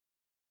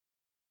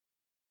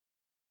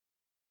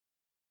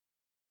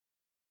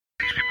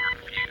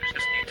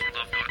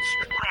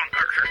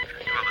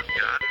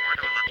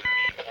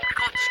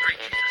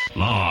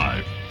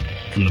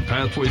from the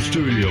Pathway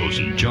Studios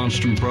in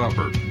Johnston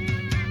proper.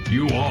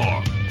 You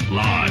are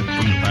live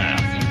from the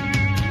Path.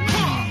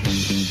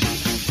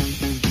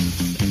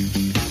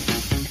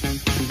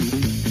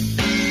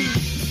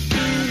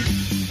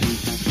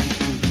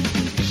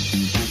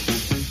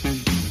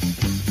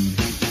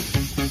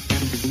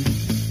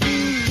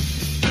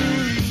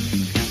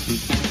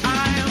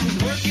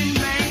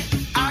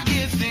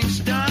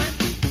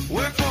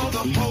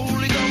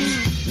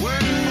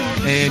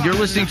 And you're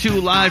listening to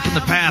Live from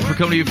the Path. We're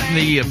coming to you from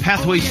the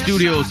Pathway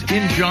Studios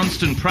in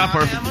Johnston proper.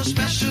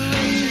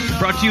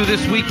 Brought to you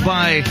this week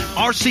by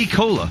RC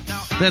Cola.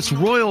 That's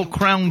Royal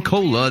Crown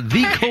Cola,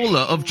 the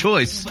cola of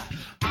choice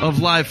of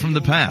Live from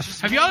the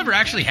Path. Have y'all ever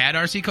actually had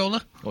RC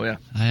Cola? Oh, yeah.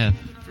 I have.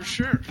 For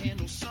sure.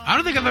 I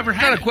don't think I've ever What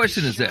had kind it. of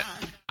question is that?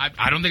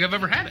 I don't think I've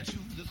ever had it.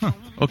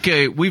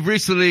 Okay, we've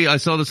recently, I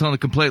saw this on the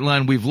complaint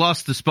line, we've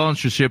lost the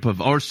sponsorship of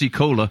RC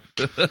Cola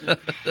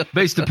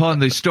based upon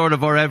the start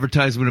of our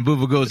advertisement. And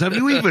Booba goes, have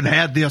you even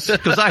had this?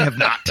 Because I have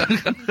not.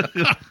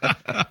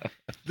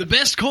 The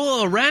best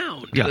cola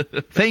around. Yeah.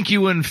 Thank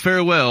you and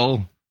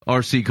farewell,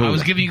 RC Cola. I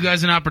was giving you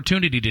guys an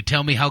opportunity to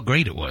tell me how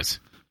great it was.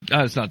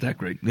 It's not that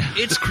great.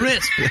 It's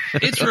crisp.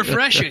 It's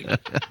refreshing.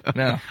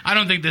 No. I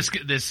don't think this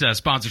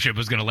sponsorship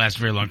was going to last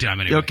a very long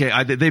time anyway.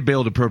 Okay, they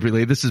bailed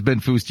appropriately. This has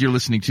been Foust. You're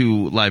listening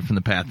to Live from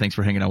the Path. Thanks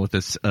for hanging out with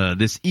us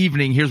this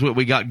evening. Here's what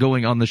we got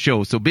going on the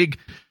show. So big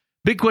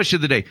question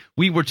of the day.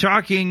 We were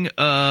talking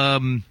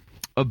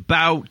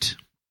about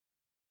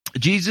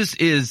Jesus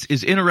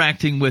is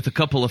interacting with a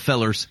couple of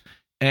fellers,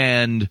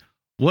 and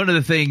one of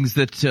the things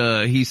that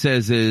he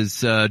says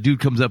is, dude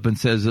comes up and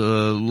says,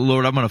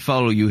 Lord, I'm going to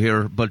follow you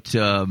here, but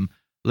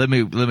let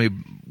me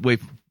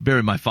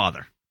bury my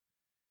father.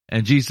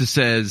 And Jesus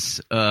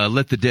says,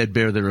 let the dead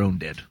bear their own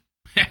dead.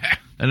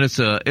 And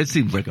it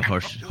seems like a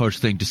harsh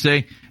thing to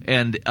say.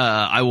 And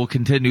I will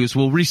continue.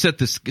 So we'll reset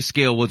the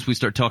scale once we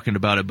start talking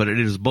about it, but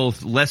it is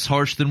both less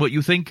harsh than what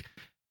you think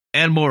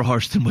and more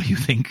harsh than what you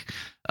think.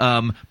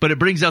 But it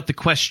brings out the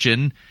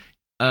question,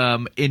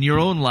 in your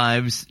own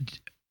lives,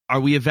 are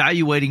we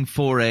evaluating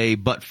for a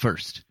but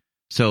first?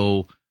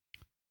 So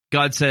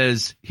God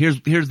says,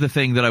 here's the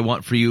thing that I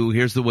want for you.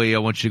 Here's the way I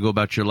want you to go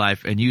about your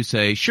life. And you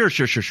say, sure.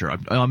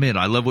 I'm in.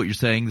 I love what you're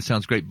saying. This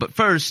sounds great. But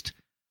first,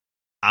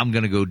 I'm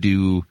going to go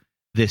do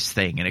this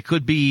thing. And it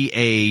could be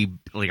a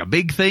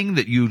big thing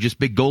that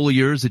big goal of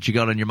yours that you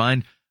got on your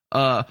mind.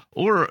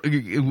 Or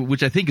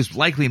which I think is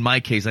likely in my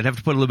case. I'd have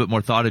to put a little bit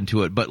more thought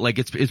into it. But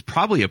it's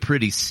probably a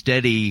pretty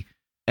steady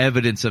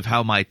evidence of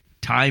how my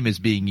time is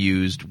being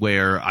used,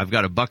 where I've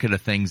got a bucket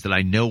of things that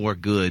I know are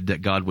good,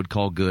 that God would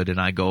call good, and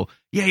I go,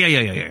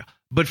 yeah.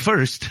 But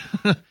first,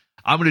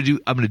 I'm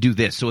gonna do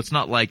this. So it's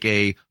not like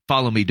a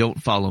follow me, don't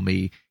follow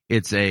me.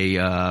 It's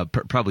a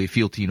probably a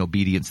fealty and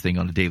obedience thing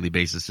on a daily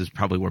basis is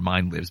probably where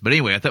mine lives. But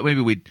anyway, I thought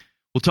maybe we'll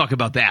talk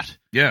about that.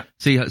 Yeah,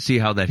 see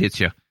how that hits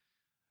you.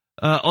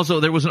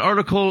 Also, there was an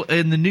article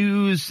in the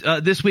news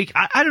this week.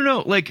 I don't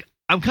know,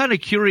 I'm kind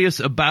of curious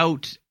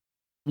about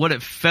what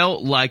it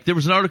felt like. There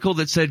was an article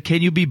that said,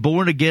 can you be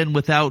born again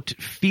without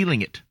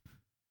feeling it?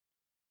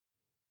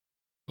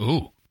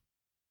 Ooh.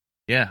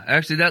 Yeah,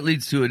 actually that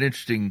leads to an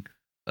interesting,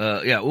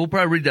 we'll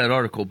probably read that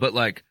article, but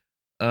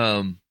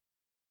I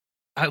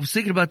was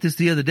thinking about this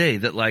the other day,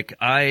 that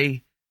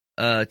I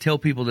tell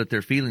people that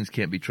their feelings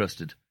can't be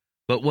trusted.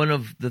 But one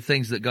of the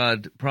things that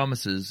God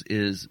promises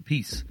is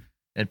peace.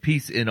 And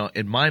peace in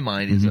my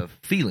mind is a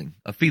feeling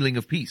of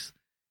peace,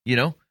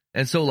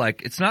 And so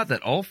it's not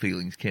that all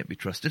feelings can't be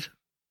trusted.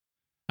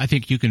 I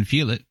think you can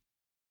feel it,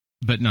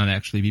 but not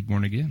actually be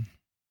born again.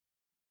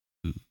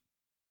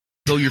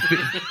 So you're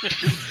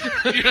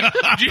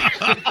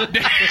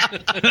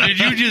Did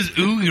you just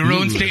your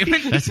own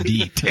statement? That's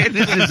deep. Dan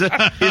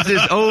is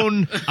his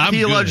own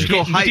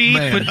theological hype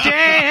man. But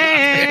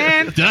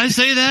Dan! Did I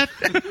say that?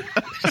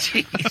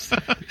 Jeez.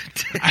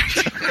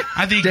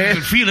 I think you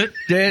can feel it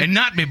and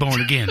not be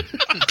born again.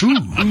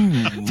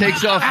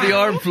 Takes off the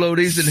arm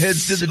floaties and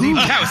heads to the deep.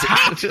 That was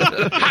hot.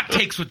 Hot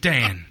takes with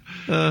Dan.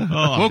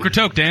 Woke or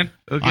toke, Dan?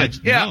 Okay. I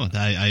It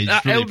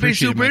really would be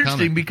super my interesting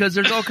comment. because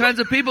there's all kinds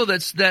of people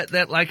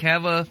that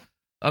have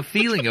a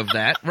feeling of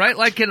that,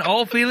 right? Can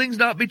all feelings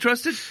not be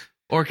trusted,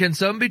 or can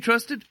some be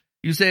trusted?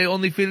 You say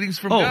only feelings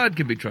from God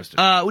can be trusted.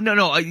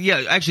 No.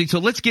 Yeah, actually. So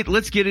let's get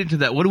into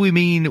that. What do we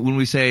mean when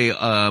we say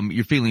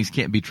your feelings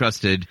can't be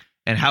trusted,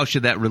 and how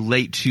should that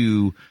relate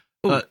to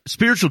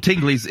spiritual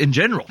tinglies in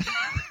general?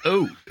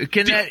 Mike,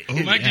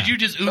 did you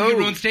just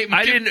your own statement?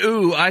 I didn't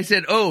I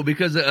said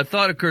because a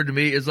thought occurred to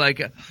me is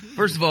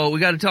first of all, we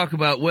got to talk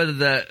about whether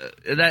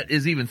that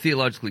is even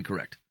theologically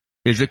correct.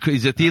 Is it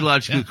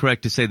theologically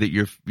correct to say that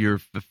your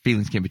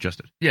feelings can't be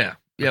trusted? Yeah.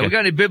 Okay. We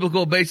got any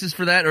biblical basis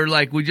for that, or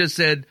we just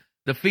said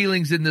the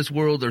feelings in this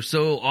world are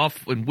so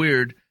off and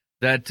weird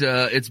that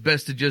it's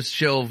best to just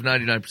shelve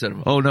 99% of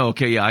them? Oh no,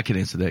 okay, yeah, I can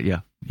answer that.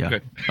 Yeah.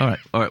 Okay. All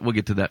right, we'll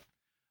get to that.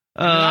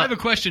 I have a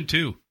question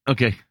too.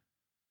 Okay.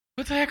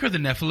 What the heck are the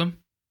Nephilim?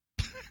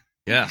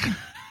 Yeah.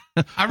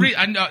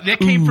 I know they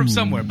came from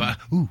somewhere, but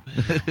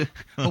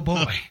oh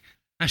boy,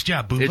 nice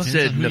job, Booba. It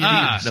said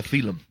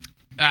Nephilim.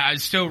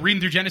 So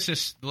reading through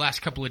Genesis the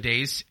last couple of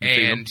days,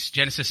 and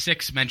Genesis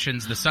 6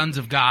 mentions the sons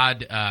of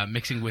God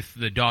mixing with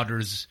the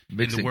daughters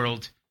in the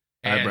world.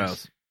 And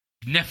Eyebrows.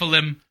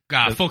 Nephilim,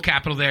 full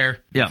capital there.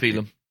 Yeah.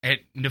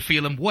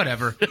 Nephilim,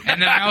 whatever.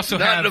 And then I also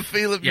have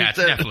Nephilim. Yeah, it's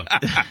Nephilim.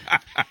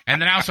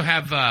 And then I also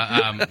have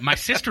my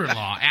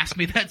sister-in-law asked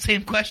me that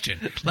same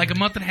question like a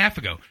month and a half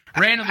ago.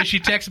 Randomly, she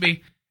texted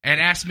me and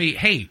asked me,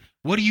 "Hey,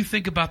 what do you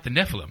think about the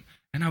Nephilim?"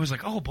 And I was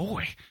like, "Oh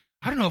boy,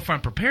 I don't know if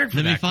I'm prepared for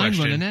Let that me find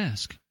question." one and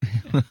ask.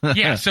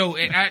 Yeah, so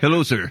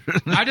Hello, sir.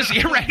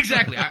 right,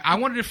 exactly. I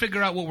wanted to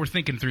figure out what we're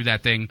thinking through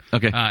that thing,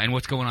 Okay. and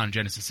what's going on in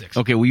Genesis 6.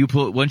 Okay, will you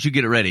once you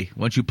get it ready?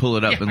 Once you pull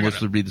it up Yeah, and I let's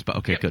got it. read this.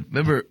 Okay, good.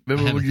 Remember I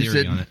have when a you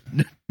theory said on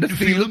it.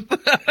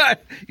 Nephilim?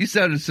 You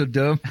sounded so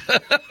dumb.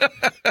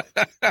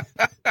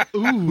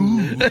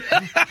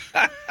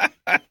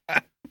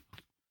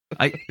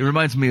 It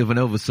reminds me of an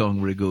Elvis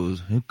song where he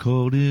goes, "I'm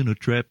caught in a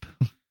trap,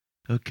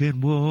 I can't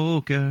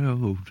walk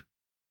out."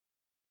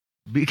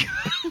 No,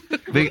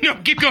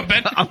 keep going,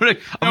 Ben.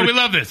 We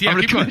love this. Yeah, I'm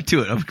gonna keep going. commit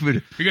to it. I'm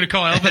committed. You're going to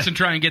call Elvis and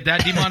try and get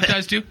that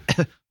demonetized too?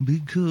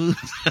 Because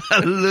I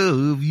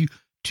love you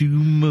too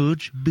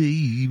much,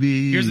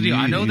 baby. Here's the deal.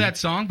 I know that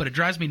song, but it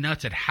drives me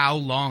nuts at how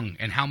long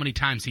and how many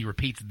times he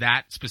repeats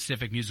that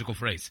specific musical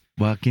phrase.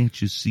 Why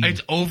can't you see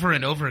It's over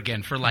and over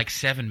again for like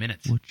 7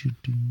 minutes. what you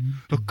do?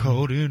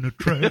 Caught in a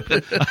trap.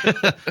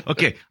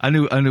 Okay, I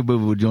knew we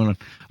were doing it.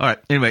 All right.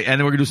 Anyway, and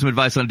then we're gonna do some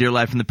advice on Dear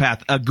Life from the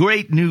Path.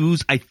 Great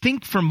news, I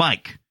think, for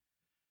Mike.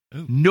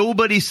 Ooh.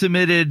 Nobody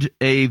submitted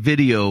a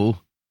video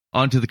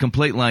onto the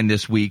complaint line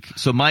this week,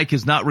 so Mike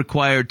is not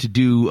required to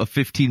do a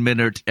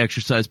 15-minute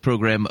exercise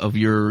program of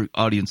your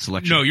audience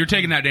selection. No, you're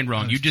taking that in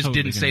wrong. I was You just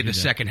totally didn't gonna say do the that.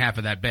 second half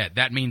of that bet.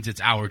 That means it's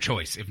our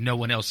choice if no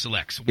one else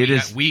selects. It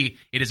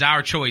is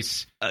our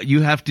choice.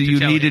 You have to. You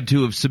tell needed you.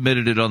 to have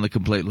submitted it on the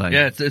complaint line.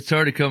 Yeah, it's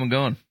already come and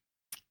gone.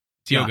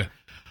 It's yoga.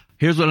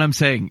 Here's what I'm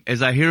saying: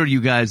 as I hear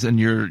you guys and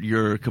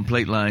your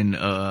complaint line,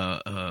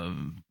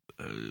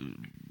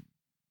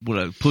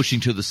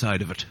 pushing to the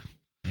side of it.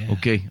 Yeah.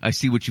 Okay, I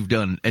see what you've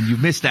done, and you've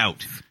missed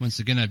out. Once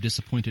again, I've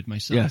disappointed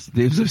myself. Yes,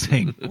 that's what I'm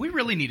saying. We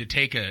really need to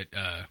take a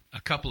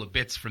couple of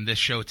bits from this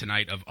show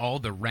tonight of all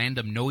the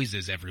random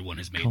noises everyone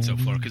has made so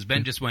far, because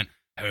Ben just went.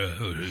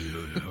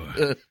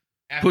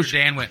 After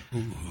Dan went.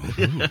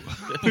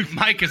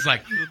 Mike is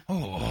like,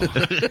 oh.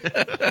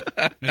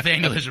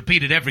 Nathaniel has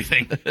repeated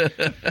everything.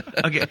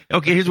 Okay.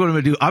 Here's what I'm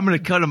gonna do. I'm gonna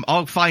cut them.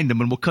 I'll find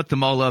them, and we'll cut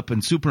them all up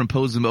and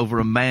superimpose them over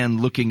a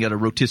man looking at a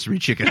rotisserie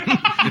chicken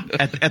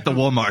at the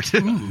Walmart.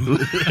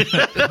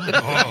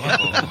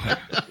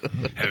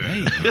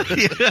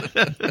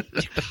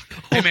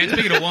 Hey man,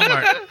 speaking of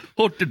Walmart,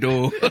 Hold the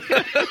door.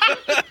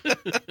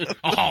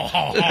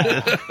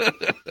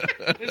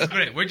 This is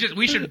great.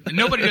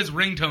 Nobody does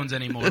ringtones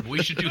anymore, but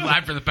we should do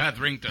Live for the Path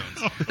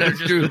ringtones. They're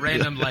just True.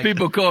 random like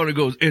People call and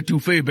goes,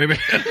 etouffee, baby.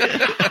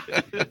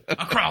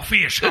 a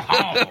crawfish.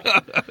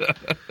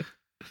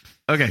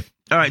 Okay.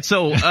 All right.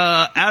 So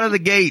out of the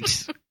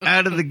gate,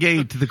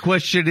 the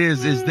question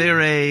is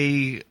there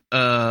a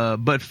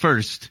but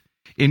first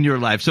in your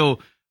life? So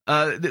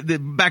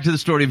back to the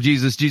story of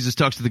Jesus. Jesus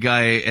talks to the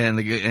guy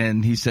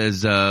and he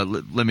says,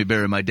 let me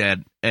bury my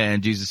dad.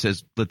 And Jesus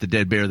says, let the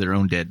dead bury their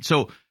own dead.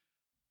 So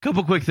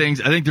couple quick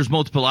things. I think there's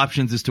multiple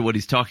options as to what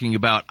he's talking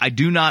about. I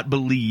do not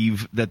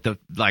believe that the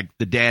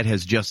dad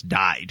has just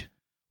died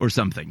or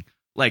something.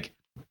 Like,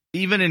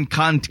 even in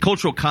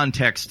cultural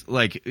context,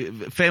 like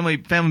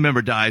family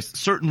member dies,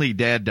 certainly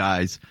dad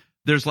dies.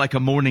 There's like a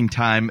mourning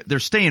time. They're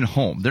staying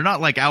home. They're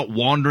not like out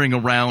wandering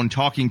around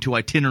talking to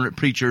itinerant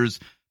preachers,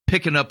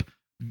 picking up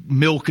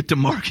milk at the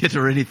market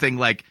or anything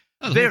like.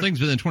 Oh, the whole thing's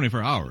within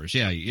 24 hours.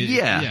 Yeah.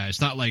 Yeah.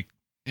 It's not like,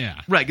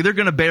 yeah. Right. They're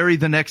going to bury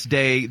the next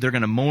day. They're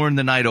going to mourn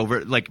the night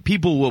over. Like,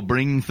 people will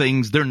bring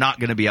things. They're not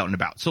going to be out and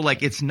about. So,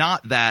 like, it's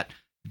not that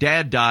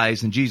dad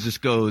dies and Jesus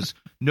goes,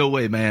 no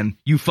way, man,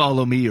 you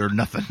follow me or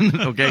nothing.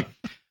 Okay.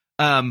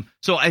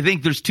 So I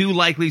think there's two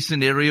likely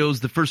scenarios.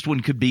 The first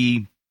one could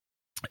be,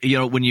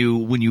 when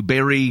you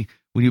bury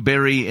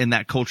in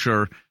that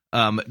culture,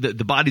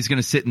 the body's going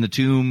to sit in the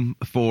tomb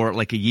for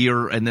like a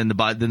year, and then the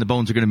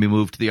bones are going to be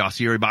moved to the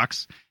ossuary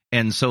box.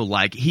 And so,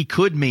 like, he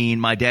could mean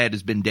my dad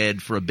has been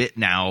dead for a bit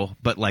now,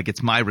 but like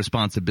it's my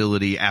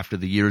responsibility after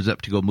the year's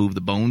up to go move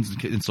the bones,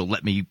 and so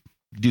let me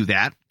do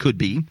that. Could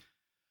be.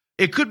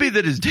 It could be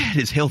that his dad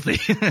is healthy.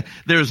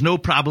 There's no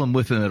problem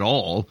with him at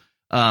all.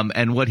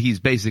 And what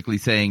he's basically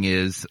saying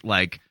is,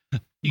 like,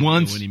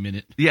 once any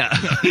minute,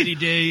 any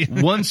day,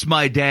 once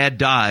my dad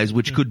dies,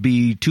 which could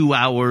be 2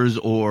 hours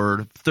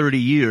or 30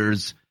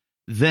 years,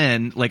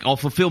 then like I'll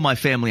fulfill my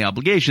family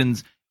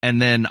obligations,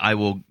 and then I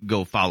will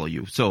go follow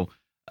you. So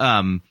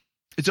I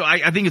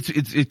think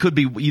it could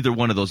be either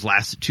one of those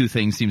last two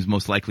things seems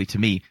most likely to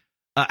me.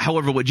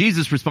 However, what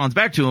Jesus responds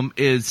back to him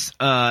is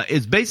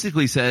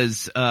basically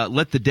says,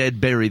 let the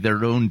dead bury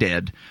their own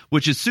dead,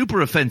 which is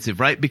super offensive,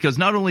 right? Because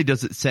not only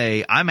does it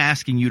say, I'm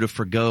asking you to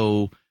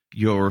forgo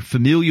your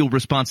familial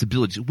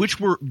responsibilities, which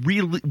were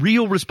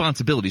real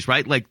responsibilities,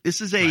 right? Like,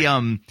 this is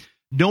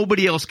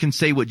nobody else can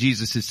say what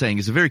Jesus is saying.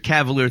 It's a very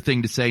cavalier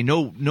thing to say.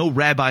 No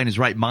rabbi in his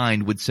right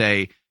mind would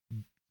say,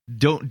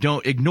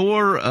 don't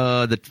ignore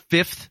the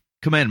fifth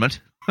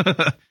commandment,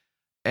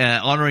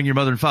 honoring your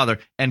mother and father,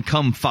 and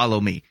come follow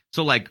me.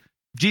 So like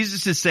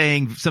Jesus is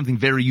saying something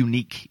very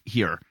unique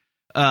here.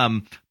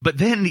 But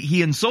then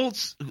he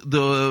insults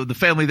the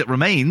family that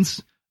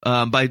remains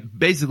by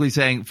basically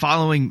saying,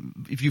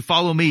 if you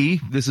follow me,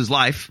 this is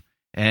life,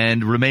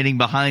 and remaining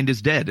behind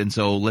is dead. And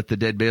so let the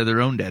dead bear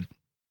their own dead.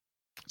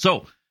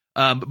 So,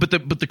 but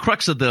the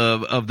crux of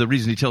the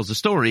reason he tells the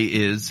story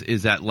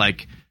is that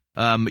like,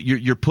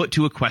 you're put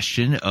to a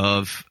question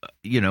of,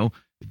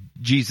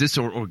 Jesus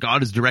or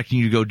God is directing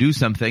you to go do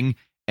something,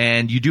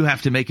 and you do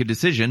have to make a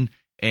decision.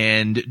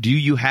 And do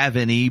you have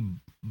any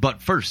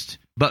but first?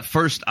 But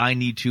first, I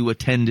need to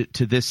attend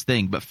to this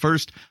thing. But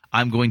first,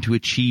 I'm going to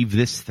achieve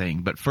this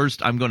thing. But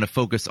first, I'm going to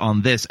focus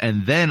on this,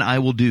 and then I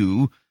will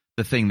do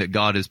the thing that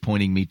God is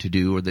pointing me to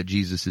do, or that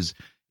Jesus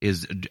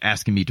is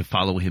asking me to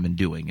follow him in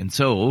doing. And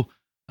so,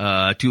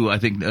 to I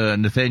think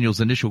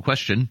Nathaniel's initial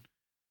question,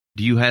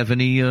 do you have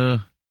any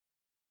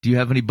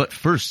but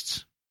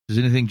firsts? Does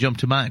anything jump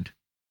to mind?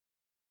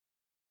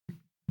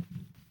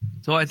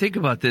 So I think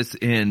about this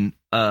in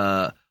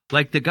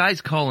like the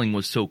guy's calling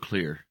was so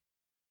clear.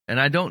 And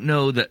I don't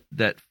know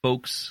that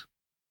folks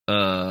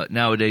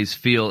nowadays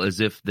feel as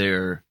if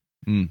their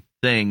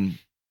thing,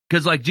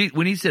 because like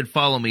when he said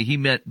follow me, he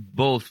meant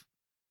both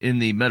in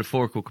the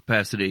metaphorical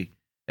capacity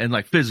and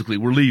like physically,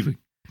 we're leaving.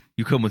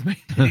 You come with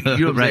me. You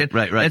know what I'm saying?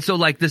 Right. And so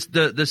like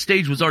the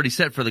stage was already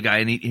set for the guy,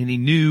 and he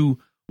knew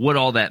what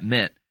all that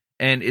meant.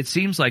 And it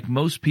seems like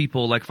most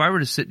people, like if I were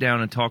to sit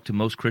down and talk to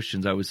most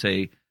Christians, I would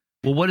say,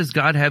 well, what does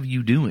God have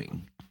you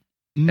doing?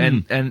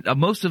 And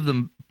most of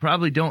them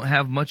probably don't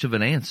have much of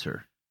an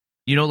answer.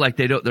 Like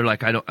they're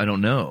like, I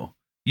don't know.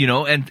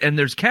 And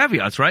there's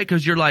caveats, right?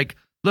 Because you're like,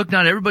 look,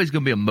 not everybody's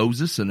going to be a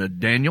Moses and a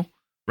Daniel,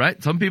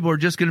 right? Some people are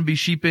just going to be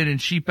sheep in and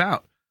sheep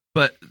out.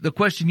 But the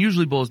question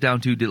usually boils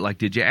down to,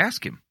 did you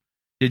ask him?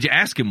 Did you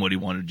ask him what he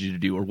wanted you to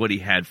do or what he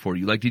had for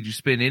you? Like, did you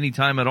spend any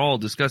time at all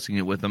discussing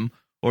it with him?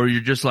 Or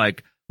you're just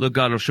like, look,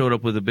 God will show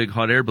up with a big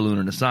hot air balloon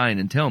and a sign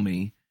and tell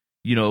me,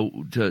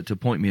 to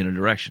point me in a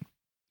direction.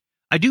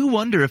 I do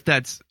wonder if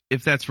that's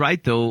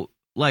right, though.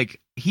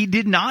 Like, he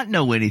did not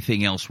know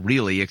anything else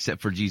really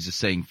except for Jesus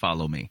saying,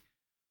 follow me.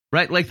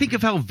 Right? Like, think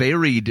of how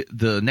varied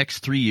the next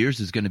 3 years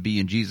is going to be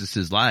in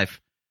Jesus's life.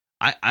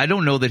 I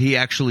don't know that he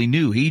actually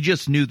knew. He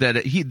just knew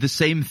that the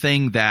same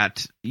thing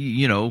that,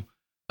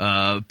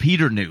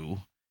 Peter knew.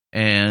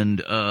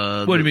 And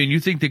what do you mean? You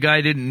think the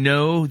guy didn't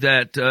know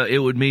that it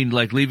would mean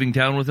like leaving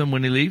town with him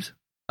when he leaves?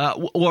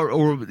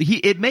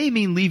 It may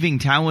mean leaving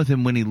town with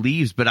him when he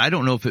leaves, but I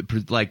don't know if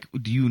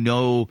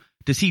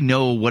does he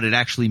know what it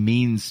actually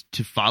means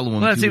to follow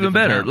him? Well, that's even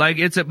better. Town? Like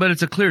it's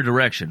a clear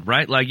direction,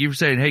 right? Like you're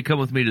saying, hey, come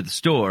with me to the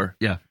store.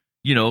 Yeah.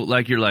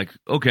 Like you're like,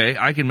 okay,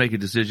 I can make a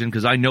decision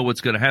because I know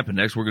what's going to happen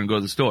next. We're going to go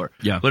to the store.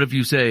 Yeah. But if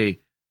you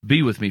say,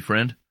 be with me,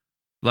 friend,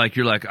 like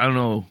you're like, I don't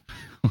know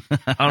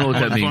what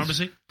that means.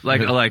 Pharmacy?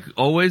 Like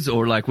always,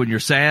 or like when you're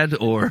sad,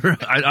 or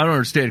I don't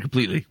understand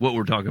completely what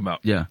we're talking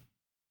about. Yeah.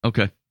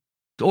 Okay.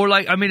 Or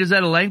like, I mean, is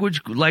that a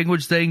language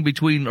thing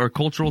between, or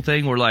cultural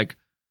thing, or like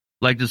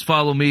does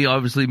follow me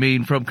obviously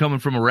mean coming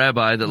from a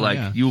rabbi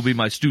that you will be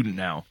my student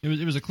now?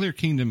 It was a clear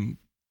kingdom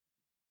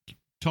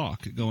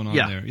talk going on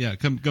Yeah. there. Yeah,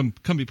 come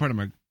be part of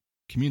my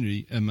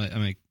community and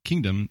my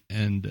kingdom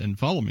and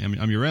follow me. I mean,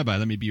 I'm your rabbi.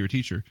 Let me be your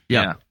teacher.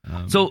 Yeah.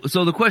 So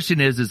the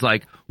question is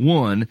like,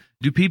 one,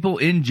 do people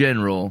in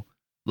general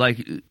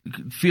like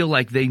feel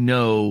like they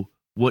know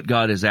what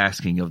God is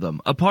asking of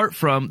them, apart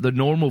from the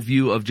normal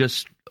view of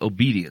just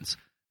obedience?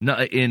 No,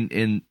 I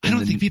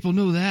don't think people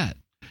know that.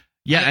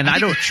 Yeah, and I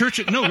don't. Church.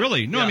 No,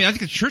 really. No, yeah. I mean, I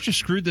think the church has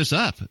screwed this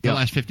up the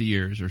last 50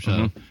 years or so.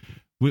 Mm-hmm.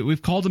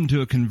 We've called them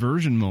to a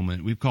conversion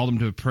moment. We've called them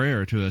to a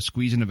prayer, to a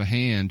squeezing of a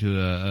hand, to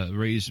a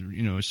raise,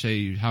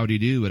 say how do you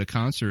do at a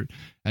concert,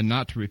 and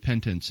not to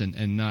repentance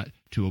and not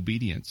to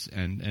obedience.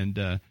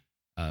 And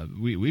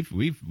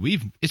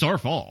we've it's our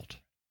fault.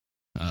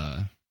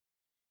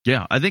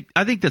 Yeah, I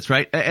think that's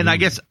right. And I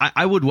guess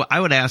I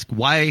would ask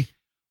why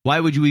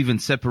would you even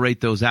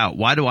separate those out?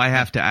 Why do I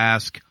have to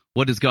ask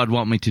what does God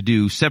want me to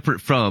do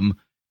separate from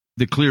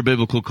the clear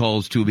biblical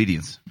calls to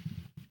obedience?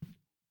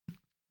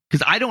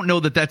 Because I don't know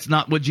that that's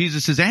not what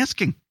Jesus is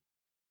asking,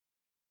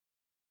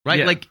 right?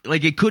 Yeah.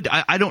 Like it could.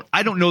 I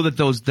don't know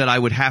that I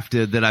would have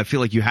to. That I feel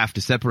like you have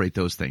to separate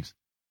those things.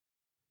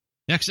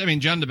 Yeah, because I mean,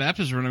 John the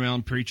Baptist running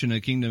around preaching a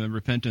kingdom of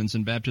repentance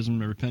and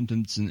baptism of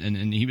repentance,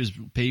 and he was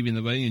paving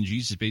the way, and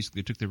Jesus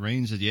basically took the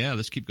reins and said, "Yeah,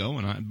 let's keep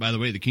going. By the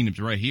way, the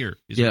kingdom's right here.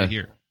 It's right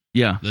here.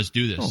 Yeah, let's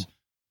do this." Oh.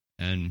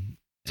 And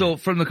so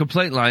from the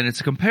complaint line, it's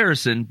a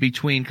comparison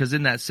between, because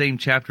in that same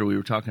chapter we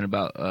were talking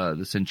about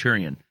the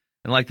centurion.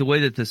 And like the way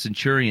that the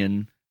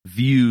centurion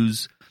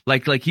views,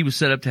 like he was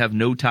set up to have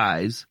no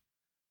ties,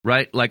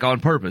 right? Like on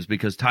purpose,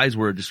 because ties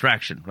were a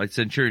distraction, right?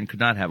 Centurion could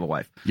not have a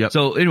wife. Yep.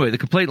 So anyway, the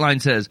complaint line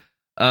says,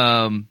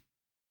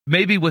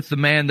 maybe with the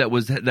man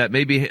that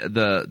maybe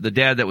the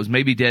dad that was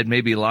maybe dead,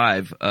 maybe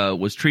alive,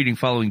 was treating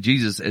following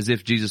Jesus as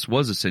if Jesus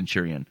was a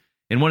centurion.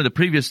 In one of the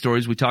previous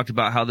stories, we talked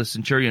about how the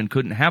centurion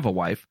couldn't have a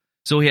wife,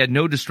 so he had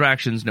no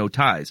distractions, no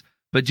ties.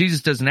 But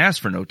Jesus doesn't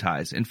ask for no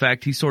ties. In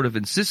fact, he sort of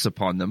insists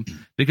upon them,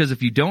 because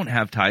if you don't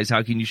have ties,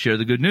 how can you share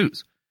the good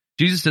news?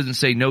 Jesus doesn't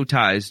say no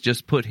ties,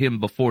 just put him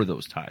before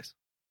those ties.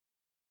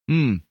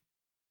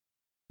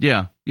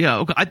 Yeah.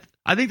 Okay.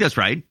 I think that's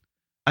right.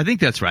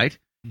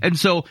 And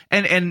so,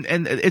 and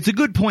it's a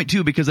good point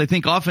too, because I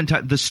think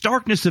oftentimes the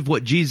starkness of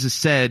what Jesus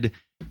said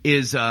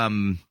is,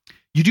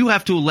 you do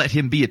have to let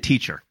him be a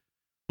teacher.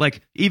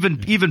 Like even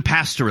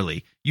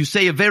pastorally, you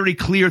say a very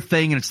clear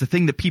thing, and it's the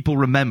thing that people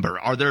remember.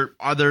 Are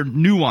there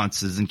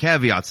nuances and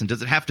caveats, and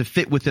does it have to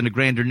fit within a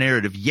grander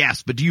narrative?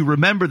 Yes, but do you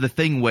remember the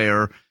thing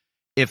where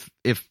if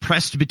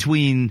pressed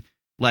between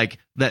like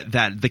that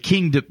the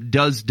king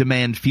does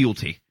demand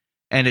fealty,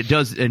 and it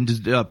does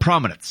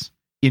prominence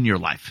in your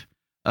life,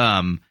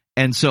 and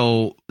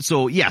so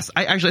yes,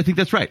 I think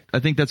that's right. I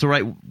think that's a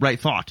right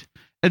thought.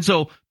 And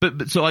so,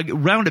 but so I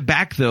round it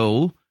back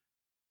though.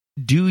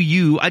 Do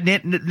you,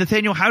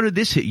 Nathaniel, how did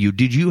this hit you?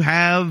 Did you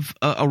have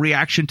a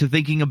reaction to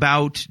thinking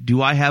about,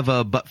 do I have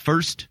a but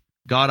first?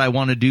 God, I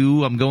want to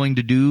do, I'm going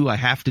to do, I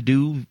have to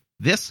do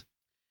this?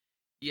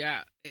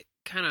 Yeah, it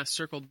kind of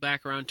circled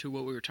back around to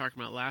what we were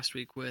talking about last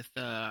week with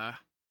the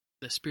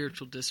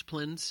spiritual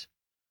disciplines.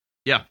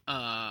 Yeah.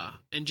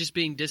 And just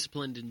being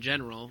disciplined in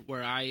general,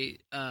 where I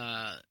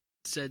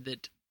said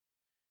that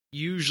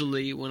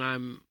usually when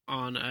I'm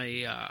on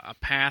a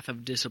path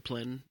of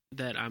discipline,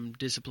 that I'm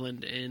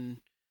disciplined in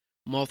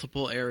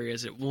multiple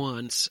areas at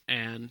once,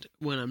 and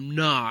when I'm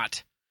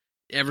not,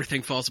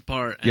 everything falls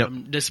apart, and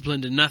I'm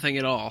disciplined in nothing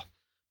at all.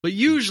 But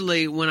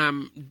usually when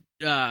I'm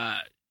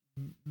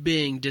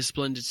being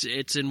disciplined,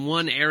 it's in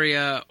one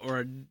area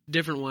or a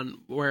different one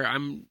where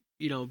I'm,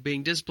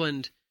 being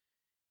disciplined,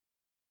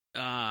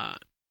 I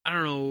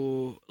don't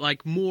know,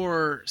 like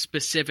more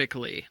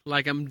specifically,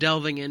 like I'm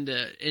delving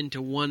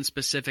into one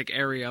specific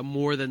area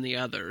more than the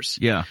others.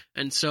 Yeah.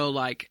 And so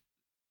like,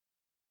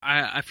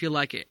 I feel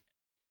like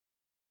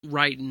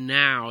right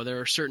now there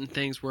are certain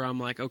things where I'm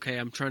like, okay,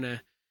 I'm trying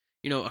to,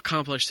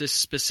 accomplish this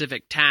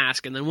specific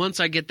task. And then once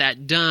I get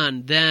that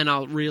done, then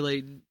I'll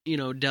really,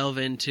 delve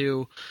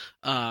into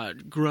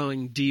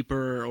growing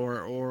deeper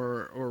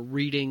or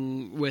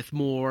reading with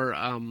more,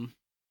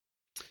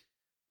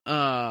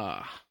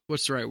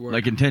 what's the right word?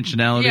 Like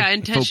intentionality? Yeah,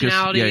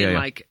 intentionality.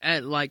 Focus.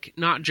 And like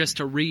not just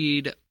to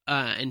read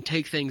and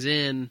take things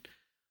in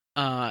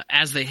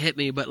as they hit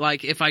me, but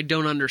like if I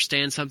don't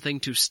understand something,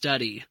 to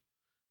study.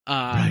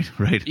 Right.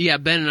 Yeah,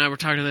 Ben and I were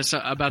talking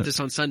about this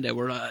on Sunday.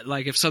 Where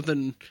like if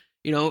something,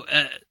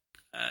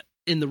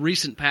 in the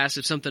recent past,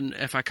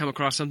 if I come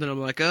across something, I'm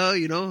like,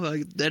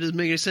 like, that doesn't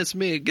make any sense to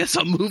me. I guess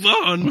I'll move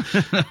on.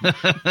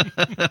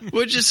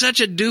 Which is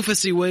such a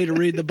doofusy way to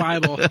read the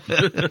Bible.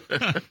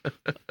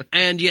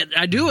 And yet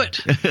I do it.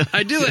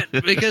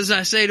 Because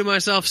I say to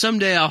myself,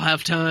 someday I'll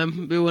have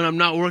time when I'm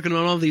not working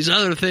on all these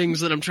other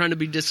things that I'm trying to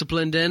be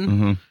disciplined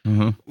in,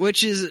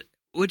 which is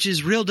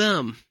real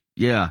dumb.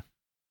 Yeah.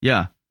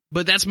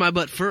 But that's my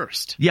but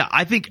first. Yeah,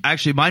 I think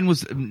actually mine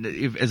was,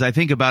 as I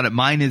think about it,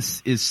 mine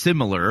is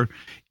similar.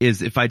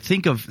 Is if I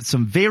think of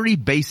some very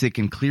basic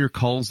and clear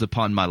calls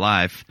upon my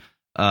life,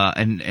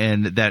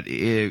 and that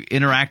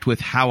interact with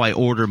how I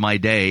order my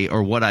day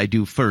or what I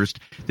do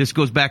first. This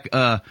goes back,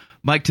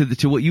 Mike,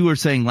 to what you were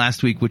saying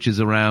last week, which is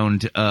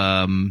around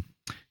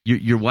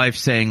your wife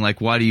saying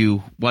like, why do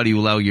you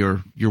allow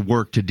your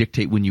work to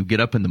dictate when you get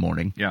up in the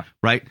morning? Yeah,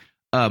 right.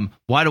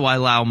 Why do I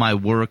allow my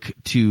work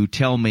to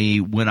tell me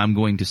when I'm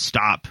going to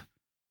stop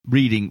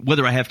reading,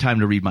 whether I have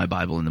time to read my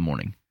Bible in the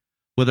morning,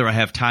 whether I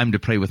have time to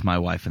pray with my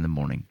wife in the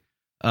morning?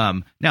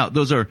 Now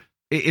those are,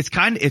 it's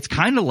kind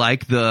of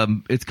like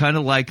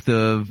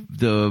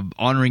the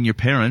honoring your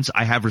parents.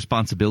 I have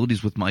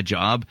responsibilities with my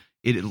job.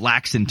 It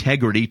lacks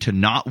integrity to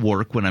not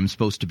work when I'm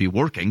supposed to be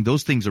working.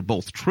 Those things are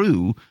both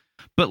true,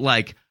 but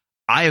like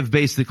I have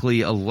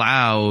basically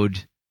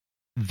allowed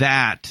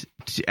that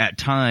at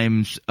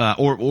times,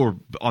 or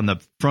on the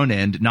front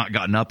end, not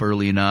gotten up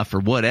early enough or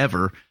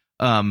whatever,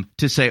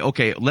 to say,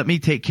 okay, let me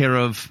take care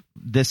of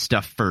this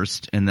stuff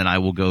first, and then I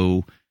will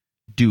go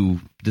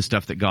do the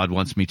stuff that God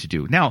wants me to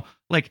do. Now,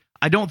 like,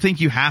 I don't think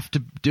you have to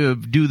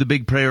do the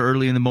big prayer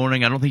early in the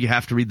morning. I don't think you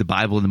have to read the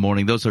Bible in the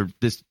morning.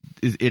 It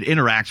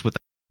interacts with the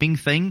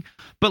thing.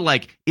 But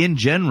like in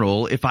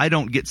general, if I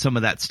don't get some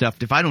of that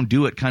stuff, if I don't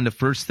do it kind of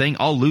first thing,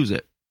 I'll lose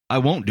it. I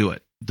won't do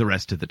it the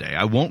rest of the day.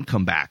 I won't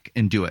come back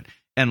and do it.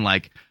 And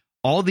like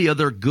all the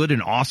other good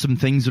and awesome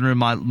things that are in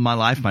my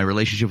life, my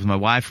relationship with my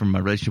wife, my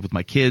relationship with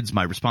my kids,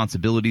 my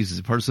responsibilities as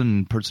a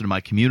person in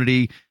my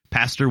community,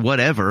 pastor,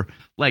 whatever,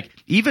 like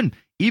even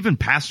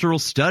pastoral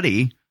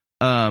study,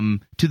 to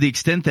the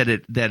extent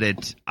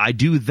that I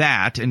do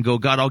that and go,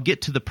 God, I'll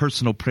get to the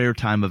personal prayer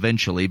time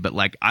eventually, but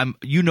like I'm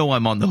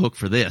on the hook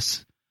for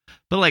this,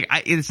 but like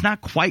it's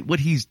not quite what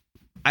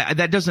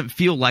that doesn't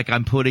feel like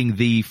I'm putting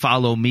the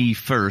follow me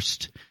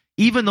first,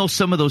 even though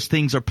some of those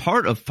things are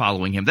part of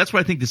following him. That's where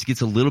I think this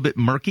gets a little bit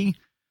murky.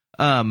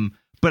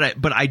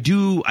 But I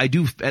do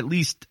at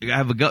least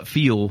have a gut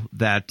feel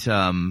that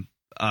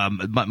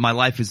my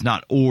life is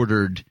not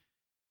ordered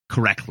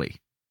correctly,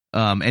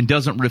 and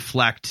doesn't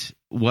reflect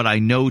what I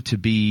know to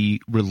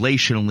be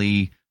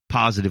relationally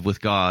positive with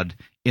God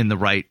in the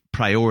right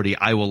priority.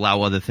 I will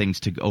allow other things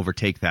to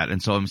overtake that.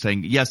 And so I'm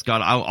saying, yes,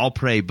 God, I'll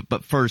pray,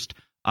 but first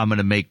I'm going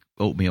to make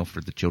oatmeal for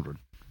the children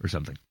or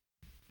something.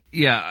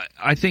 Yeah,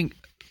 I think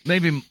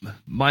maybe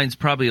mine's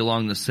probably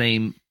along the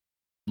same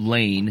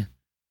lane,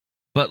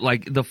 but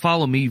like the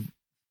follow me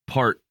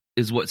part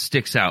is what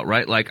sticks out,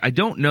 right? Like I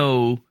don't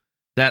know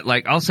that,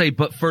 like I'll say,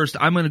 but first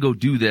I'm going to go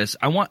do this.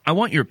 I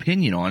want your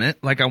opinion on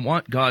it. Like I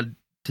want God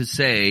to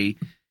say,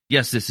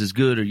 yes, this is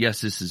good, or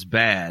yes, this is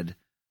bad.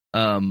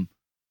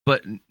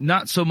 But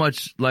not so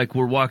much like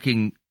we're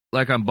walking,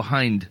 like I'm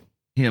behind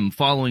him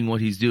following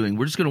what he's doing.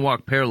 We're just going to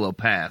walk parallel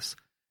paths,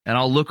 and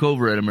I'll look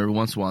over at him every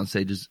once in a while and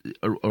say,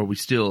 are we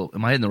still,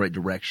 am I in the right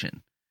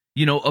direction?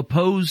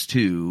 Opposed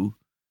to,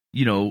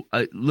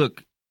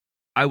 look,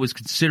 I was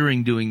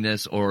considering doing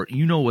this, or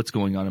what's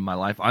going on in my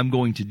life. I'm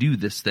going to do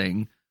this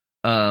thing.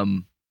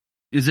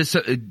 Is this,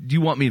 do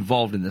you want me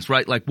involved in this,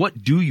 right? Like,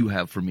 what do you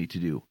have for me to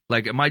do?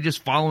 Like, am I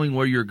just following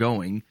where you're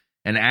going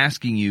and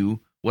asking you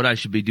what I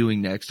should be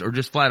doing next, or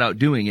just flat out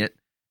doing it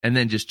and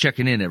then just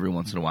checking in every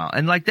once in a while?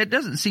 And like, that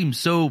doesn't seem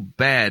so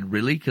bad,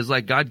 really, because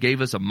like God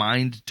gave us a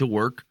mind to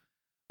work.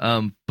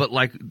 But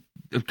like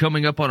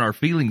coming up on our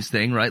feelings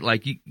thing, right?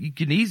 Like you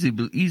can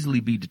easily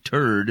be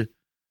deterred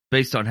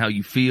based on how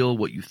you feel,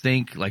 what you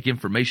think, like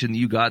information that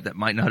you got that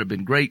might not have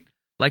been great,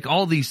 like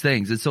all these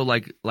things. And so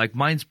like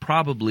mine's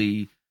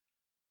probably,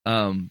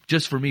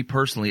 just for me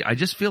personally, I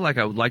just feel like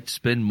I would like to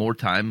spend more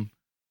time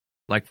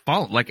like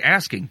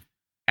asking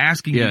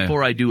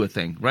before I do a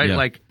thing, right? Yeah.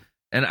 Like,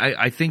 and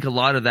I think a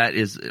lot of that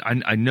is,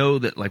 I know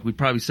that like we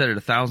probably said it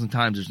 1,000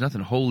 times, there's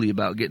nothing holy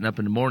about getting up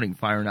in the morning,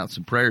 firing out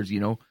some prayers,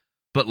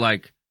 but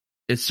like,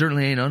 it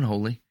certainly ain't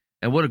unholy.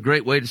 And what a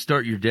great way to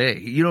start your day.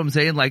 You know what I'm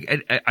saying?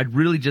 Like, I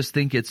really just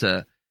think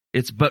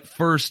but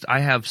first I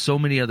have so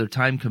many other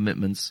time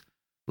commitments.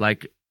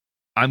 Like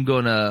I'm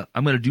going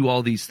to do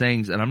all these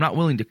things, and I'm not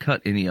willing to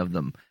cut any of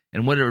them.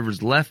 And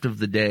whatever's left of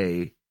the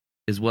day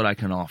is what I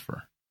can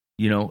offer.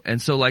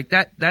 And so like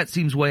that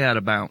seems way out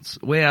of bounds,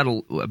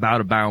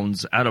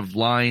 out of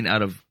line,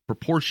 out of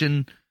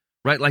proportion,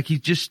 right? Like I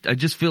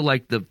just feel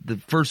like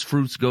the first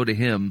fruits go to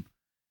him,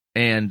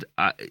 and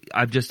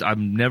I've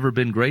never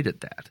been great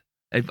at that.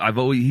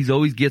 He's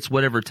always gets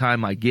whatever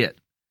time I get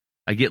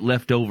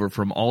left over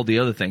from all the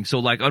other things. So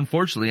like,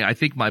 unfortunately, I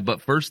think my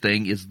but first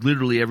thing is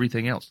literally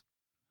everything else.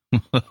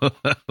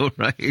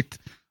 Right.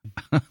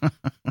 All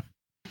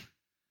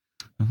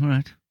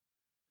right.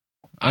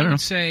 I would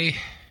say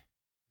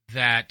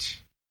that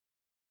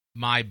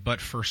my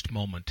but first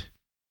moment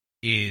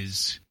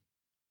is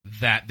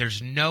that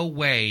there's no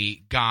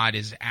way God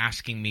is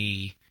asking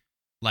me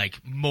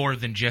like more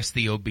than just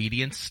the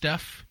obedience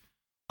stuff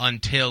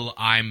until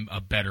I'm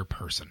a better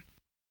person.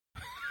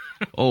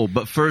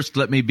 But first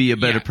let me be a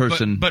better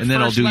person, but and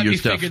then I'll do your let me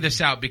stuff. figure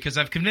this out, because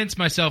I've convinced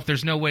myself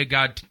there's no way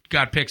God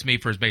picks me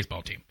for his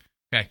baseball team.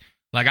 Okay,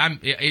 like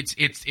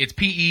it's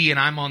PE and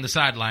I'm on the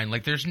sideline.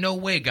 Like there's no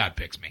way God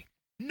picks me.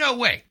 No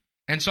way.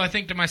 And so I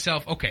think to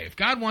myself, okay, if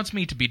God wants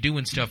me to be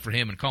doing stuff for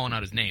him and calling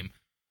out his name,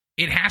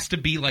 it has to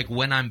be like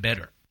when I'm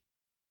better.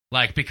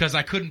 Like, because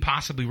I couldn't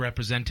possibly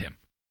represent him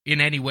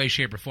in any way,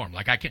 shape, or form.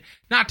 Like, I can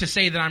not to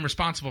say that I'm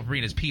responsible for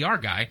being his PR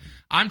guy.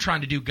 I'm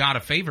trying to do God a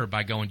favor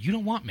by going, you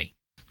don't want me.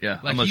 Yeah,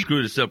 like I'm going to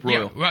screw this up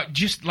royal. Yeah, well,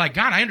 just like,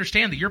 God, I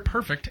understand that you're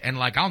perfect, and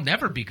like, I'll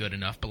never be good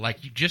enough, but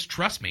like, you just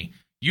trust me.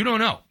 You don't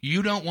know.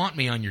 You don't want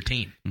me on your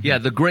team. Yeah,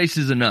 the grace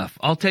is enough.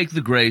 I'll take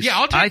the grace. Yeah,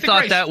 I'll take the grace.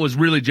 I thought that was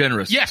really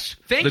generous. Yes,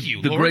 thank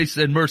you, The Lord. grace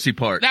and mercy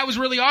part. That was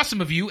really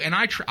awesome of you, and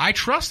I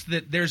trust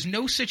that there's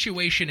no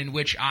situation in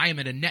which I am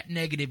at a net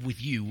negative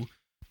with you,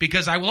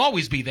 because I will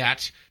always be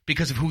that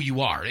because of who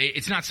you are.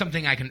 It's not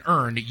something I can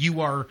earn. It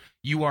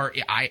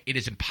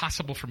is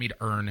impossible for me to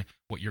earn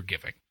what you're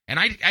giving. And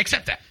I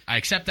accept that. I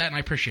accept that, and I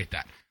appreciate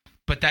that.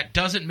 But that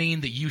doesn't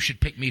mean that you should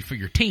pick me for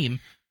your team.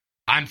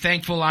 I'm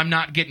thankful I'm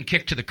not getting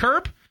kicked to the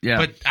curb. Yeah.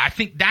 But I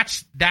think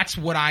that's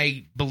what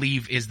I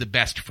believe is the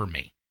best for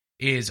me,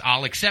 is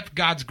I'll accept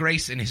God's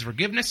grace and his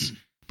forgiveness,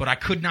 but I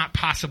could not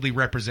possibly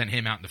represent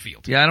him out in the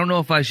field. Yeah, I don't know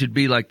if I should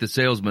be like the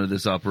salesman of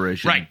this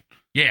operation. Right.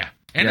 Yeah.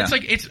 And Yeah. it's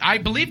like, I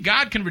believe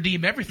God can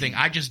redeem everything.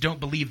 I just don't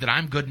believe that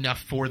I'm good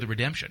enough for the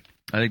redemption.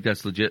 I think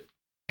that's legit.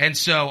 And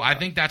so I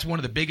think that's one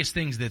of the biggest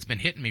things that's been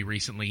hitting me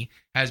recently,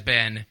 has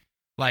been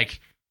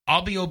like,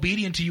 I'll be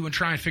obedient to you and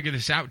try and figure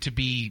this out,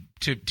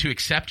 to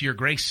accept your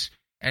grace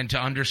and to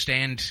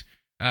understand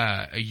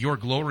your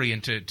glory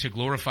and to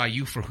glorify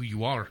you for who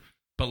you are.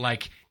 But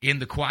like in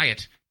the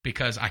quiet,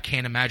 because I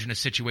can't imagine a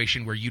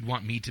situation where you'd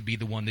want me to be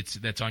the one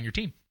that's on your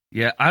team.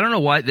 Yeah, I don't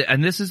know why,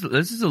 and this is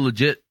a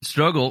legit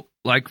struggle,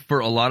 like for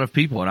a lot of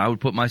people, and I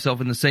would put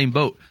myself in the same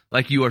boat.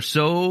 Like, you are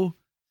so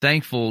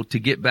thankful to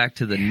get back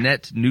to the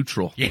net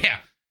neutral. Yeah.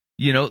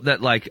 You know,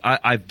 that like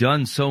I've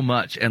done so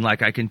much, and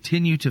like I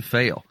continue to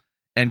fail.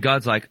 And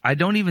God's like, I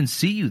don't even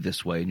see you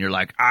this way. And you're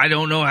like, I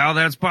don't know how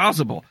that's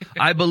possible.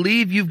 I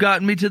believe you've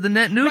gotten me to the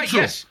net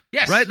neutral. Right,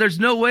 yes. Right? There's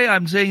no way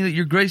I'm saying that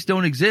your grace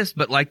don't exist,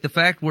 but like the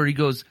fact where he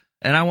goes,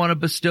 and I want to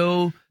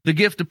bestow the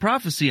gift of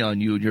prophecy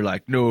on you. And you're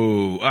like,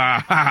 no,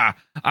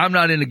 I'm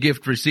not in a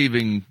gift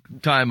receiving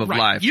time of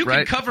life. You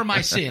right? can cover my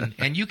sin,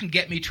 and you can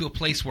get me to a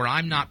place where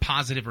I'm not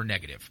positive or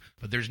negative.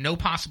 But there's no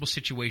possible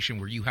situation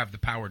where you have the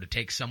power to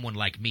take someone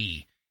like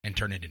me and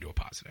turn it into a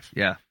positive.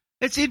 Yeah.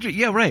 It's interesting.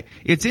 Yeah, right.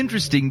 It's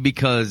interesting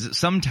because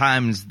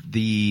sometimes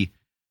the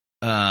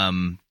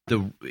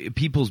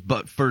people's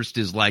but first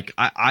is like,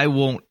 I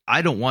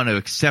don't want to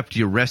accept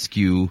your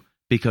rescue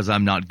because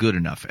I'm not good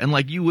enough. And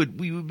like we would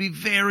be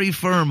very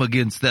firm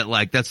against that.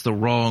 Like that's the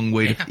wrong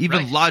way to,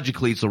 even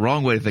logically, it's the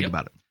wrong way to think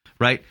about it.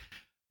 Right.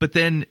 But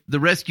then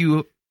the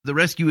rescue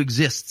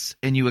exists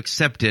and you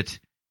accept it.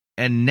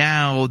 And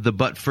now the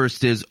but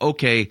first is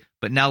okay,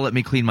 but now let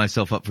me clean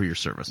myself up for your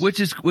service. Which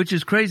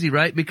is crazy,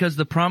 right? Because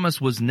the promise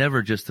was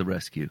never just the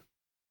rescue.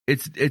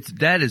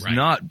 That is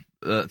not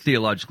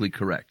theologically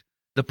correct.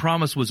 The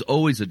promise was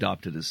always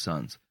adopted as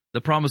sons.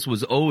 The promise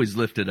was always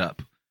lifted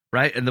up,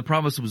 right? And the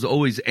promise was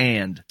always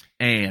and.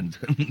 And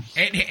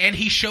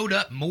he showed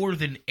up more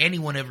than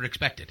anyone ever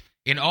expected.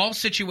 In all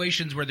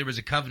situations where there was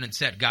a covenant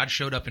set, God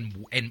showed up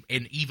and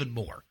even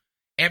more.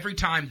 Every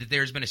time that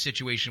there's been a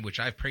situation in which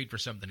I've prayed for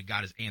something and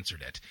God has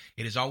answered it,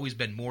 it has always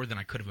been more than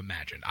I could have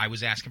imagined. I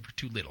was asking for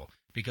too little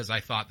because I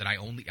thought that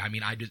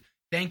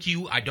thank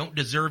you. I don't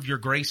deserve your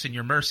grace and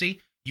your mercy.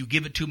 You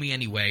give it to me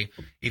anyway.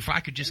 If I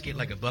could just get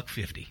like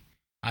 $1.50,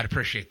 I'd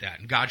appreciate that.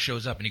 And God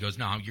shows up and he goes,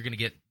 no, you're going to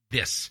get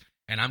this.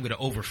 And I'm going to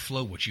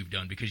overflow what you've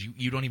done because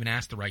you don't even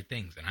ask the right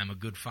things. And I'm a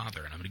good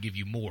father, and I'm going to give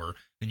you more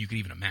than you could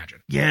even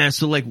imagine. Yeah,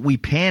 so like we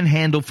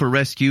panhandle for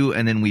rescue,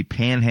 and then we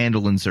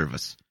panhandle in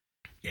service.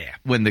 Yeah.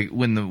 When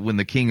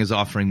the king is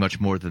offering much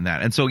more than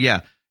that. And so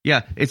yeah,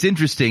 it's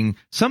interesting.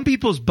 Some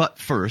people's but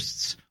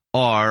firsts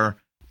are,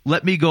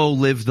 let me go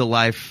live the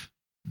life.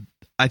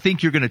 I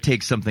think you're going to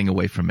take something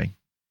away from me.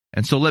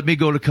 And so let me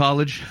go to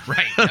college.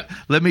 Right. Yep.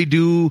 Let me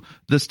do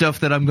the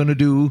stuff that I'm going to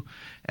do.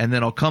 And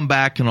then I'll come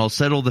back and I'll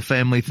settle the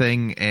family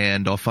thing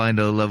and I'll find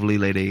a lovely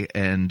lady.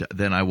 And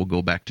then I will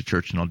go back to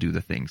church and I'll do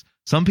the things.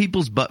 Some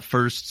people's but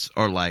firsts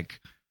are like,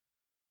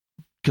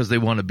 because they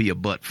want to be a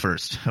butt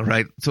first,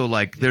 right? So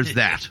like there's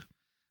that.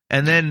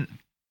 And then,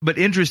 but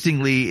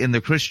interestingly, in the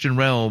Christian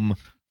realm,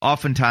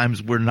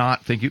 oftentimes we're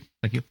not, thank you.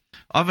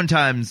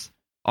 Oftentimes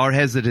our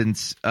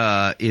hesitance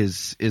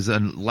is a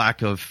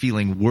lack of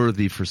feeling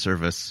worthy for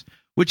service,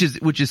 which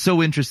is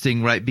so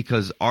interesting, right?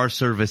 Because our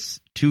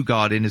service to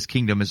God in his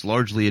kingdom is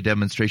largely a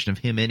demonstration of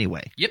him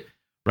anyway. Yep.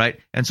 Right?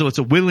 And so it's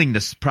a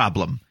willingness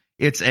problem.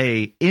 It's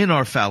in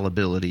our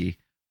fallibility,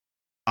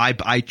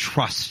 I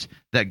trust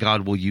that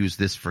God will use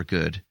this for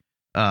good.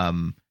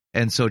 And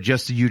so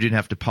just so you didn't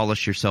have to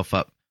polish yourself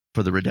up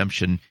for the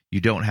redemption, you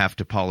don't have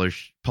to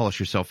polish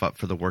yourself up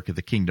for the work of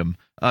the kingdom.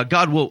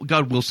 God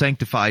will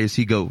sanctify as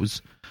he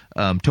goes,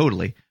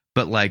 totally.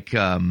 But like,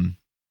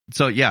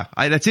 so yeah,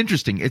 that's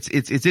interesting. It's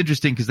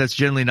interesting because that's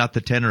generally not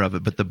the tenor of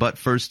it. But the but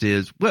first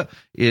is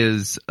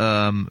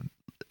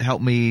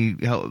help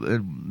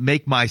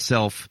make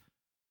myself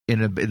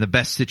in the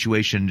best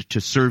situation to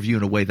serve you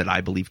in a way that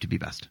I believe to be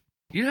best.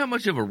 You know how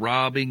much of a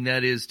robbing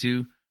that is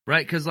too,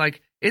 right? Because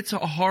like it's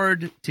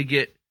hard to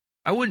get.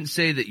 I wouldn't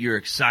say that you're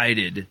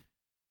excited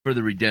for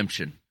the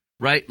redemption,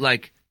 right?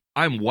 Like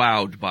I'm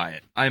wowed by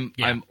it.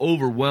 I'm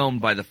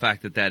overwhelmed by the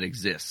fact that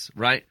exists,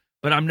 right?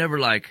 But I'm never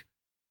like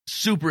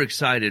super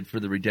excited for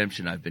the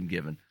redemption I've been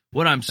given.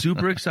 What I'm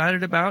super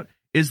excited about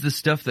is the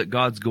stuff that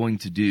God's going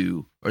to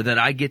do, or that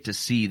I get to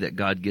see that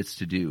God gets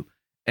to do.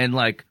 And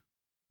like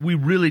we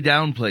really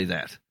downplay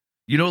that,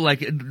 you know,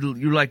 like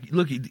you're like,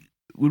 look.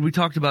 When we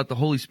talked about the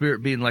Holy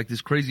Spirit being like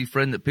this crazy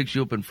friend that picks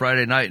you up on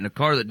Friday night in a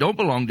car that don't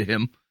belong to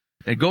him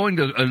and going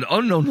to an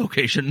unknown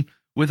location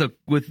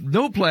with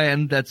no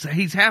plan,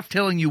 he's half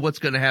telling you what's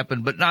going to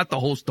happen, but not the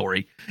whole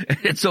story.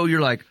 And so you're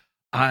like,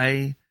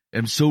 I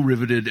am so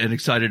riveted and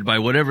excited by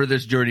whatever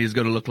this journey is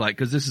going to look like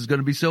because this is going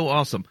to be so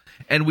awesome.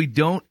 And we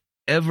don't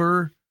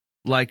ever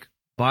like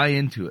buy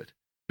into it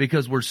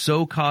because we're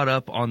so caught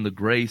up on the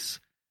grace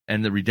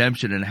and the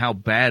redemption and how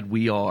bad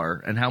we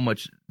are and how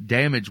much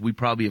damage we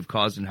probably have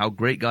caused and how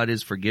great God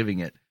is for giving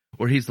it.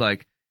 Where he's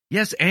like,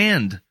 yes,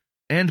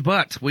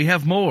 but we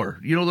have more,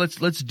 you know, let's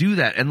do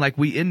that. And like,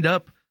 we end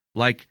up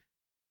like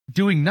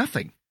doing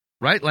nothing,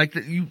 right? Like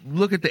you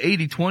look at the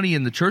 80-20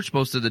 in the church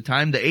most of the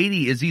time, the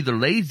 80 is either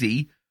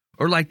lazy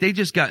or like they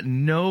just got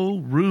no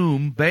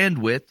room,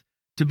 bandwidth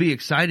to be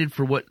excited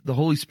for what the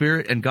Holy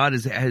Spirit and God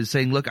is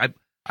saying. Look,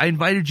 I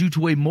invited you to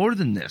way more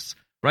than this.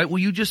 Right? Will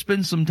you just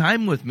spend some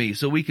time with me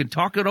so we can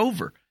talk it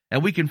over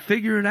and we can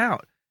figure it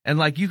out? And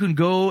like you can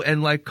go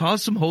and like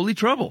cause some holy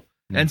trouble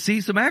and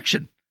see some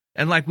action.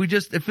 And like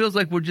it feels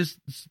like we're just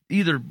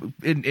either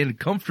in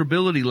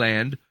comfortability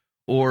land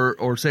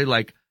or say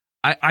like,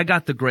 I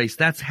got the grace.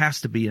 That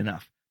has to be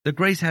enough. The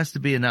grace has to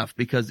be enough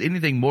because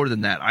anything more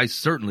than that, I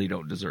certainly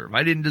don't deserve.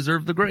 I didn't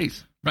deserve the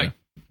grace. Right.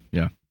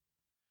 Yeah.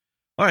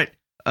 All right.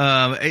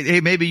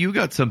 Hey, maybe you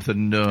got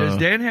something. Does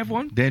Dan have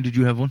one? Dan, did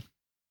you have one?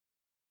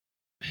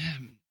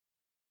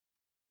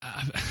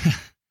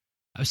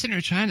 I was sitting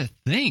here trying to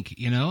think,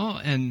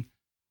 and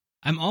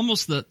I'm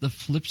almost the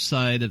flip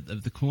side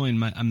of the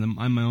coin. I'm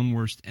my own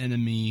worst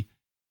enemy,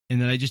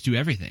 and then I just do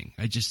everything.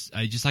 I just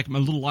like my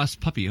little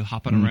lost puppy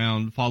hopping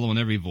around, following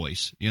every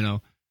voice,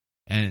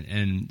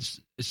 and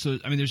so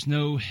I mean, there's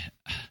no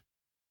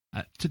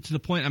to the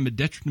point I'm a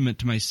detriment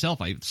to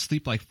myself. I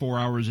sleep like 4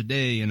 hours a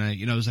day, and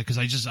it's like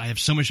because I have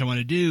so much I want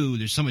to do.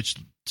 There's so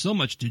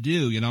much to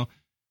do,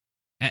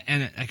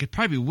 and I could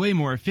probably be way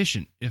more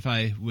efficient if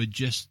I would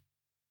just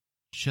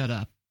shut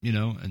up,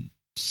 and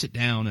sit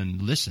down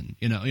and listen,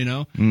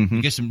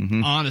 and get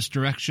some honest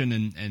direction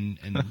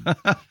and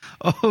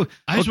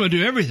I just want to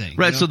do everything.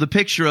 Right. So the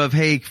picture of,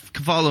 hey,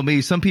 follow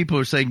me. Some people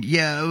are saying,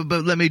 yeah,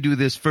 but let me do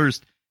this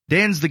first.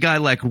 Dan's the guy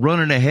like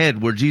running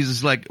ahead where Jesus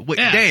is like, wait,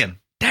 Dan.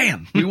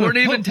 We weren't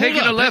even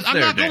taking a left I'm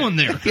there. not going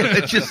there.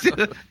 It's just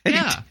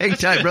hang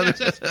tight, brother.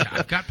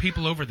 I've got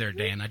people over there,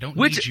 Dan. I don't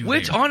Which need you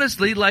there.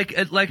 honestly, like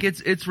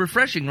it's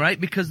refreshing, right?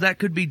 Because that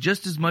could be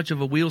just as much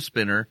of a wheel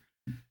spinner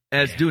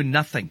as doing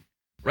nothing,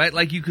 right?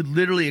 Like you could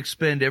literally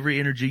expend every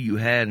energy you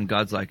had, and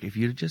God's like, if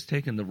you'd just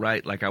taken the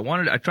right, like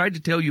I tried to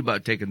tell you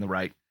about taking the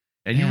right,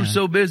 and you were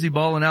so busy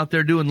balling out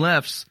there doing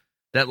lefts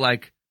that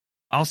like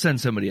I'll send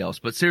somebody else.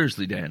 But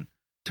seriously, Dan,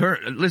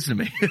 listen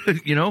to me,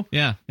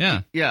 Yeah.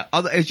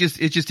 It's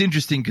just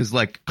interesting because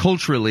like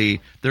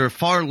culturally, there are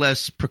far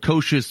less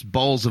precocious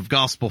balls of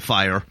gospel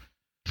fire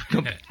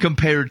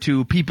compared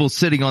to people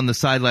sitting on the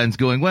sidelines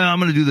going, well, I'm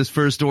going to do this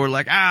first, or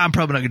like, I'm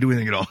probably not going to do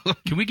anything at all.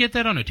 Can we get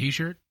that on a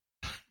T-shirt?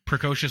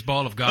 Precocious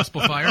ball of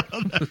gospel fire.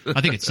 I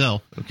think it's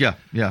so. Yeah.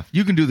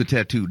 You can do the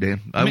tattoo, Dan.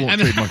 I won't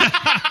trademark it.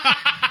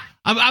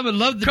 I would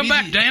love to Come be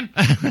back, Dan.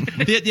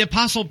 the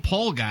Apostle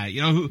Paul guy,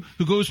 who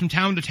goes from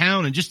town to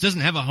town and just doesn't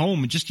have a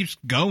home and just keeps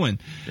going.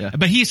 Yeah.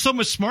 But he's so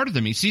much smarter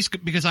than me. See,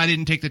 because I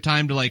didn't take the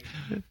time to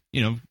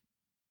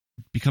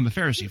become a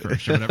Pharisee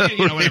first or whatever.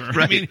 Whatever.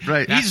 Right, I mean,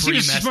 right. That's where you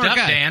he's a messed smart up,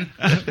 guy. Dan.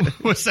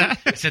 What's that?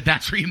 I said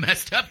that's where you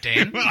messed up,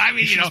 Dan. Well, I mean,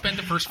 you should spend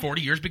the first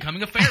 40 years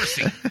becoming a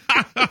Pharisee.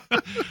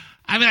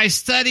 I mean, I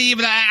study,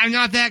 but I'm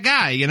not that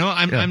guy.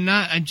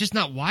 I'm just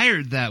not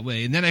wired that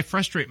way. And then I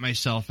frustrate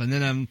myself, and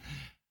then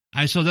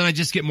so then I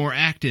just get more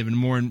active and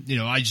more,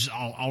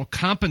 I'll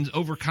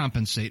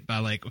overcompensate by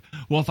like,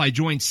 well, if I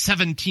join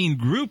 17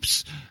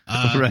 groups,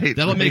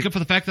 that'll make up for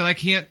the fact that I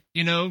can't,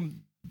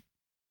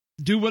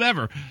 do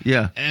whatever.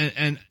 Yeah.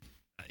 And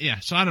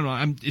so I don't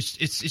know. It's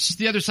just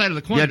the other side of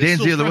the coin. Yeah, It's Dan's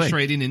still the other way.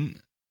 frustrating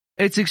and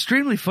It's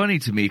extremely funny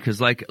to me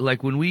because like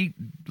when we'll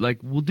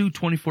do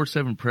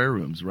 24/7 prayer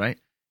rooms, right?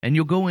 And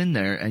you'll go in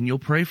there and you'll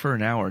pray for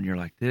an hour and you're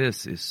like,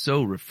 this is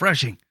so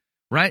refreshing,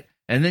 right?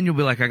 And then you'll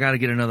be like, I got to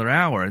get another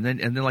hour. And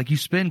then like you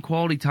spend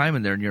quality time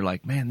in there and you're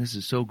like, man, this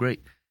is so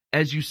great.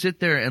 As you sit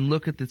there and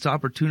look at this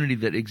opportunity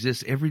that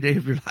exists every day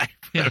of your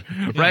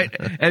life, right?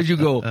 As you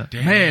go,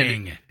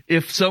 man,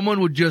 if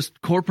someone would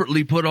just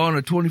corporately put on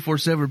a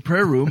 24/7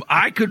 prayer room,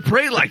 I could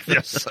pray like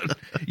this,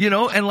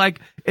 and like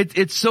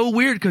it's so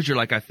weird because you're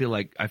like, I feel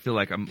like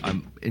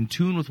I'm in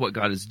tune with what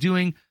God is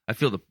doing. I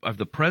have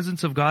the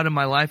presence of God in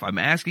my life. I'm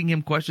asking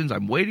him questions.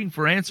 I'm waiting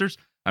for answers.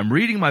 I'm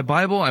reading my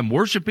Bible. I'm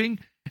worshiping.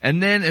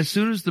 And then as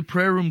soon as the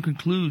prayer room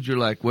concludes, you're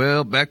like,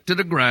 well, back to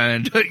the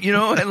grind,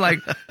 and like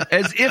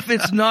as if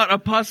it's not a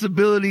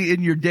possibility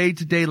in your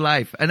day-to-day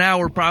life. An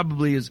hour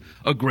probably is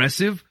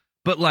aggressive,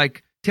 but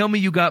like, tell me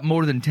you got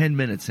more than 10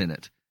 minutes in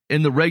it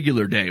in the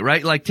regular day,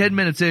 right? Like 10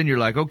 minutes in, you're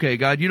like, okay,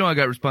 God, I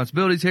got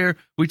responsibilities here.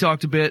 We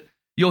talked a bit.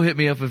 You'll hit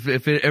me up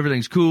if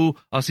everything's cool.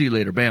 I'll see you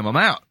later. Bam, I'm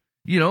out.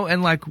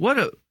 And like,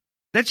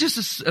 that's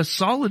just a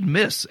solid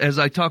miss as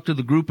I talk to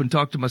the group and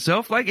talk to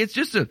myself. Like, it's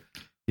just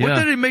what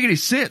didn't make any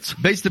sense.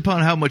 Based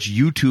upon how much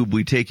YouTube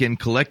we take in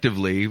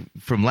collectively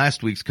from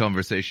last week's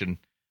conversation,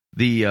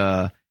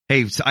 hey,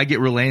 I get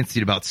real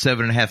antsy about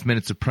 7.5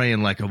 minutes of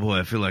praying like, oh boy,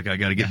 I feel like I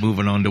got to get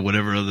moving on to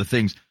whatever other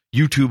things.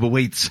 YouTube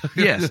awaits.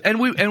 Yes, and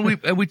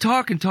we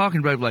talk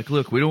about like,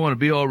 look, we don't want to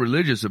be all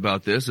religious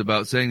about this,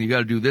 about saying you got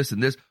to do this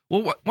and this.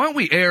 Well, why don't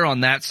we err on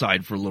that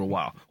side for a little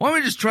while? Why don't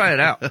we just try it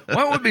out? Why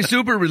don't we be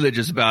super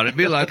religious about it?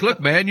 Be like, look,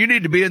 man, you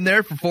need to be in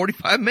there for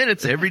 45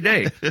 minutes every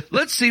day.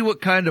 Let's see what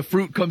kind of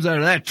fruit comes out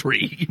of that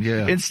tree.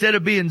 Yeah. Instead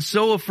of being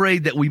so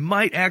afraid that we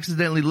might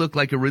accidentally look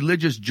like a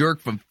religious jerk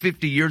from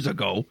 50 years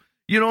ago.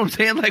 You know what I'm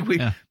saying? Like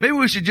maybe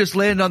we should just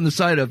land on the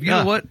side of, you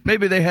know what?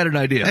 Maybe they had an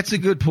idea. That's a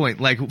good point.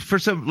 Like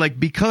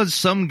because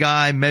some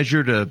guy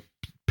measured a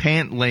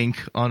pant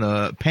length on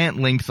a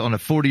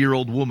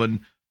 40-year-old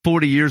woman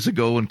 40 years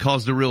ago and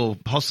caused a real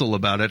hustle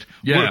about it.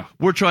 Yeah.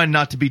 We're trying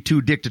not to be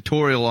too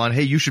dictatorial on,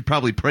 hey, you should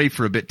probably pray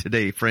for a bit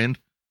today, friend.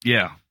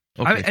 Yeah.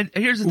 Okay. And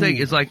here's the thing.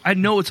 It's like, I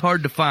know it's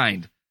hard to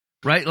find,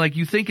 right? Like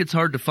you think it's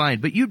hard to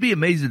find, but you'd be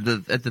amazed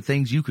at the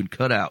things you can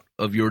cut out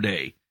of your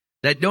day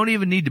that don't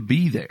even need to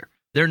be there.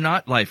 They're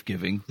not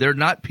life-giving. They're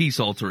not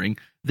peace-altering.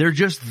 They're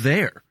just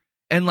there.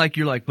 And like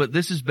you're like, but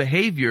this is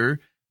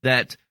behavior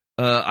that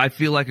I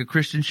feel like a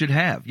Christian should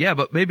have. Yeah,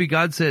 but maybe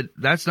God said,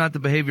 that's not the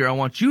behavior I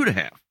want you to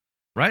have,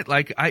 right?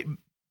 Like,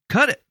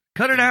 cut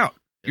it out.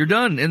 You're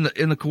done in the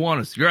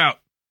Kiwanis. You're out.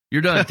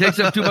 You're done. It takes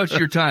up too much of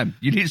your time.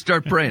 You need to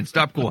start praying.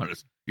 Stop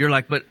Kiwanis. You're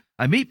like, but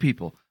I meet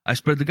people. I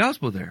spread the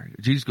gospel there.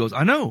 Jesus goes,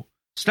 I know.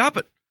 Stop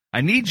it.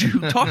 I need you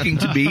talking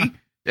to me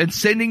and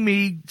sending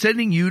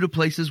you to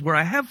places where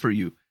I have for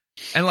you.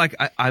 And like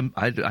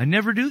I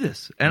never do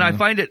this, and I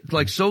find it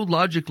like so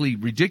logically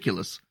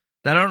ridiculous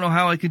that I don't know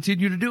how I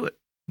continue to do it.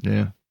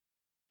 Yeah.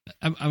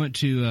 I went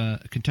to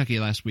Kentucky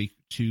last week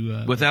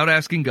to Without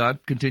asking God.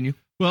 Continue.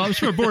 Well, I was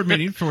for a board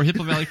meeting for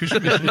Hippo Valley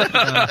Christian Mission,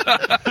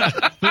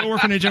 the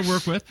orphanage I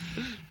work with,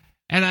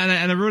 and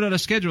I wrote out a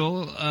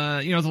schedule.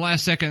 The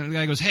last second, the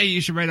guy goes, "Hey,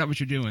 you should write out what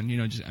you're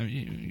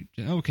doing."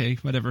 Okay,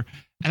 whatever.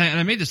 And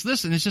I made this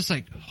list, and it's just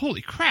like,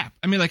 holy crap!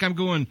 I mean, like I'm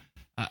going,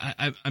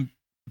 I'm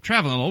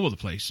traveling all over the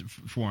place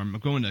for him.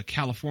 I'm going to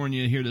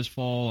California here this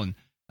fall, and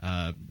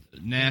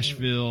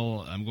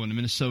Nashville. I'm going to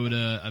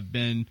Minnesota. I've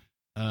been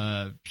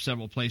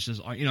several places.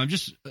 I'm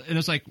just, and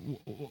it's like,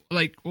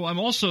 well, I'm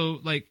also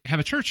like have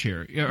a church here,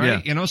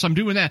 right? Yeah. So I'm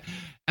doing that,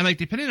 and like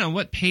depending on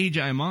what page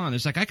I'm on,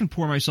 it's like I can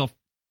pour myself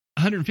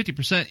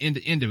 150%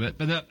 into it,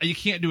 but you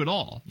can't do it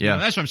all. Yeah,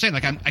 that's what I'm saying.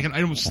 Like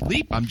I don't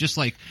sleep. I'm just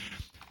like,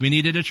 we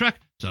needed a truck,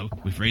 so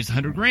we've raised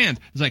 $100,000.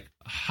 It's like,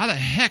 how the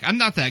heck? I'm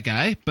not that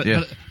guy, but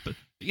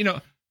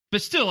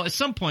but still, at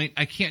some point,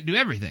 I can't do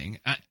everything.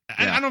 I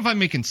don't know if I'm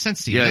making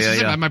sense to you.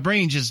 My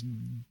brain just,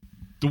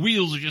 the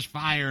wheels are just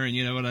firing,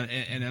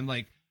 and I'm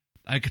like,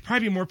 I could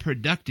probably be more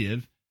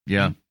productive.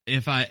 Yeah.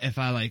 If I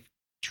like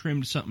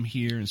trimmed something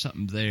here and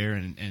something there,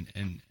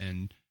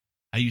 and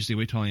I usually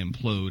wait till I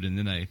implode, and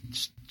then I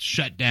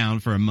shut down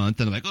for a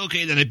month, and I'm like,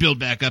 okay, then I build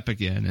back up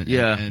again.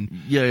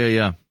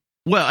 Yeah.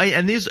 Well,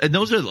 and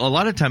those are a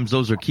lot of times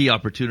those are key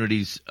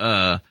opportunities.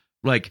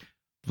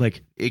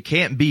 Like it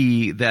can't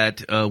be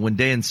that when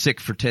Dan's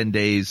sick for 10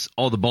 days,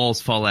 all the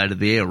balls fall out of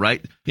the air,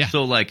 right? Yeah.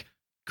 So like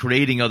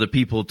creating other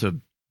people to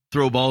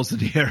throw balls in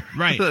the air,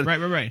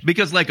 right.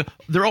 Because like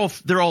they're all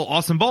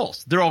awesome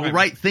balls. They're all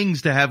right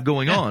things to have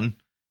going on.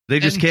 They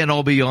just can't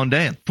all be on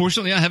Dan.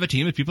 Fortunately, I have a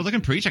team of people that can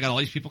preach. I got all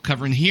these people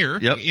covering here.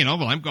 Yep.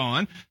 While I'm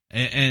gone,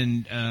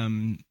 and I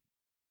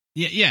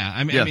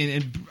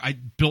mean, I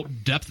built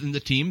depth in the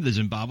team, the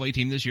Zimbabwe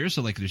team this year.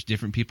 So like, there's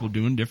different people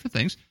doing different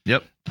things.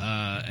 Yep.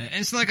 And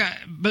it's like, as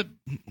I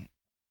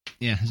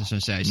was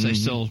gonna say, I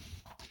still.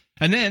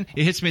 And then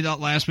it hits me that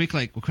last week,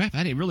 like, well, crap,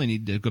 I didn't really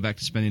need to go back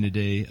to spending a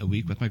day a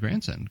week with my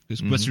grandson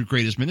because what's your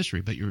greatest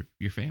ministry but your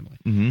family?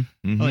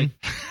 Like,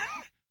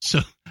 so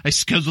I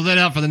scheduled that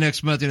out for the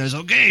next month, and I was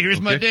okay.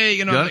 Here's my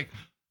day, like,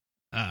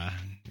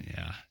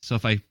 So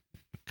if I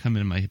come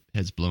in, my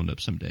head's blown up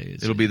someday.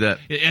 It'll be that,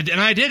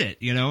 and I did it,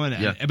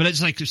 but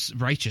it's like just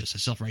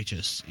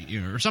self-righteous,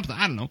 or something.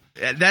 I don't know.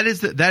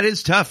 That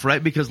is tough,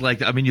 right? Because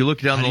like, I mean, you look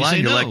down the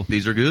line, you're like,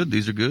 these are good,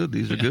 these are good,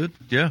 these are good.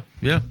 Yeah.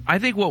 I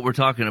think what we're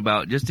talking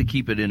about, just to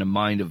keep it in a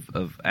mind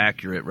of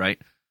accurate,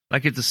 right?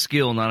 Like it's a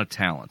skill, not a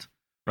talent,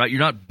 right? You're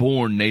not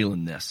born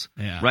nailing this,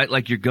 right?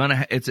 Like you're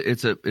gonna,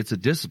 it's a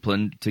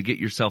discipline to get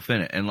yourself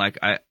in it, and like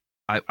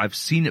I've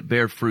seen it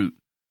bear fruit,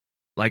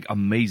 like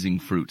amazing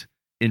fruit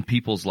in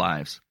people's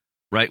lives,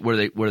 right?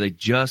 Where they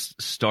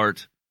just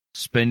start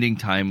spending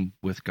time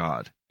with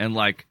God. And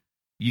like,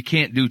 you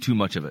can't do too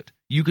much of it.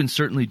 You can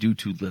certainly do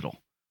too little,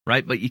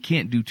 right? But you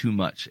can't do too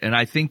much. And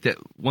I think that,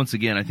 once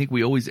again, I think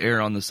we always err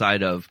on the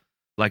side of,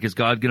 like, is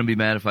God going to be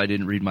mad if I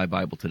didn't read my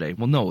Bible today?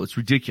 Well, no, it's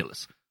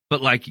ridiculous.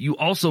 But like, you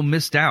also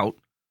missed out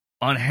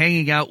on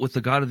hanging out with the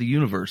God of the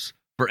universe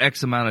for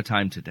X amount of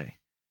time today.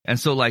 And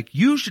so like,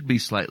 you should be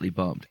slightly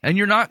bummed. And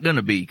you're not going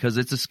to be, because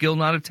it's a skill,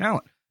 not a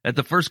talent. At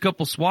the first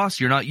couple swaths,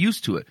 you're not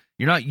used to it.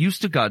 You're not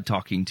used to God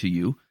talking to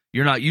you.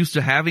 You're not used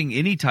to having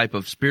any type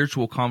of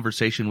spiritual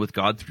conversation with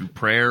God through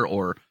prayer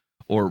or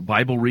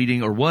Bible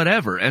reading or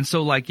whatever. And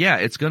so, like, yeah,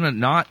 it's going to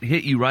not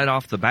hit you right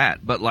off the bat.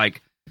 But,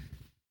 like,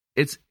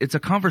 it's a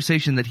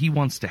conversation that he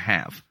wants to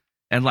have.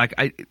 And, like,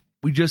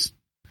 we just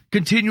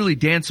continually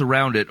dance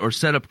around it or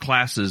set up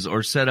classes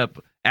or set up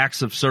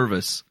acts of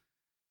service.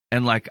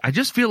 And, like, I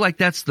just feel like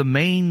that's the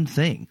main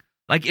thing.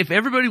 Like, if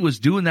everybody was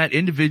doing that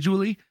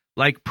individually,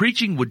 like,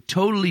 preaching would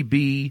totally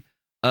be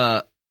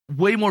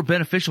way more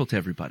beneficial to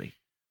everybody,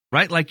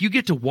 right? Like, you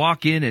get to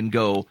walk in and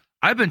go,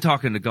 I've been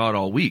talking to God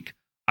all week.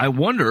 I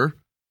wonder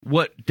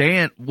what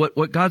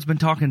God's been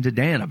talking to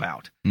Dan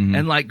about. Mm-hmm.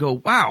 And, like,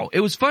 go, wow, it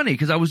was funny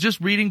because I was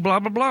just reading blah,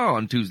 blah, blah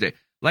on Tuesday.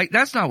 Like,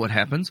 that's not what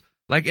happens.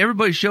 Like,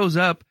 everybody shows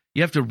up.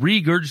 You have to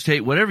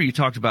regurgitate whatever you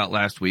talked about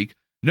last week.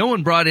 No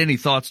one brought any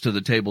thoughts to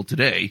the table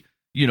today.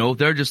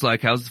 They're just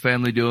like, how's the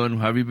family doing?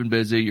 How have you been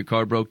busy? Your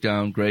car broke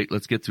down. Great.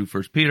 Let's get through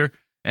 1 Peter.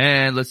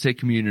 And let's take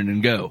communion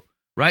and go,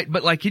 right?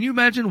 But like, can you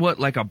imagine what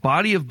like a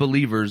body of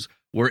believers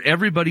where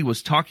everybody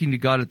was talking to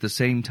God at the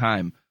same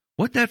time,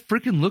 what that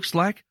freaking looks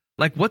like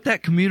what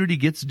that community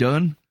gets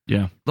done?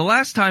 Yeah. The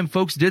last time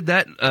folks did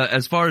that,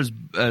 as far as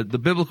the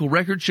biblical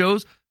record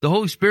shows, the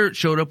Holy Spirit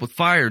showed up with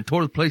fire and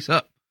tore the place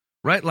up,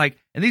 right? Like,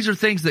 and these are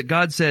things that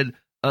God said,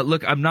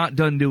 look, I'm not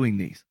done doing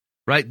these,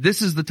 right?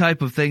 This is the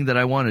type of thing that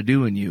I want to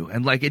do in you.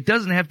 And like, it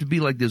doesn't have to be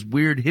like this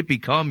weird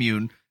hippie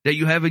commune that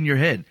you have in your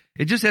head.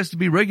 It just has to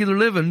be regular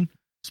living,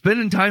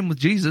 spending time with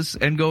Jesus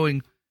and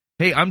going,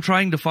 hey, I'm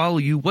trying to follow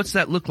you. What's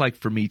that look like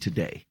for me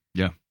today?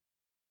 Yeah.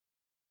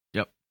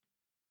 Yep.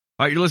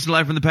 All right, you're listening to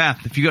Life from the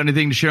Path. If you got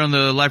anything to share on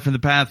the Life from the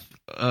Path,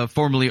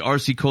 formerly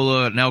RC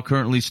Cola, now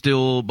currently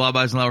still Bob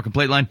Eisenhower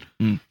complaint line,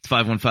 it's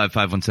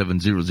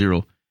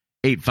 515-517-0085,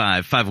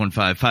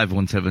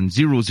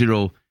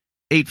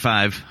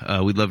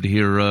 515-517-0085. We'd love to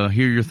hear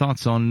your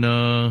thoughts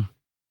on,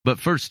 but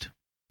first,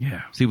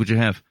 see what you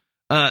have.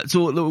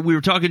 So we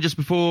were talking just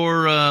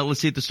before, let's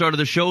see, at the start of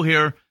the show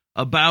here,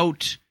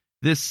 about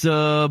this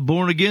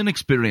born-again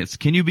experience.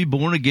 Can you be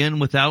born again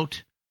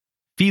without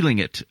feeling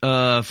it?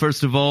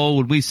 First of all,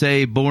 when we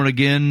say born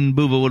again,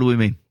 Buva, what do we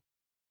mean?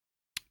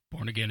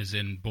 Born again is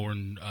in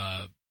born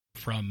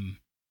from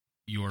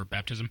your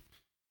baptism,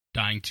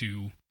 dying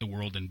to the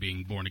world and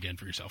being born again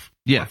for yourself.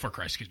 Yeah. Or for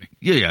Christ, excuse me.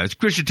 Yeah, it's a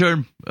Christian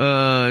term.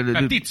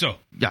 Baptizo.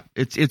 Yeah,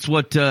 it's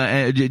what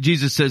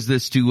Jesus says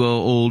this to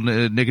old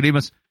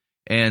Nicodemus.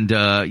 And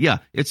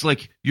it's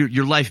like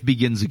your life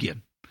begins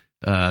again,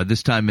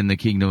 this time in the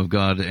kingdom of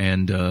God,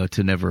 and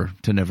to never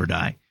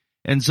die.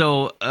 And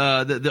so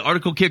the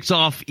article kicks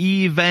off,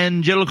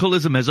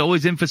 evangelicalism has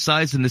always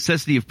emphasized the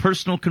necessity of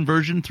personal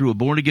conversion through a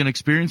born-again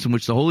experience in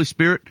which the Holy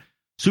Spirit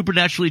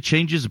supernaturally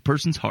changes a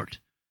person's heart.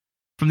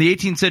 From the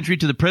 18th century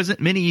to the present,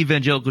 many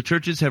evangelical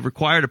churches have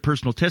required a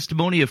personal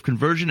testimony of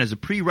conversion as a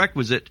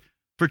prerequisite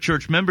for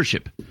church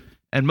membership.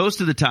 And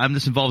most of the time,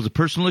 this involves a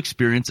personal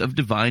experience of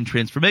divine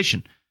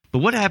transformation. But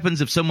what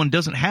happens if someone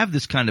doesn't have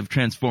this kind of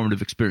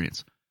transformative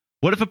experience?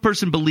 What if a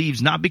person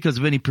believes not because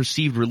of any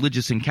perceived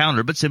religious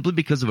encounter, but simply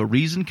because of a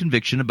reasoned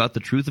conviction about the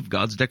truth of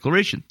God's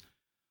declaration?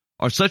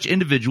 Are such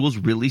individuals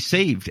really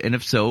saved? And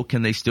if so,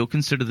 can they still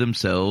consider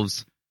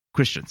themselves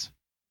Christians?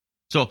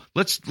 So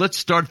let's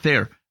start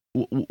there.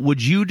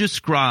 Would you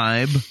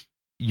describe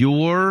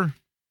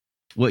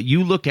what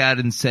you look at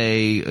and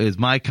say is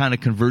my kind of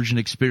conversion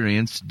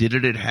experience? Did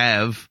it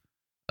have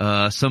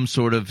some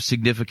sort of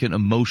significant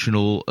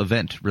emotional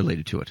event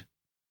related to it?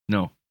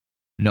 No,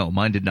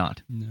 mine did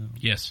not. No.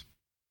 Yes.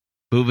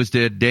 Buva's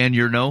did. Dan,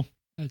 your no?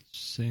 I'd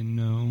say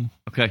no.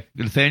 Okay.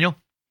 Nathaniel?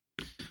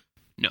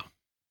 No.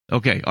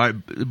 Okay. All right.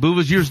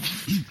 Buva's yours.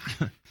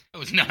 I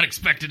was not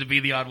expected to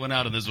be the odd one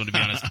out on this one, to be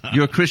honest.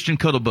 You're a Christian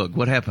cuddlebug.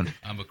 What happened?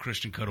 I'm a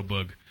Christian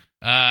cuddlebug.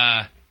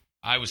 I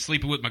was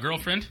sleeping with my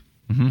girlfriend,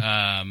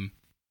 and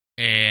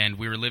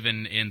we were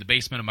living in the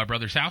basement of my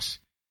brother's house,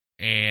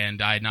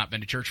 and I had not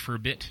been to church for a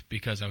bit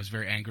because I was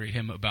very angry at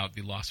him about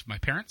the loss of my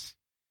parents.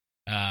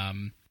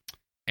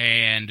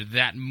 And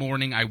that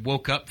morning, I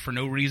woke up for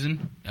no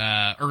reason,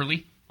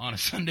 early on a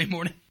Sunday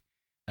morning,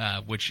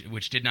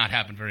 which did not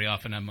happen very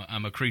often.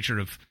 I'm a creature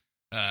of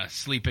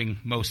sleeping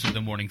most of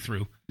the morning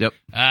through. Yep.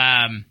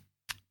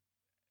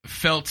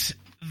 Felt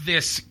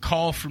this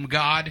call from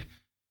God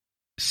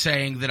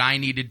saying that I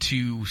needed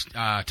to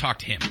talk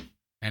to him,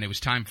 and it was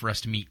time for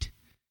us to meet.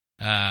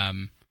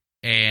 And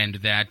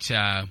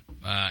that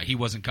he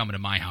wasn't coming to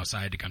my house;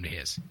 I had to come to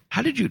his.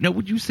 How did you know?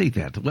 Would you say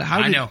that?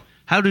 I know.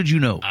 How did you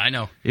know? I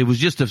know. It was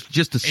just a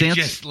sense. It's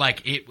just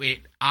like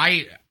it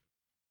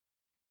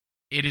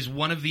is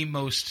one of the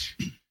most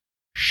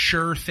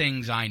sure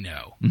things I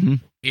know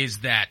is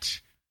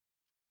that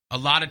a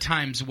lot of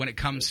times when it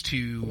comes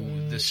to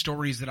the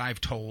stories that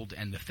I've told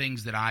and the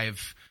things that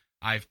I've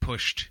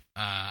pushed,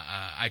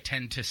 I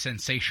tend to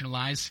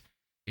sensationalize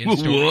in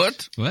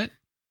stories. What?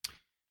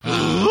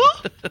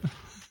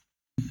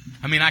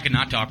 I mean, I can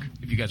not talk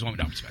if you guys want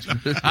me to.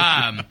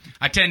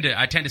 I tend to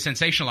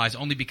sensationalize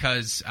only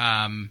because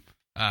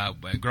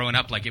growing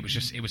up, like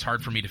it was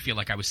hard for me to feel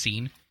like I was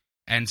seen,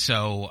 and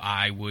so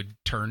I would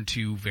turn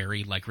to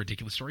very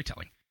ridiculous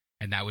storytelling,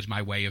 and that was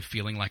my way of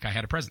feeling like I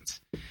had a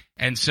presence.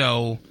 And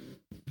so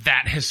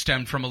that has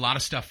stemmed from a lot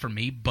of stuff for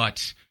me.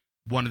 But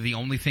one of the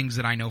only things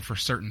that I know for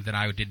certain that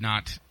I did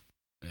not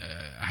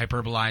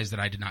hyperbolize, that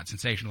I did not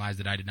sensationalize,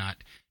 that I did not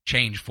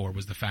change for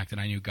was the fact that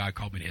I knew God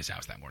called me to his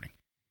house that morning.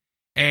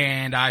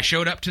 And I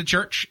showed up to the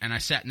church, and I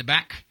sat in the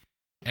back,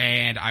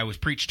 and I was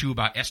preached to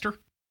about Esther,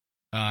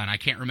 and I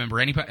can't remember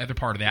any other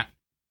part of that,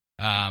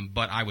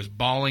 but I was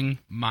bawling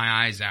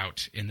my eyes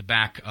out in the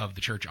back of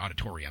the church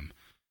auditorium,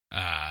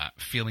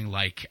 feeling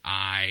like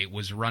I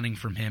was running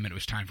from him, and it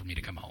was time for me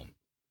to come home.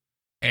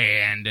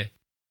 And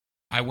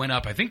I went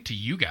up, I think, to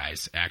you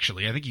guys,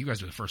 actually. I think you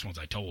guys were the first ones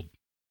I told,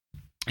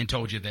 and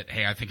told you that,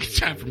 hey, I think it's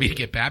time for me to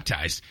get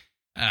baptized.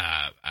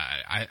 I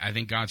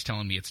think God's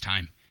telling me it's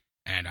time.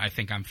 And I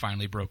think I'm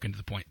finally broken to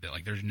the point that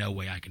there's no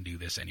way I can do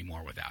this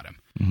anymore without him.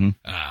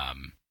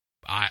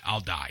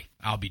 I'll die.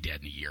 I'll be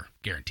dead in a year,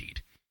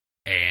 guaranteed.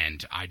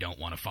 And I don't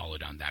want to follow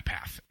down that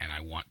path. And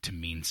I want to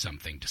mean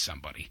something to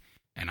somebody.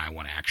 And I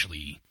want to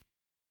actually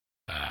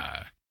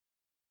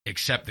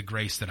accept the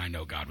grace that I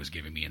know God was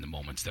giving me in the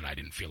moments that I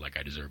didn't feel like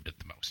I deserved it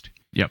the most.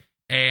 Yep.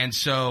 And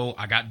so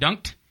I got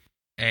dunked,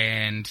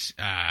 and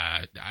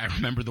I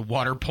remember the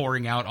water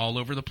pouring out all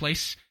over the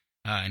place.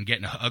 And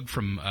getting a hug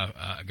from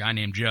a guy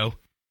named Joe.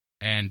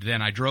 And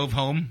then I drove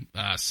home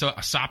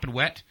sopping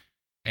wet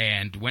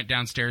and went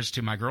downstairs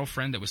to my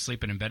girlfriend that was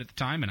sleeping in bed at the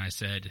time. And I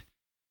said,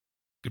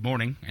 good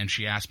morning. And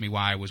she asked me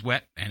why I was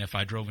wet and if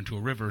I drove into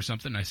a river or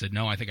something. I said,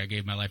 no, I think I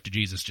gave my life to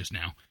Jesus just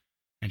now.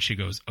 And she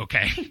goes,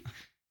 okay.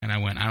 And I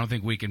went, I don't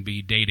think we can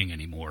be dating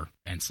anymore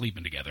and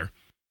sleeping together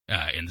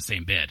in the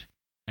same bed.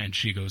 And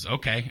she goes,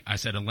 okay. I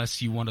said,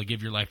 unless you want to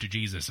give your life to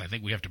Jesus, I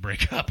think we have to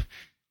break up.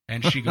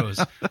 And she goes,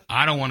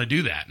 I don't want to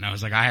do that. And I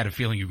was like, I had a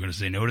feeling you were going to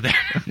say no to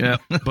that. Yeah.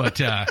 But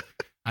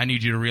I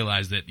need you to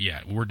realize that,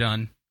 yeah, we're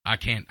done. I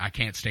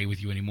can't stay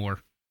with you anymore.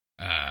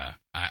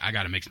 I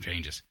got to make some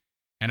changes.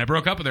 And I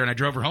broke up with her and I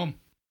drove her home.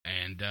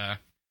 And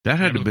That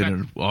had to have been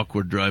an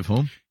awkward drive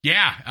home.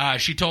 yeah,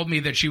 she told me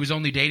that she was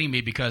only dating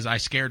me because I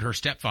scared her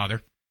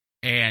stepfather,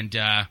 and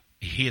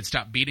he had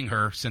stopped beating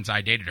her since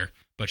I dated her,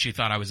 but she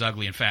thought I was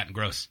ugly and fat and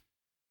gross.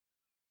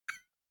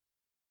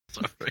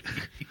 Sorry.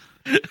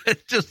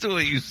 Just the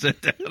way you said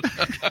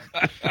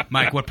that.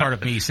 Mike, what part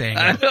of me saying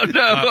I don't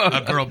know.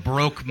 a girl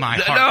broke my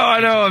heart? No, I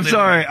know. I'm Literally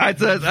sorry. I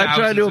tried to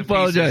thousands of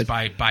apologize.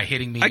 pieces by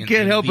hitting me. I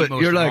can't help the it.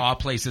 Most You're like- raw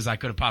places I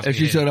could have possibly. And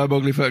she hit. said, I'm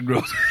ugly, fat, and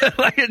gross.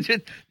 Like, it's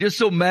just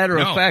so matter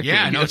of fact.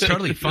 Yeah, no, it's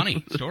totally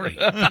funny story.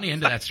 Funny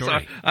into that story.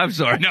 Sorry. I'm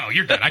sorry. No,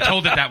 you're good. I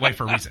told it that way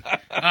for a reason.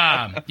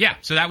 Yeah,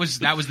 so that was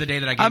the day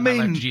that I gave my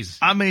life to Jesus.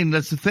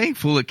 That's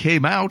thankful it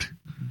came out,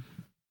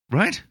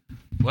 right?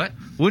 What?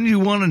 Wouldn't you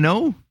want to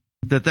know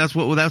that's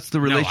the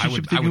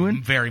relationship I that you would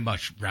in? very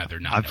much rather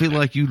not. I know feel that.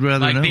 like you'd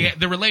rather like know.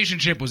 the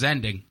relationship was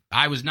ending.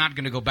 I was not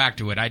going to go back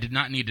to it. I did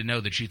not need to know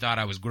that she thought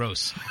I was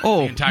gross.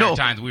 Oh, the entire no.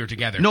 time that we were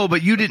together. No,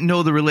 but you didn't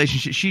know the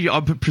relationship. She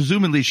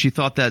presumably she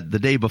thought that the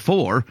day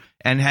before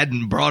and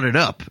hadn't brought it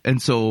up,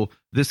 and so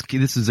this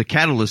is a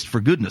catalyst for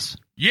goodness.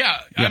 Yeah,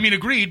 Yeah. I mean,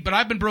 agreed. But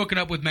I've been broken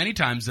up with many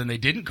times, and they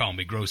didn't call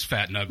me gross,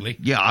 fat, and ugly.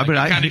 Yeah, like, but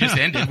it kind of just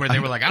ended where they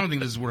were like, "I don't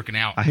think this is working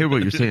out." I hear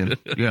what you're saying.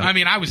 Yeah, I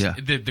mean, I was Yeah.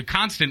 the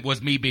constant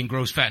was me being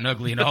gross, fat, and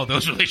ugly in all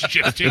those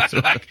relationships too. So,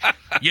 like,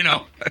 you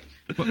know,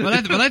 What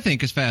I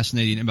think is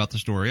fascinating about the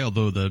story,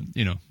 although the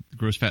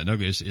gross, fat, and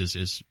ugly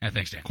is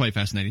thanks, Dan. quite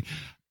fascinating,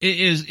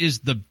 is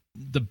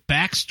the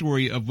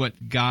backstory of what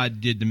God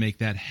did to make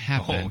that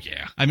happen. Oh,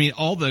 yeah. I mean,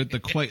 all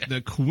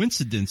the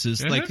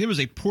coincidences. Like, there was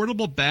a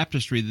portable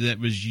baptistry that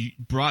was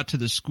brought to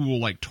the school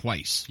like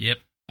twice. Yep.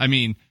 I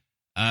mean,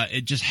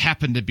 it just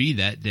happened to be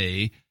that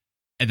day,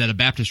 and that a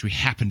baptistry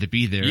happened to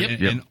be there,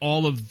 Yep. and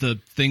all of the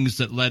things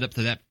that led up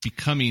to that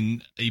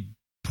becoming a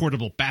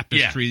portable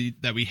baptistry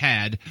that we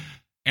had.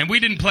 And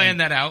we didn't plan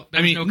that out. There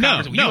I was mean, no no,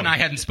 conversation. no. You and I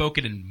hadn't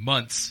spoken in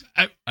months.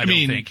 I don't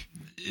mean, think.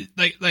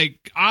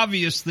 Like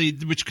obviously,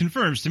 which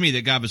confirms to me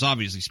that God was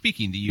obviously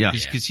speaking to you, Yeah.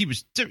 because he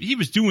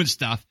was doing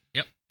stuff.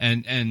 Yep.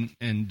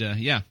 And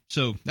yeah,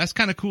 so that's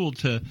kind of cool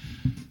to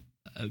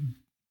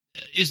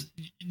is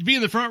be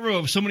in the front row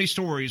of so many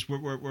stories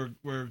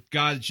where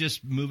God's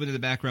just moving in the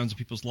backgrounds of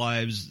people's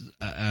lives.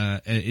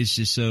 It's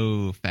just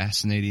so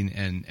fascinating,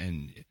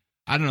 and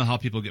I don't know how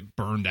people get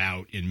burned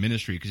out in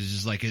ministry,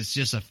 because it's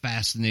just a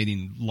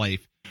fascinating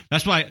life.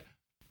 That's why.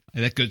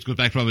 That goes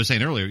back to what I was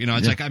saying earlier.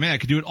 It's like, I mean, I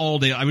could do it all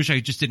day. I wish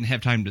I just didn't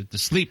have time to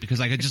sleep, because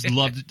I just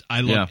loved it.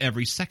 I loved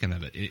every second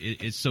of it.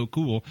 It's so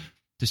cool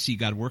to see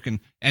God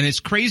working. And as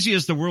crazy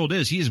as the world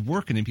is, he is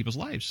working in people's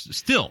lives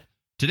still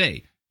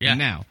today and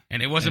now.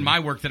 And it wasn't my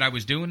work that I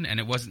was doing, and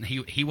it wasn't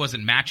he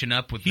wasn't matching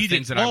up with the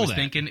things that I was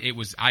thinking. It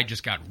was I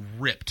just got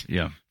ripped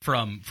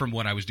from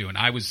what I was doing.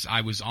 I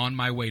was on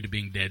my way to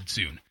being dead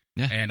soon.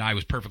 Yeah. And I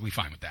was perfectly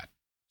fine with that.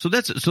 So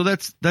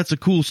that's a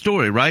cool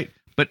story, right?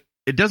 But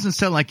it doesn't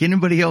sound like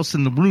anybody else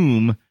in the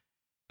room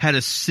had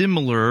a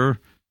similar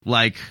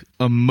like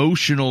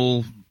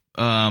emotional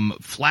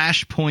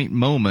flashpoint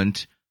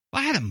moment.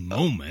 I had a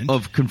moment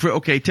of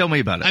okay, tell me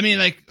about it. I mean,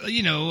 like,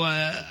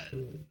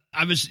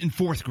 I was in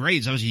fourth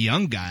grade, so I was a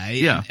young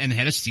guy, and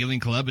had a stealing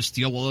club, I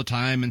steal all the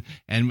time,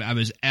 and I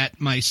was at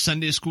my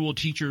Sunday school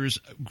teacher's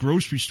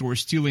grocery store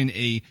stealing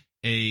a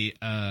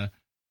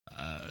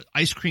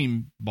ice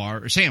cream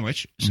bar or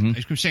sandwich,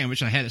 ice cream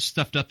sandwich, and I had it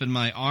stuffed up in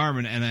my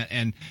arm,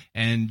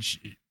 and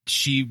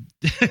she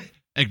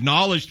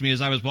acknowledged me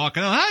as I was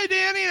walking. Oh, hi,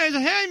 Danny. And I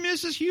said, hey,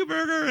 Mrs.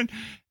 Huberger,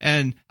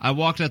 and I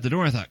walked out the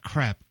door and I thought,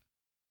 crap,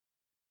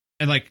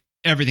 and like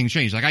everything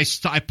changed. Like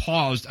I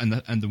paused on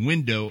the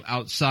window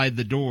outside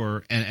the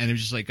door, and it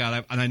was just like,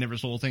 God, I never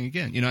saw a thing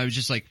again. I was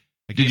just like,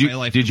 did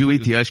you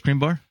eat the ice cream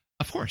bar?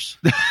 Of course.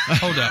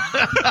 Hold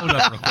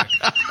up real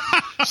quick.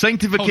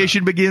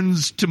 Sanctification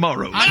begins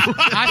tomorrow.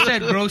 I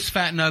said gross,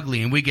 fat, and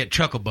ugly, and we get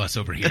Chuckle Bus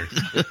over here.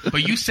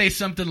 But you say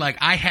something like,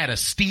 I had a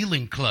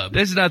stealing club.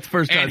 This is not the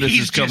first time And this he's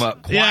has come just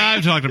up. quiet. Yeah,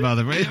 I've talked about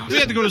that. We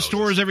had to go to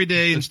stores every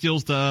day and steal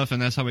stuff,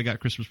 and that's how we got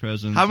Christmas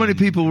presents. How many and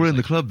people were in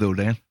the club, though,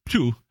 Dan?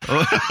 2.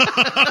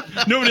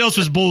 Nobody else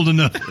was bold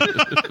enough.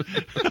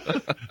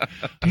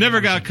 Never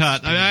got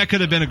caught. I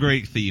could have been a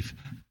great thief.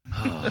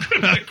 Oh,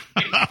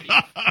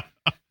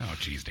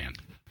 jeez, Dan.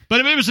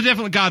 But it was a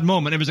definitely God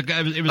moment. It was a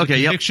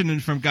Okay, conviction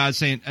from God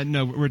saying,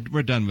 "No,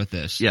 we're done with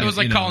this." Yeah. It was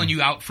like calling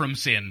you out from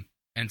sin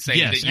and saying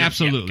that Yes, you're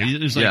absolutely. Yeah,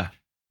 It was like,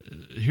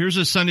 here's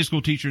a Sunday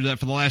school teacher that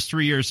for the last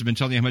 3 years has been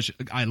telling you how much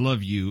I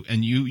love you,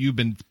 and you've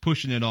been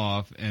pushing it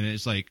off, and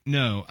it's like,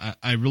 no,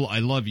 I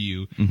love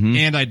you,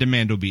 and I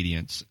demand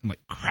obedience. I'm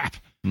like, crap.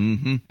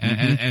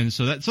 And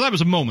so that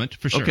was a moment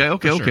for sure. Okay.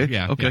 For sure.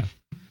 Yeah. Okay.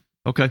 Yeah.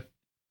 Okay.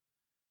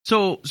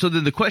 So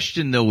then the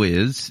question though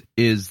is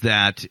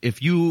that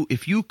if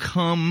you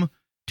come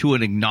to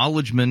an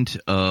acknowledgement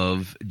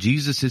of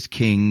Jesus is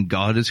King,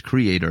 God is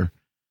Creator,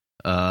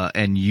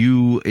 and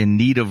you in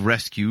need of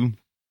rescue,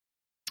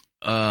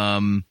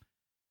 and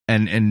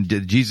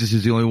Jesus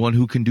is the only one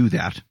who can do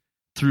that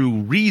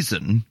through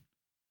reason.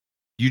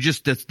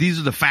 These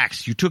are the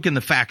facts. You took in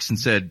the facts and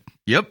said,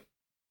 "Yep,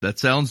 that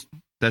sounds.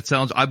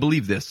 I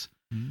believe this."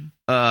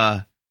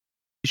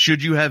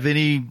 Should you have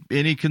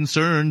any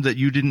concern that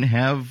you didn't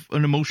have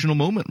an emotional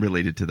moment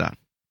related to that?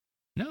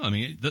 No, I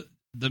mean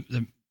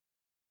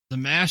the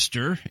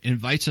master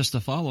invites us to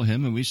follow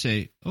him, and we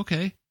say,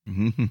 "Okay."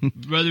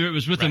 Whether it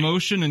was with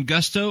emotion and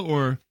gusto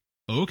or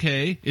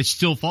okay, it's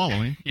still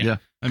following. Yeah.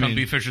 Come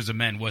be fishers of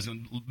men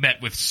wasn't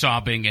met with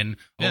sobbing and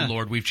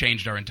Lord, we've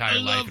changed our entire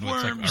life. And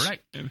it's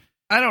like, all right.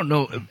 I don't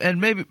know, and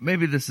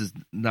maybe this is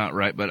not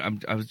right, but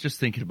I was just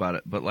thinking about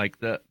it. But like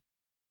the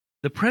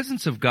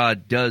presence of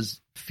God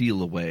does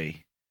feel a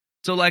way.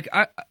 So like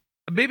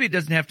maybe it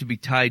doesn't have to be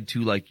tied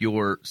to like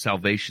your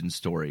salvation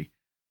story,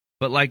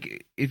 but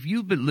like if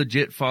you've been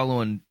legit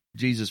following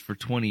Jesus for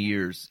 20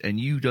 years and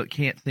you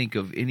can't think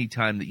of any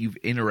time that you've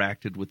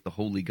interacted with the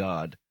holy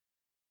God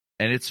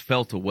and it's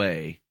felt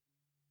away,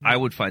 I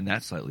would find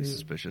that slightly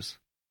suspicious.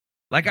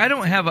 Like I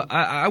don't have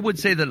I would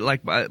say that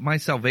like my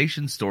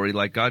salvation story,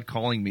 like God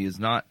calling me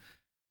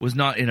was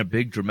not in a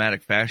big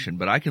dramatic fashion,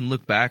 but I can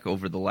look back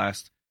over the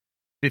last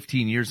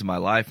 15 years of my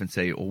life and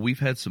say, well, we've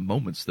had some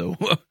moments though,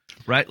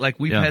 right? Like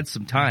we've had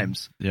some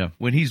times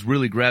when he's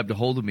really grabbed a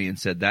hold of me and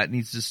said, that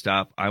needs to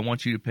stop. I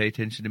want you to pay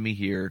attention to me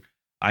here.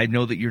 I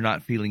know that you're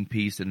not feeling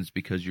peace and it's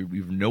because you're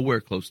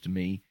nowhere close to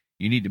me.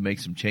 You need to make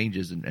some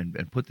changes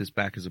and put this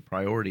back as a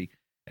priority.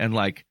 And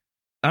like,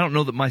 I don't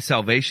know that my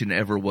salvation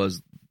ever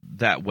was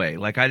that way.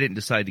 Like I didn't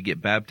decide to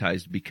get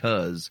baptized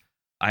because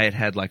I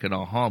had like an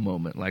aha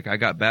moment. Like I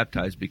got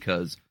baptized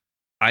because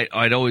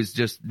I'd always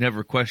just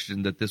never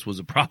questioned that this was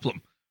a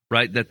problem,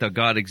 right? That the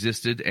God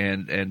existed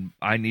and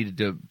I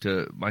needed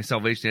to my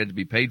salvation had to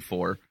be paid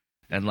for.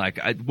 And like,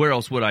 where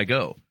else would I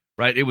go?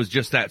 Right? It was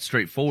just that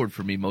straightforward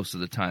for me most of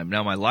the time.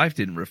 Now my life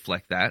didn't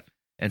reflect that.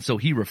 And so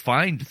he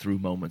refined through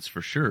moments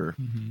for sure,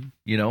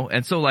 you know?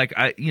 And so like,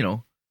 I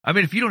mean,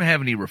 if you don't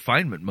have any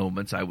refinement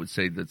moments, I would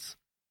say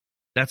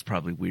that's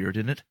probably weird,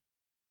 isn't it?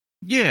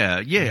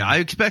 Yeah. I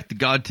expect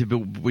God to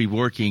be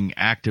working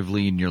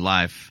actively in your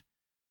life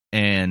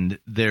and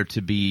there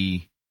to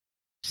be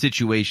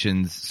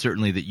situations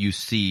certainly that you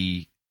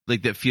see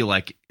like that feel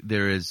like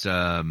there is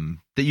that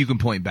you can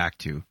point back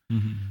to.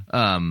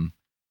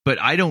 But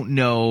I don't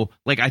know,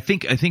 like I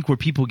think where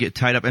people get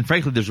tied up, and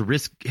frankly there's a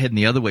risk heading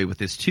the other way with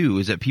this too,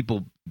 is that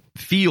people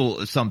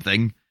feel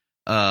something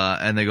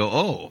and they go,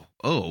 oh,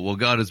 well,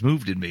 God has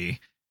moved in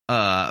me.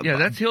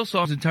 That's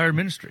Hillsong's entire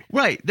ministry.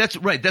 Right. That's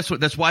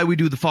why we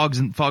do the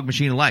fog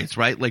machine and lights,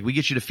 right? Like we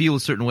get you to feel a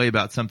certain way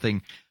about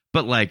something,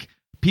 but like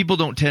people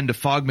don't tend to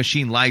fog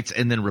machine lights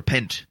and then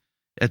repent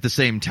at the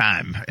same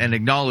time and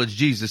acknowledge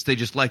Jesus. They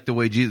just like the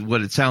way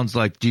what it sounds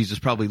like Jesus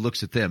probably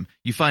looks at them.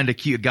 You find a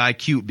guy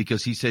cute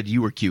because he said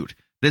you were cute.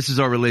 This is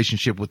our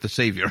relationship with the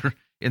Savior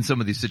in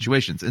some of these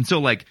situations. And so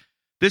like,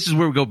 this is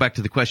where we go back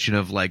to the question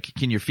of like,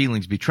 can your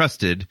feelings be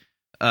trusted?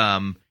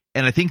 And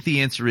I think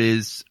the answer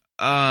is,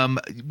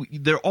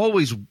 they're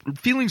always,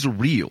 feelings are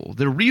real.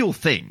 They're real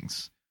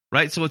things,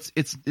 right? So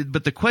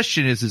but the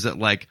question is that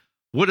like,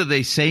 what are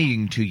they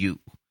saying to you?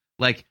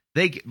 Like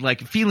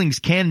feelings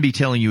can be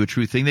telling you a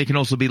true thing. They can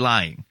also be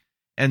lying.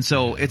 And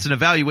so it's an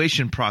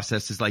evaluation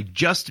process. Is like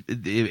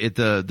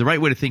the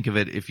right way to think of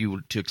it, if you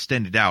were to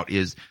extend it out,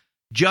 is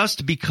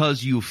just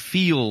because you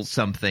feel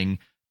something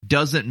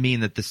doesn't mean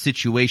that the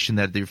situation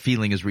that they're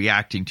feeling is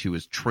reacting to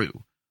is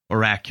true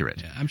or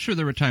accurate. Yeah, I'm sure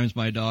there were times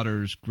my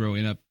daughters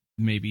growing up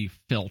maybe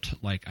felt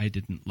like I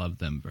didn't love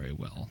them very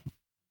well.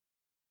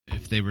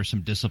 If they were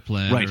some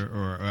discipline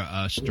or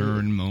a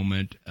stern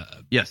moment.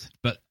 Yes.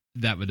 But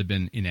that would have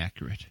been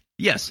inaccurate.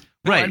 Yes.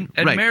 Well, Right.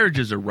 and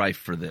marriages are rife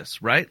for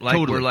this, right? Like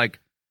Totally. we're like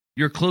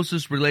your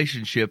closest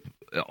relationship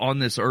on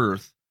this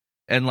earth,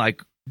 and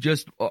like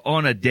just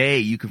on a day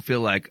you can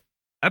feel like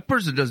that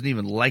person doesn't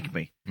even like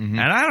me, and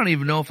I don't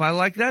even know if I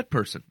like that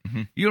person.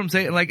 You know what I'm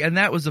saying? Like, and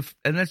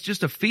that's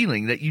just a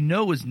feeling that you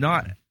know is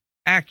not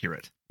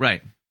accurate.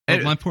 Right.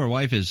 But my poor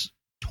wife is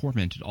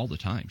tormented all the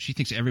time. She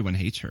thinks everyone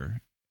hates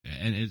her,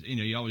 and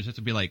you always have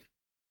to be like,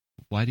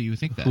 why do you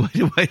think that?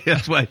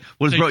 That's why.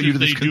 What has brought you to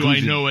this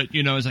conclusion? Do I know it?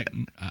 It's like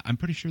I'm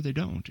pretty sure they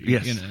don't.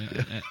 Yes.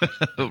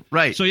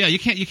 Right. So yeah, you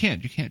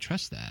can't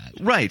trust that.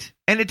 Right.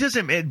 And it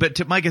doesn't. But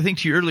to Mike, I think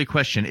to your earlier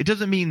question, it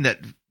doesn't mean that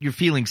your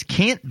feelings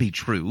can't be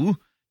true.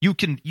 You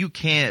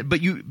can,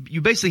 but you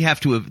basically have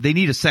to. They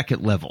need a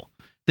second level.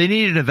 They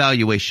need an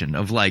evaluation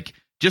of like,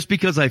 just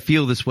because I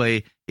feel this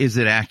way, is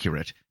it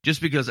accurate?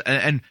 Just because,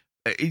 and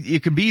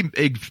it can be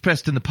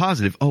expressed in the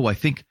positive. Oh, I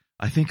think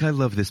I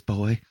love this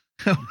boy.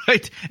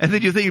 Right. And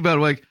then you think about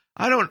it like,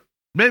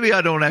 maybe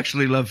I don't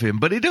actually love him,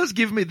 but he does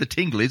give me the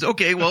tinglies.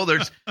 Okay, well,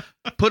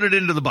 put it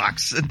into the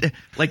box.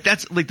 Like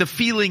that's like the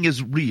feeling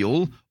is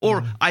real.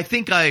 Or I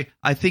think I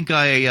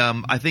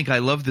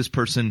love this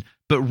person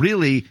but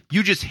really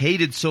you just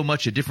hated so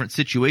much a different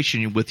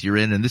situation with you're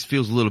in, and this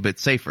feels a little bit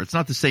safer. It's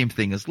not the same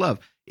thing as love.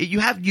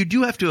 You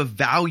do have to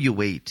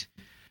evaluate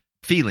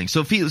feelings.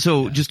 So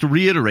just to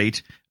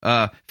reiterate,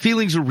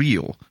 feelings are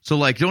real. So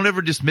like, don't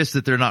ever dismiss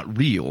that they're not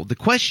real. The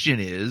question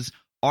is,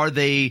 are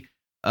they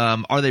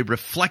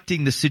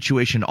reflecting the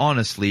situation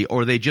honestly,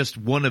 or are they just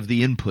one of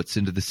the inputs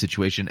into the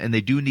situation, and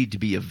they do need to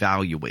be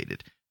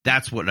evaluated?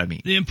 That's what I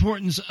mean. The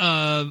importance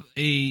of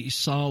a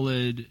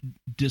solid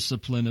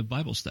discipline of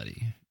Bible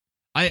study.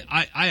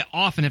 I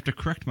often have to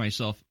correct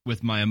myself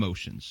with my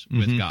emotions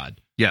with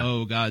God. Yeah.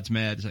 Oh, God's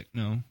mad. It's like,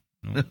 no,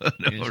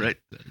 right.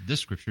 This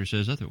scripture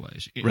says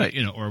otherwise, right?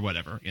 Or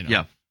whatever,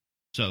 Yeah.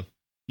 So,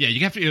 yeah,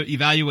 you have to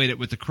evaluate it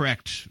with the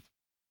correct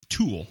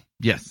tool.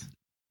 Yes,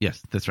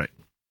 that's right.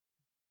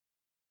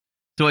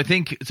 So I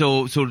think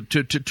so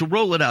to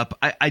roll it up,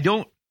 I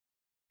don't.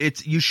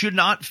 You should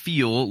not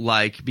feel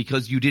like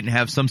because you didn't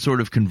have some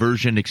sort of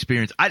conversion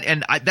experience.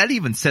 That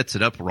even sets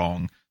it up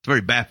wrong. It's a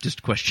very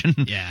Baptist question.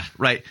 Yeah.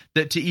 Right.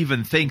 That to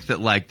even think that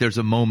like there's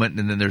a moment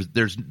and then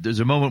there's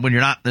a moment when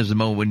you're not, there's a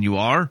moment when you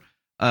are.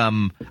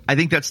 I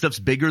think that stuff's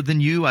bigger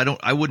than you.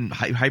 I wouldn't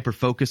hyper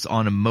focus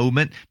on a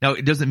moment. Now,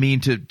 it doesn't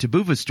mean to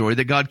Buva's story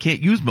that God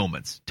can't use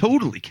moments.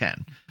 Totally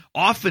can.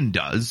 Often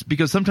does,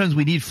 because sometimes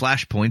we need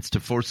flashpoints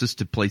to force us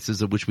to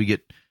places of which we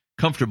get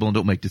comfortable and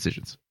don't make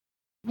decisions.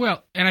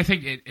 Well, and I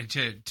think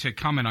to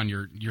comment on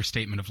your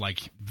statement of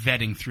like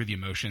vetting through the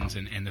emotions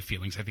and the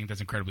feelings, I think that's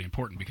incredibly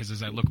important, because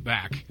as I look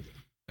back,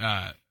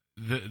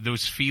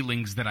 those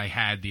feelings that I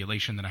had, the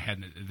elation that I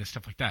had, the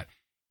stuff like that,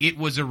 it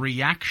was a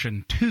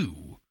reaction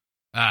to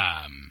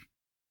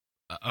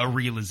a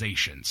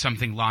realization,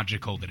 something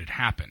logical that had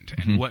happened.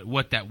 And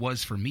what that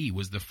was for me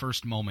was the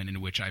first moment in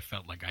which I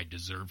felt like I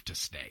deserved to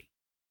stay.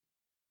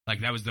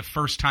 Like that was the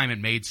first time it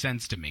made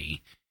sense to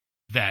me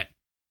that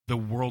the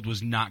world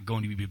was not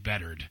going to be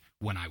bettered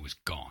when I was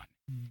gone.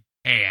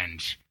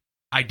 And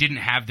I didn't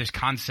have this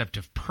concept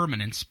of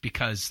permanence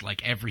because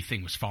like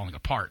everything was falling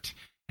apart.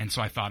 And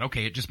so I thought,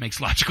 okay, it just makes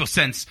logical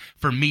sense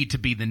for me to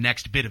be the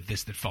next bit of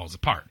this that falls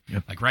apart.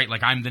 Yep. Like, right?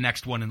 Like I'm the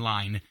next one in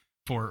line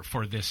for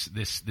this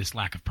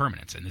lack of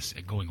permanence and this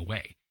going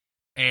away.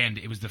 And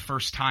it was the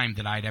first time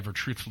that I'd ever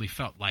truthfully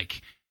felt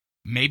like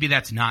maybe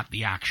that's not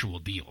the actual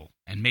deal.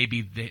 And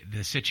maybe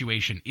the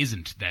situation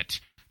isn't that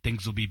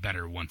things will be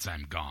better once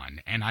I'm gone,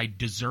 and I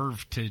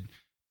deserve to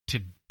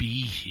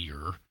be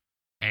here,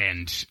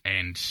 and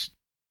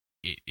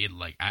it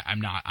like I'm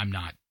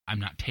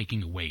not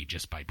taking away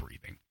just by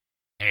breathing,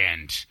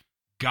 and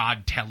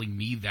God telling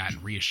me that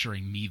and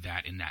reassuring me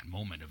that in that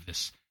moment of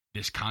this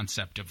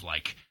concept of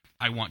like,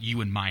 I want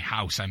you in my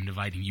house, I'm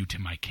inviting you to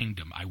my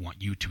kingdom, I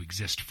want you to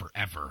exist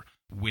forever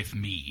with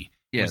me.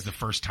 Yes. Was the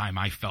first time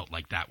I felt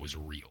like that was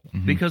real.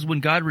 Because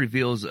when God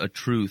reveals a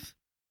truth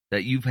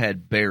that you've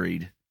had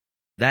buried,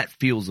 that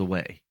feels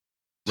away,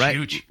 right?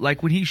 Huge.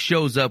 Like when he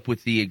shows up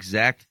with the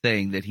exact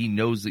thing that he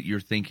knows that you're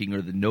thinking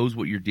or that knows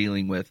what you're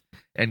dealing with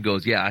and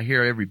goes, yeah, I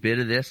hear every bit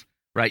of this,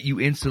 right? You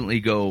instantly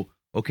go,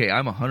 okay,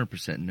 I'm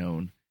 100%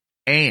 known.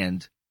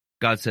 And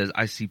God says,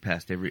 I see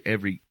past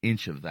every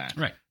inch of that.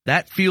 Right.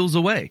 That feels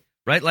away,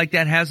 right? Like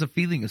that has a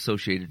feeling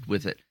associated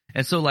with it.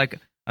 And so like,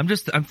 I'm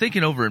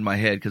thinking over in my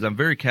head because I'm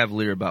very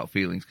cavalier about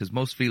feelings, because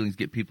most feelings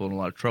get people in a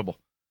lot of trouble.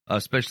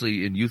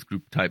 Especially in youth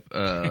group type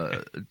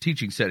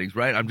teaching settings,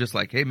 right? I'm just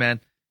like, hey, man,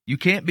 you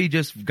can't be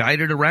just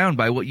guided around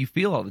by what you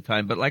feel all the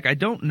time. But like, I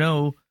don't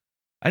know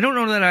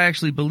that I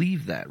actually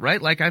believe that, right?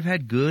 Like I've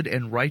had good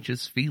and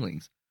righteous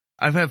feelings.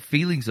 I've had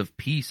feelings of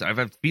peace. I've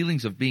had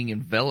feelings of being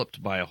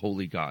enveloped by a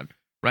holy God,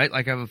 right?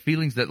 Like I have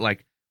feelings that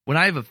like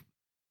when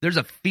there's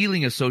a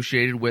feeling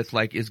associated with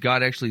like, is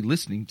God actually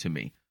listening to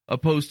me,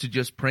 opposed to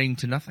just praying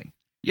to nothing?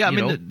 Yeah, I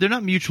mean, they're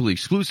not mutually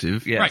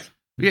exclusive. Yes. Right.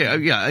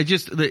 Yeah.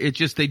 It's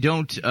just they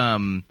don't.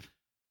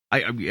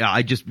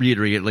 I just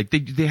reiterate it. Like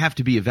they have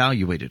to be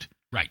evaluated.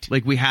 Right.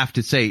 Like we have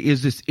to say,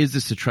 is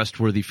this a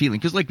trustworthy feeling?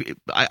 Because like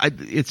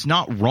it's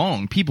not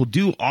wrong. People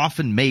do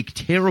often make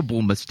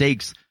terrible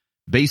mistakes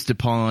based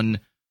upon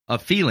a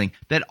feeling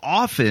that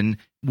often,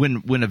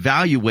 when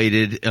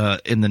evaluated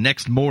in the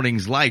next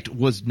morning's light,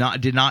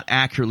 did not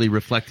accurately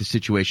reflect the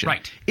situation.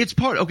 Right. It's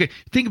part. Okay.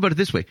 Think about it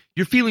this way: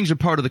 your feelings are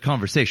part of the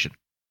conversation.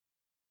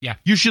 Yeah.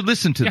 You should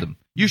listen to them.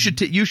 You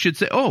should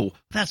say, "Oh,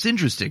 that's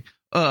interesting."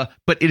 But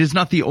it is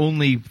not the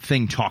only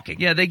thing talking.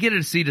 Yeah, they get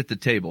a seat at the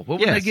table. But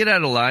when Yes. they get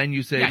out of line,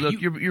 you say, Yeah,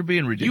 look, you're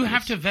being ridiculous. You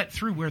have to vet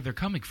through where they're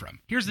coming from.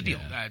 Here's the deal.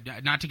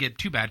 Not to get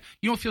too bad.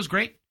 You know what feels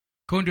great?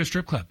 Going to a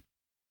strip club.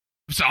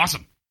 It's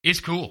awesome. It's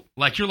cool.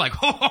 Like you're like,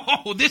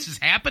 oh, this is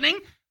happening?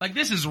 Like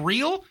this is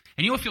real?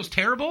 And you know what feels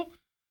terrible?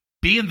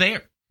 Being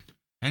there.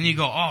 And you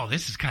go, oh,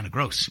 this is kind of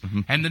gross.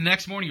 Mm-hmm. And the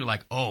next morning you're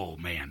like, oh,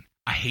 man,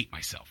 I hate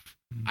myself.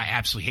 I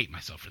absolutely hate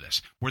myself for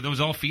this. Were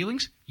those all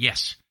feelings?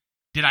 Yes.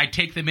 Did I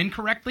take them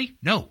incorrectly?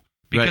 No.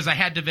 Because I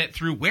had to vet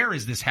through, where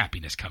is this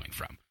happiness coming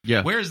from?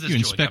 Yeah. Where is this You joy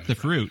inspect coming the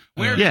from? fruit.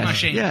 Where Yeah. does my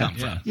shame Yeah. come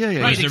from? Yeah.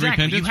 Right, Was there exactly.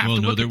 repentance? You have Well,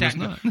 to no, look there at that. was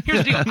and go, not. Here's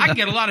the deal. I can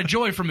get a lot of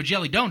joy from a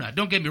jelly donut.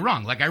 Don't get me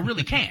wrong. Like, I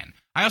really can.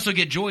 I also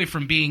get joy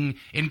from being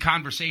in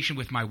conversation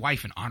with my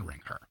wife and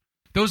honoring her.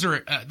 Those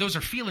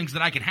are feelings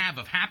that I can have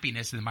of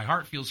happiness, and my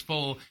heart feels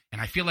full,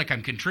 and I feel like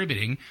I'm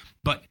contributing.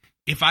 But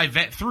if I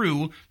vet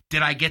through,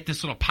 did I get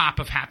this little pop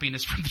of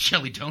happiness from the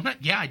jelly donut?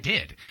 Yeah, I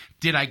did.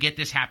 Did I get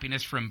this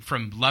happiness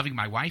from loving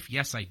my wife?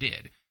 Yes, I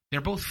did.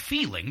 They're both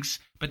feelings,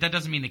 but that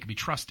doesn't mean they can be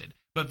trusted.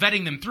 But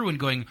vetting them through and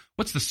going,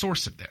 what's the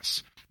source of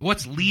this?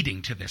 What's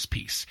leading to this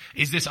piece?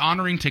 Is this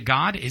honoring to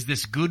God? Is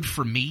this good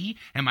for me?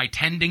 Am I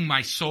tending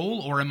my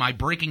soul, or am I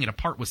breaking it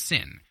apart with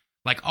sin?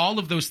 Like, all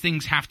of those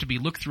things have to be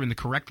looked through in the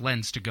correct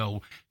lens to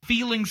go,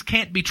 feelings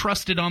can't be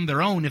trusted on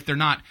their own if they're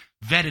not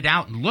vetted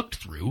out and looked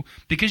through,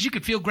 because you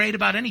could feel great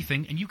about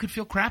anything and you could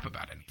feel crap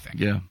about anything.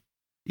 Yeah.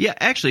 Yeah,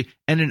 actually,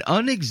 and an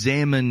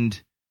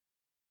unexamined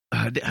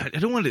I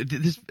don't want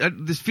to.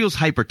 This feels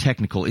hyper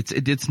technical.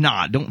 It's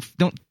not.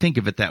 Don't think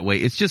of it that way.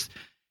 It's just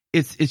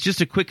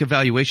a quick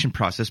evaluation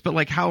process. But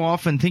like, how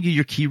often, think of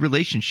your key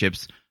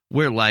relationships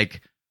where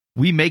like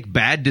we make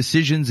bad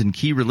decisions in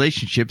key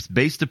relationships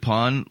based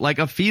upon like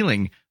a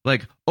feeling,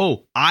 like,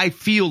 oh, I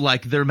feel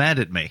like they're mad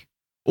at me,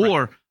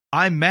 or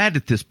I'm mad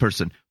at this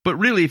person. But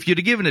really, if you'd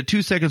have given it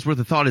 2 seconds worth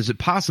of thought, is it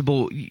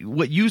possible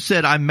what you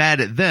said? I'm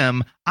mad at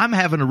them. I'm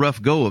having a rough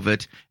go of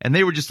it, and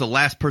they were just the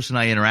last person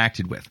I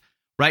interacted with.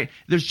 Right?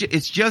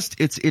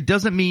 It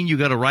doesn't mean you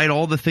got to write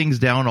all the things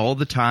down all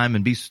the time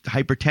and be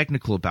hyper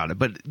technical about it.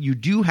 But you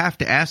do have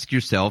to ask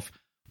yourself,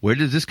 where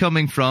is this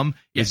coming from?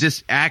 Yes. Is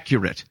this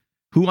accurate?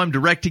 Who I'm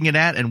directing it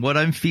at and what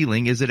I'm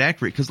feeling, is it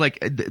accurate? Because like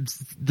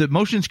the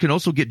emotions can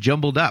also get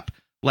jumbled up.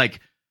 Like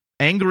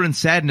anger and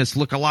sadness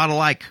look a lot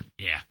alike.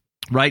 Yeah.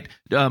 Right?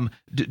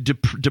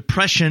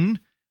 Depression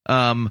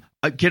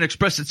can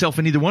express itself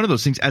in either one of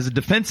those things as a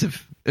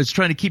defensive. It's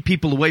trying to keep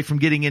people away from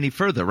getting any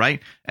further,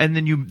 right? And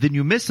then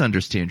you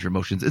misunderstand your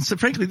emotions. And so,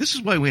 frankly, this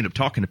is why we end up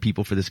talking to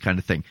people for this kind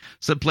of thing.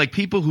 So, like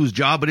people whose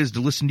job it is to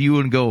listen to you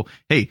and go,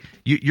 "Hey,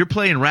 you're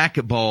playing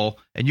racquetball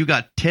and you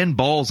got 10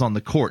 balls on the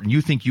court and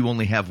you think you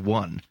only have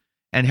one,"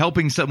 and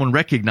helping someone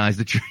recognize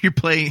that you're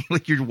playing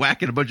like you're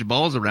whacking a bunch of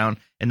balls around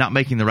and not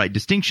making the right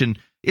distinction.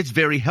 It's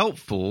very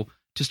helpful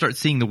to start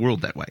seeing the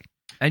world that way.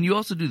 And you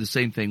also do the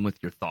same thing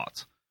with your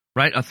thoughts,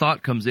 right? A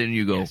thought comes in and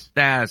you go, Yes.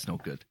 That's no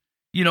good.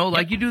 You know,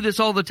 like you do this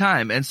all the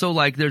time. And so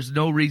like there's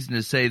no reason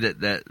to say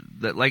that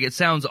like it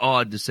sounds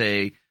odd to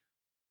say,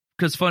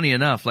 because funny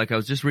enough, like I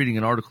was just reading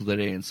an article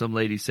today and some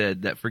lady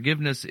said that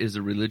forgiveness is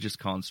a religious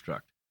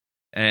construct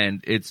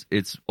and it's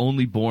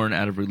only born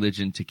out of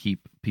religion to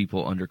keep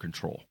people under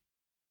control.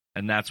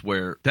 And that's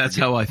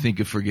how I think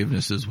of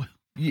forgiveness as well.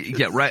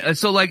 Yeah, right.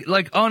 So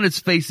like on its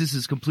face, this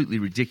is completely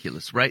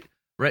ridiculous, right?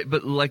 Right.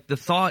 But like the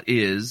thought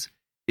is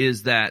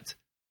that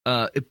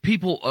if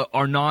people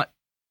are not,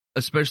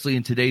 especially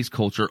in today's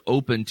culture,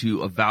 open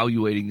to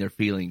evaluating their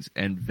feelings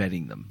and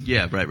vetting them.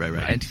 Yeah, right.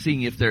 And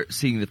seeing if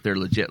they're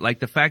legit. Like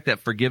the fact that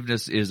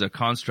forgiveness is a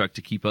construct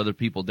to keep other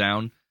people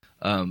down,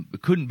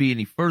 it couldn't be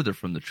any further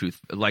from the truth.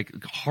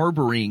 Like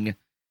harboring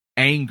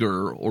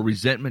anger or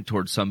resentment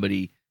towards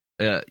somebody,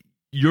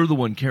 you're the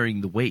one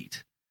carrying the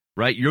weight.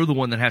 Right, you're the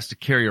one that has to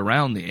carry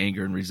around the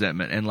anger and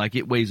resentment, and like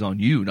it weighs on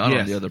you, not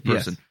on the other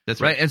person. Yes,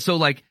 that's right. And so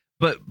like,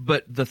 but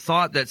the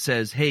thought that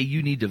says, "Hey,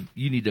 you need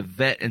to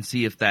vet and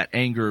see if that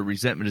anger or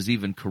resentment is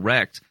even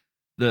correct."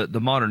 The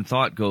modern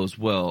thought goes,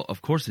 "Well,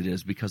 of course it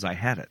is because I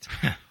had it."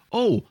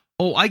 Oh,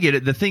 I get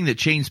it. The thing that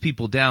chains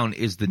people down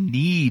is the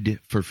need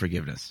for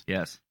forgiveness.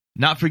 Yes,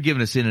 not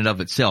forgiveness in and of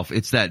itself.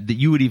 It's that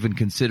you would even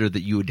consider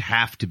that you would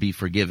have to be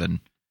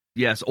forgiven.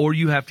 Yes, or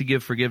you have to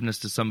give forgiveness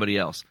to somebody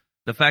else.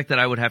 The fact that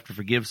I would have to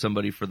forgive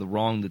somebody for the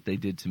wrong that they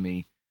did to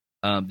me,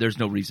 there's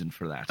no reason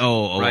for that.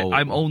 Right?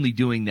 I'm only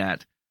doing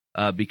that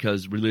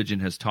because religion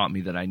has taught me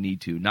that I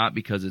need to, not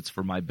because it's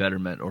for my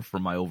betterment or for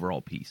my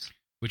overall peace.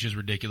 Which is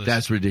ridiculous.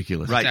 That's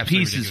ridiculous. Right.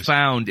 Peace is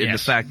found in the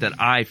fact that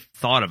I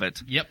thought of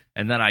it. Yep.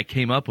 And then I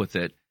came up with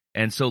it.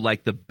 And so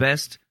like the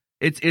best,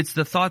 it's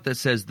the thought that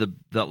says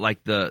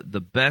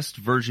the best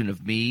version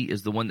of me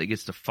is the one that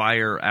gets to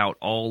fire out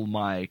all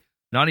my,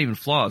 not even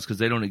flaws, because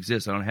they don't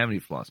exist. I don't have any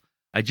flaws.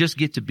 I just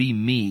get to be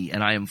me,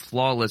 and I am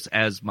flawless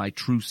as my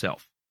true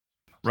self,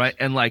 right?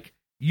 And, like,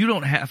 you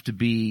don't have to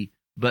be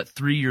but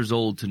 3 years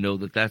old to know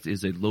that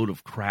is a load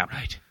of crap,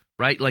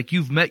 right? Like,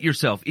 you've met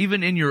yourself.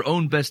 Even in your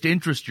own best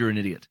interest, you're an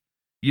idiot.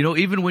 You know,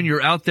 even when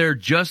you're out there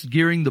just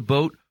gearing the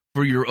boat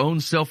for your own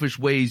selfish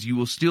ways, you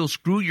will still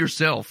screw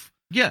yourself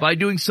by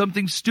doing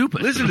something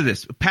stupid. Listen to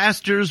this.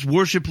 Pastors,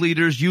 worship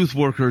leaders, youth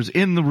workers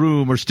in the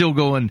room are still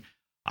going,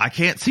 I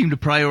can't seem to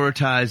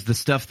prioritize the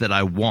stuff that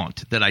I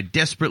want, that I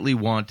desperately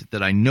want,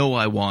 that I know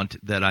I want,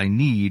 that I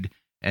need,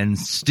 and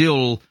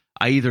still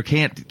I either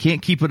can't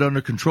keep it under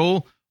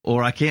control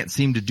or I can't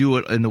seem to do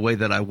it in the way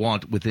that I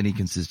want with any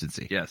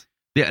consistency. Yes.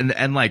 Yeah,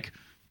 and like,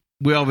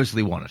 we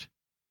obviously want it.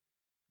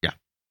 Yeah.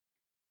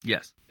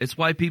 Yes. It's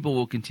why people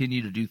will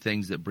continue to do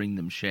things that bring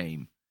them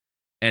shame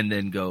and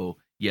then go,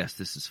 yes,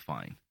 this is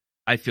fine.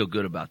 I feel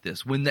good about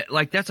this. When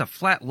that's a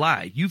flat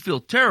lie. You feel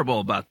terrible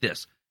about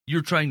this.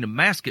 You're trying to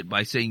mask it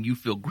by saying you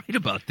feel great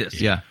about this.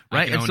 Yeah.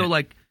 Right. And so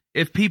like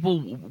if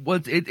people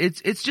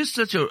it's just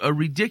such a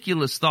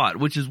ridiculous thought,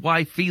 which is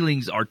why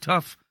feelings are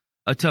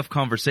a tough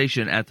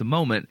conversation at the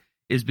moment,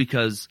 is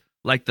because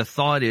like the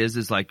thought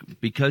is like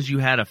because you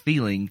had a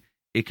feeling,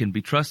 it can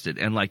be trusted,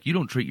 and like you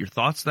don't treat your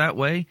thoughts that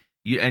way.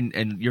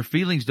 And your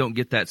feelings don't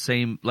get that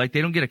same, like they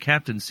don't get a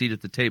captain's seat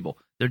at the table.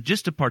 They're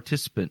just a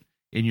participant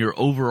in your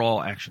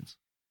overall actions.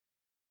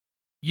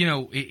 You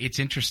know, it's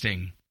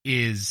interesting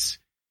is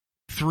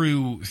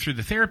through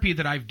the therapy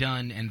that I've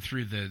done and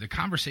through the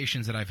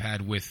conversations that I've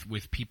had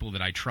with people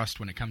that I trust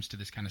when it comes to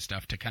this kind of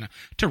stuff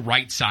to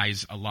right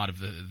size a lot of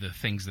the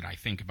things that I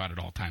think about at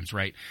all times,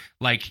 right?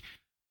 Like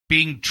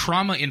being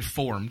trauma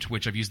informed,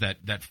 which I've used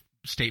that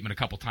statement a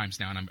couple times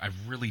now, and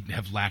I've really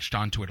have latched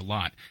onto it a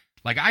lot.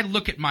 Like, I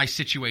look at my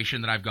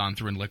situation that I've gone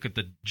through and look at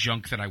the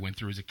junk that I went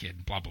through as a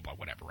kid, blah, blah, blah,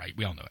 whatever, right?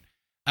 We all know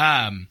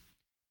it.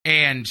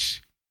 And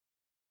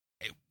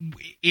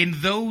in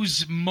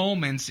those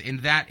moments,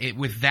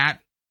 with that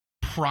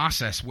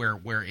process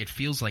where it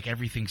feels like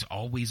everything's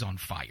always on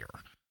fire,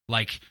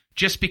 like,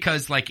 just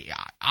because, like,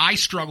 I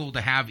struggle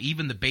to have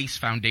even the base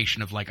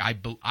foundation of, like,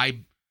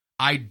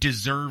 I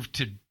deserve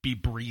to be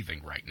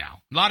breathing right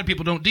now. A lot of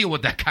people don't deal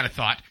with that kind of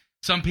thought.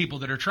 Some people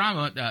that are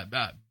trauma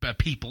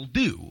people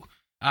do.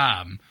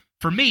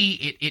 For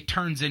me, it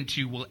turns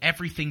into, well,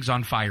 everything's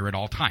on fire at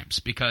all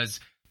times, because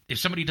if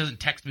somebody doesn't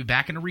text me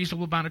back in a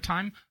reasonable amount of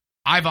time,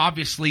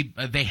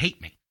 they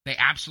hate me. They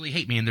absolutely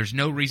hate me, and there's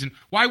no reason.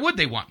 Why would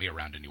they want me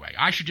around anyway?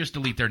 I should just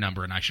delete their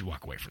number and I should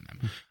walk away from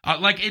them.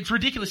 Like, it's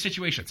ridiculous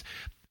situations.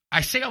 I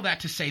say all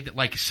that to say that,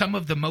 like, some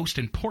of the most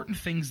important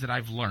things that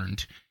I've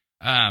learned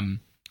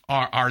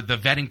are the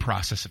vetting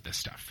process of this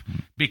stuff,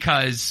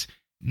 because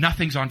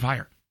nothing's on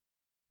fire.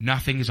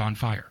 Nothing is on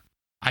fire.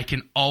 I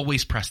can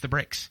always press the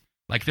brakes.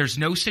 Like, there's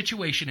no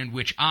situation in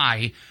which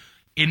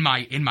in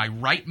my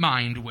right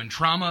mind, when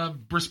trauma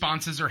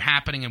responses are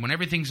happening and when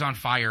everything's on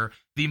fire,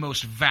 the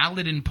most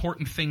valid,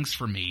 important things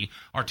for me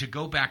are to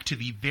go back to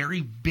the very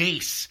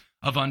base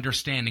of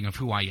understanding of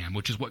who I am,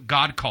 which is what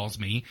God calls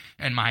me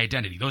and my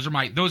identity. Those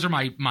are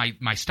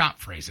my stop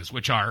phrases,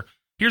 which are,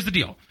 here's the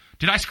deal.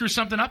 Did I screw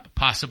something up?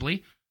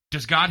 Possibly.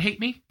 Does God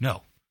hate me?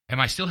 No. Am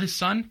I still his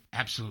son?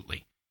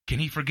 Absolutely. Can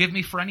he forgive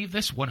me for any of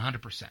this?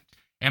 100%.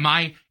 Am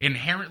I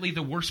inherently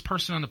the worst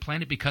person on the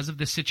planet because of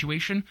this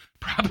situation?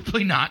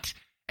 Probably not.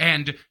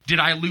 And did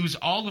I lose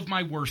all of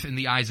my worth in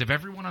the eyes of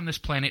everyone on this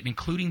planet,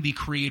 including the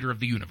creator of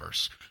the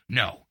universe?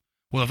 No.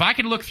 Well, if I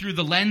can look through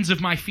the lens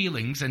of my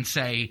feelings and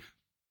say,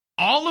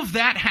 all of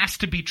that has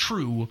to be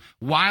true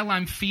while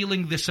I'm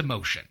feeling this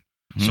emotion.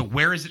 Mm-hmm. So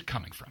where is it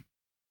coming from?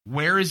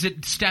 Where is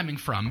it stemming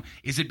from?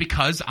 Is it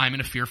because I'm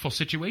in a fearful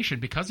situation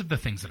because of the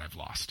things that I've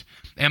lost?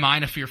 Am I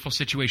in a fearful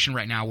situation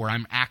right now where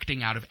I'm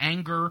acting out of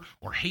anger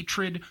or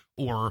hatred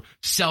or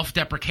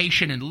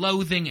self-deprecation and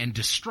loathing and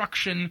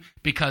destruction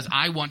because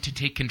I want to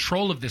take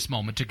control of this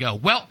moment to go,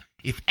 well,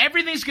 if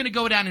everything's going to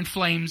go down in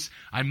flames,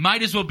 I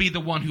might as well be the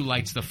one who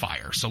lights the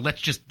fire. So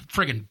let's just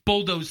friggin'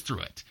 bulldoze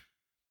through it.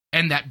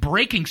 And that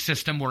braking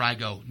system where I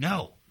go,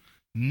 no,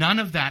 none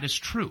of that is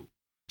true.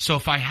 So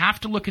if I have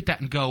to look at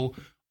that and go,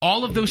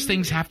 all of those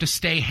things have to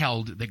stay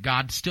held, that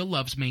God still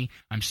loves me,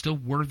 I'm still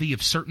worthy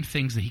of certain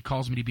things that he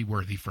calls me to be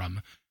worthy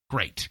from.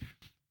 Great.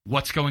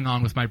 What's going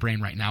on with my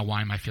brain right now?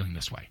 Why am I feeling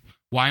this way?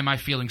 Why am I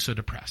feeling so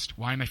depressed?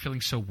 Why am I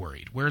feeling so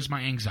worried? Where's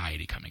my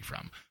anxiety coming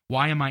from?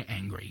 Why am I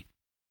angry?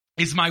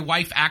 Is my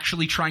wife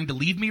actually trying to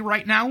leave me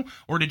right now?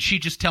 Or did she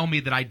just tell me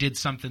that I did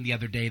something the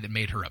other day that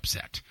made her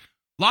upset?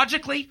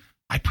 Logically,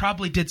 I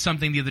probably did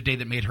something the other day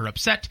that made her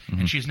upset,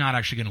 and she's not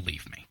actually going to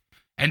leave me.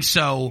 And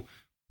so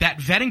that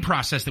vetting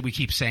process that we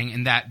keep saying,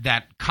 and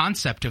that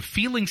concept of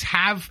feelings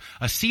have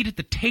a seat at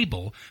the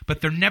table, but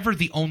they're never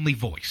the only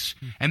voice.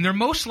 And they're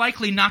most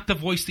likely not the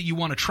voice that you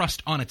want to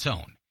trust on its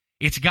own.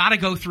 It's got to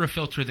go through a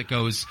filter that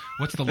goes,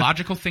 what's the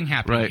logical thing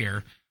happening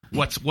here?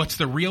 What's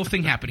the real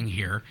thing happening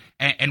here?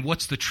 And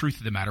what's the truth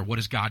of the matter? What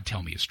does God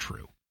tell me is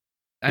true?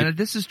 And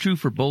this is true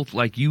for both,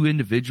 like, you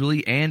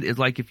individually, and it's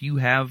like if you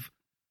have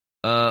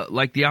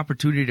like the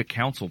opportunity to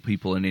counsel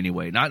people in any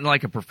way, not in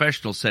like a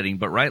professional setting,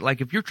 but right, like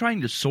if you're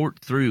trying to sort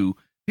through,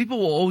 people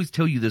will always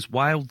tell you this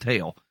wild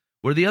tale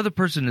where the other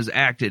person has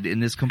acted in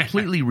this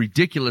completely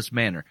ridiculous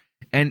manner,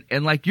 and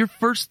like your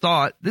first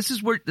thought, this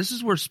is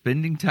where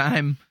spending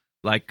time,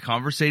 like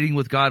conversating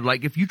with God,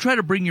 like if you try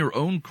to bring your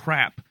own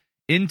crap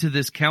into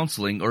this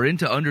counseling or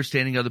into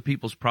understanding other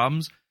people's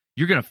problems,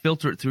 you're going to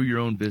filter it through your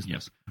own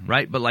business,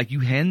 right? But like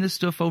you hand this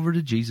stuff over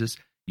to Jesus.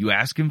 You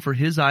ask him for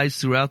his eyes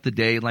throughout the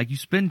day, like you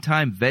spend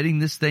time vetting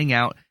this thing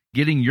out,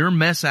 getting your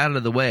mess out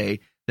of the way.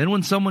 Then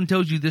when someone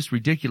tells you this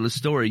ridiculous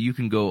story, you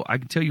can go, I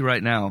can tell you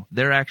right now,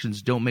 their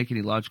actions don't make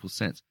any logical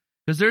sense.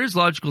 Because there is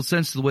logical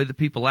sense to the way that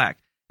people act.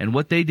 And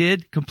what they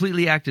did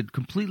acted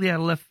completely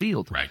out of left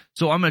field. Right.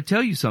 So I'm going to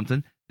tell you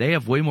something. They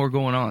have way more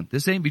going on.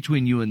 This ain't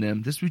between you and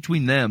them. This is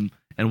between them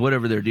and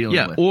whatever they're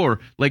dealing with. Or,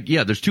 like,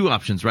 there's two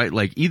options, right?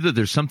 Like, either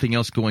there's something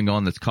else going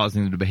on that's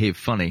causing them to behave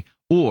funny,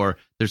 or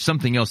there's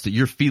something else that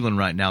you're feeling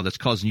right now that's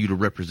causing you to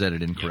represent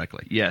it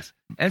incorrectly. Yes.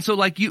 And so,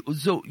 like, you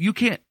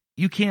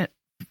can't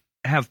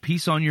have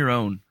peace on your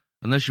own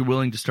unless you're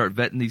willing to start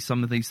vetting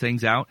some of these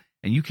things out,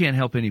 and you can't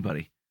help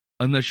anybody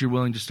unless you're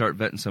willing to start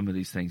vetting some of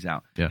these things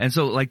out. Yeah. And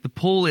so, like, the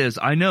pull is,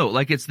 I know,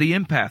 like, it's the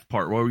empath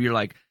part where you're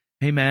like,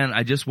 hey man,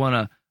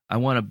 I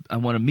want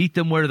to meet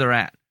them where they're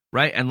at,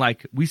 right? And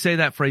like we say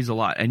that phrase a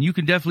lot, and you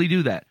can definitely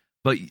do that,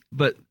 but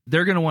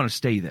they're going to want to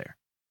stay there,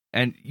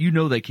 and you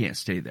know they can't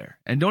stay there,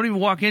 and don't even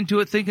walk into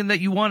it thinking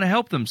that you want to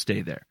help them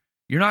stay there.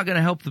 You're not going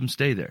to help them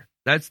stay there.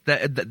 That's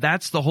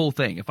the whole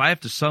thing. If I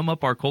have to sum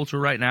up our culture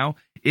right now,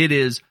 it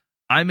is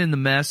I'm in the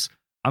mess.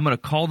 I'm going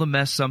to call the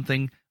mess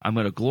something. I'm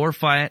going to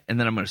glorify it, and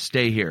then I'm going to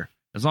stay here.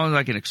 As long as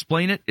I can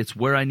explain it, it's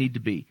where I need to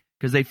be,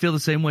 because they feel the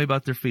same way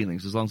about their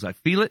feelings. As long as I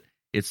feel it,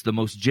 it's the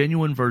most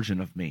genuine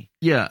version of me.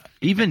 Yeah,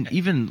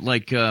 even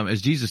like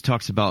as Jesus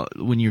talks about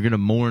when you're going to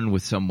mourn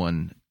with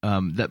someone,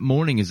 that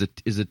mourning is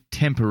a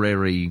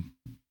temporary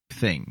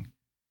thing,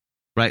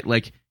 right?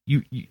 Like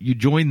you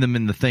join them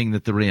in the thing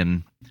that they're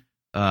in,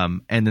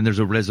 and then there's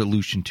a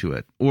resolution to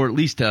it, or at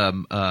least a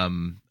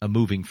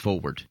moving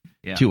forward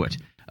to it.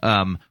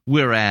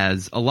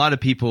 Whereas a lot of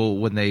people,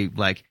 when they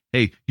like,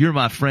 hey, you're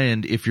my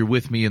friend if you're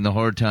with me in the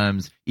hard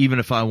times, even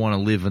if I want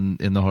to live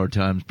in the hard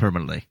times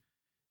permanently.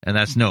 And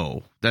that's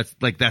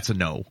a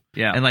no.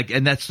 Yeah.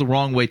 And that's the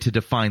wrong way to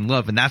define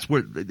love. And that's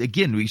where,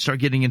 again, we start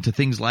getting into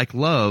things like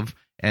love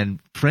and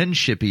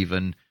friendship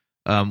even.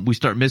 We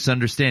start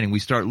misunderstanding. We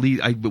start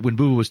when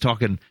Boo was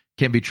talking,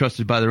 can't be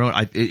trusted by their own.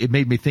 It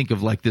made me think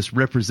of like this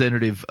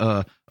representative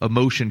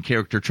emotion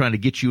character trying to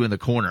get you in the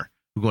corner.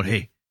 We're going,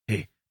 hey,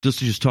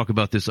 just talk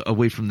about this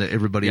away from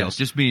everybody else.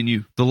 Just me and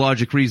you. The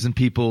logic, reason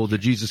people, the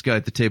Jesus guy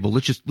at the table.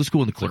 Let's go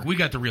in the corner. Look, we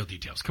got the real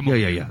details. Come on.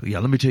 Yeah.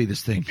 Let me tell you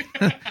this thing,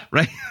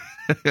 right?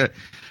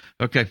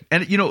 Okay.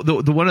 And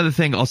the one other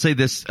thing, I'll say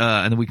this,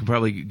 and then we can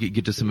probably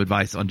get to some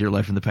advice on Dear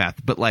Life in the Path.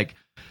 But like,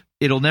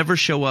 it'll never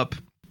show up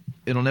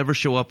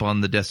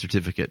on the death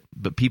certificate.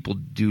 But people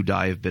do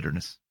die of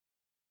bitterness.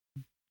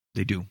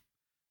 They do.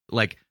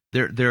 Like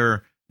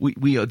the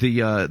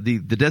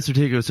death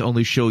certificates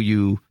only show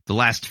you the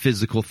last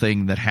physical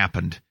thing that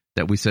happened,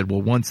 that we said,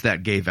 well, once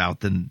that gave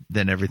out, then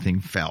everything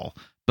fell.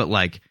 But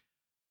like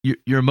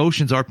your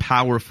emotions are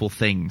powerful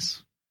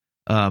things.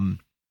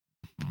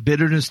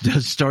 Bitterness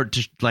does start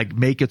to like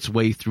make its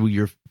way through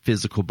your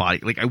physical body.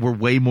 Like we're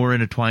way more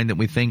intertwined than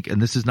we think.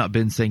 And this has not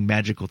been saying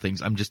magical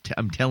things.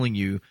 I'm telling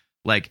you,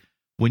 like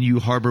when you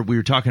harbor, we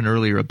were talking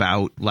earlier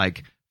about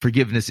like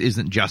forgiveness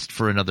isn't just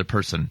for another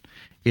person.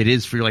 It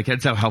is for, like,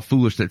 that's how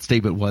foolish that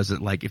statement was.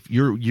 That like if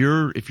you're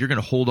going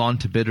to hold on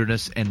to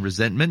bitterness and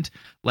resentment,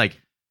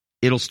 like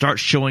it'll start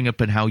showing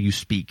up in how you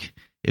speak.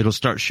 It'll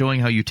start showing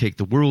how you take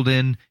the world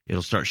in.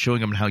 It'll start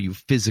showing up in how you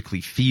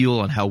physically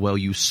feel and how well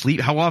you sleep.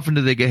 How often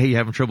do they get, hey, you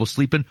having trouble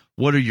sleeping?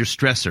 What are your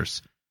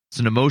stressors? It's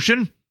an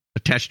emotion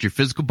attached to your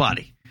physical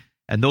body.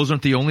 And those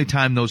aren't the only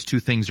time those two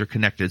things are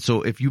connected.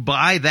 So if you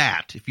buy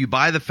that, if you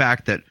buy the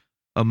fact that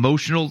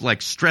emotional like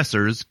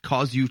stressors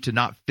cause you to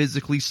not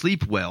physically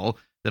sleep well,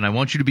 then I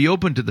want you to be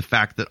open to the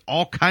fact that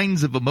all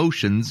kinds of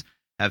emotions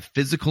have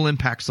physical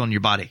impacts on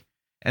your body.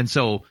 And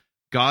so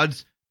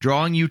God's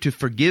drawing you to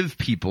forgive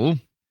people,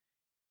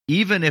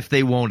 even if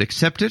they won't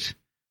accept it.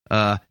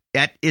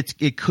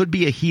 It could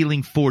be a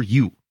healing for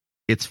you.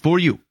 It's for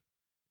you.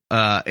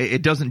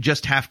 It doesn't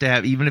just have to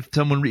have, even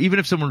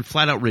if someone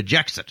flat out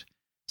rejects it,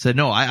 said,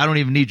 no, I don't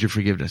even need your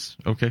forgiveness.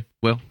 Okay,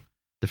 well,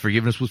 the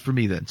forgiveness was for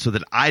me then, so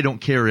that I don't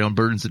carry on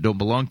burdens that don't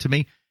belong to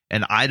me,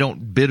 and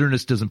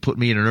bitterness doesn't put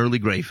me in an early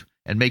grave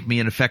and make me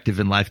ineffective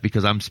in life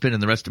because I'm spending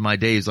the rest of my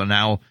days on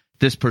how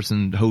this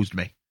person hosed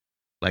me.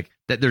 Like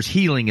that, there's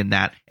healing in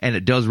that, and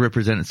it does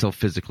represent itself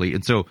physically.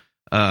 And so,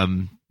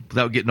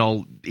 without getting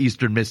all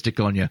Eastern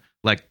mystic on you,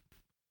 like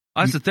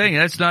that's the thing.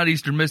 That's not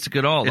Eastern mystic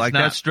at all. Like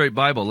that's straight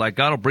Bible. Like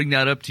God will bring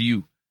that up to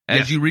you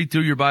as you read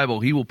through your Bible.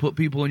 He will put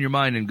people in your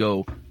mind and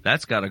go,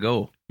 "That's got to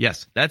go."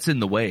 Yes, that's in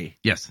the way.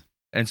 Yes.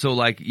 And so,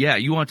 like, yeah,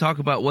 you want to talk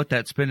about what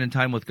that spending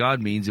time with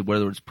God means,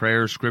 whether it's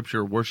prayer,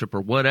 scripture, worship, or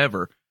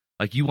whatever.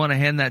 Like, you want to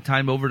hand that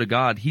time over to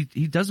God. He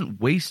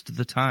doesn't waste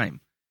the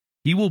time.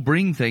 He will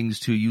bring things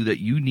to you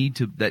that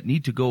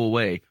need to go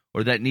away,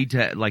 or that need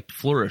to like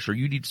flourish, or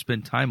you need to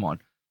spend time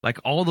on. Like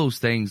all those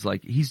things.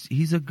 Like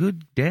he's a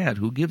good dad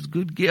who gives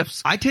good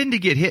gifts. I tend to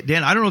get hit,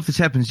 Dan. I don't know if this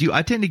happens to you.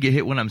 I tend to get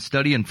hit when I'm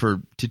studying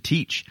to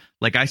teach.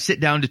 Like I sit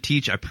down to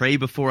teach. I pray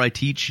before I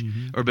teach,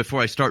 or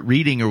before I start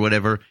reading or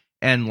whatever.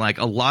 And like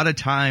a lot of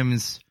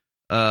times,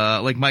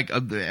 like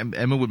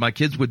Emma, my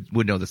kids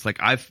would know this. Like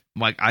I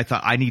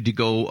thought I need to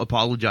go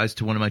apologize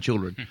to one of my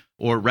children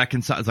or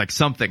reconcile. It's like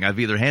something I've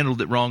either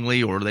handled it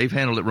wrongly or they've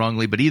handled it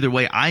wrongly. But either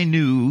way, I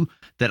knew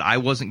that I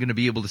wasn't going to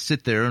be able to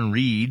sit there and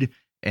read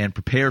and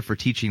prepare for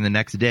teaching the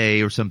next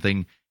day or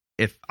something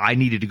if I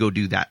needed to go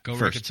do that go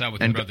first. Reconcile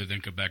with your brother, then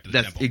come back to the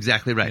that's temple. That's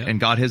exactly right. Yep. And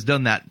God has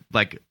done that.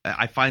 Like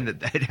I find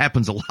that it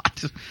happens a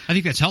lot. I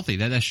think that's healthy.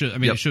 That shows. I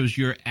mean, It shows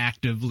you're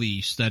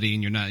actively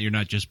studying. You're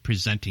not just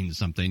presenting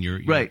something. You're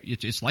right.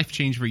 It's life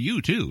change for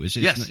you too. It's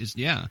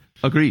yeah.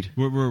 Agreed.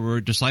 We're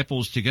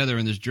disciples together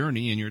in this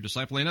journey, and you're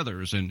discipling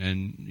others.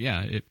 And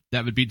yeah,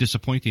 that would be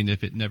disappointing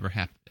if it never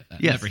happened.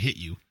 Never hit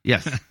you.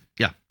 Yes.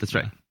 Yeah. That's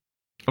right.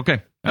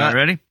 Okay.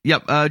 Ready?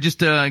 Yep.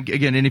 Just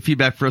again, any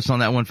feedback for us on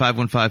that one?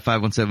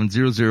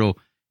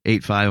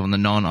 515-517-0085 on the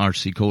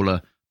non-RC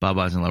Cola Bob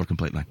Eisenhower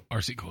complaint line.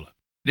 RC Cola.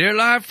 Dear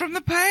Life from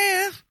the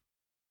Path.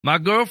 My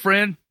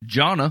girlfriend,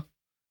 Jonna,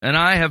 and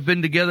I have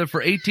been together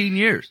for 18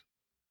 years.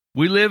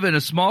 We live in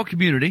a small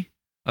community.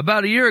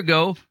 About a year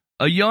ago,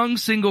 a young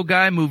single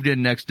guy moved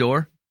in next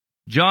door.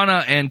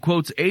 Jonna and,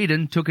 quotes,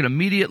 Aiden took an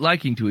immediate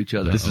liking to each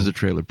other. This is a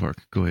trailer park.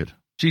 Go ahead.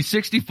 She's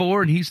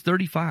 64 and he's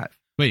 35.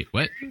 Wait,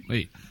 what?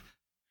 Wait.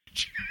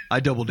 I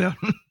double down.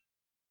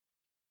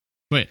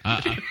 Wait.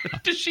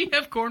 Does she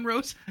have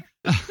cornrows?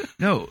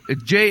 No,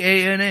 it's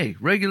Jana,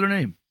 regular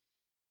name.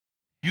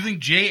 You think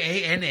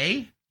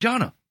Jana?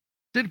 Jonna.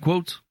 It's in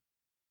quotes.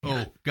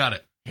 Oh, got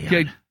it.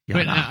 Okay.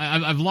 Wait,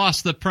 I've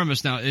lost the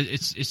premise now.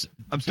 It's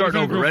I'm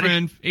starting over. Ready?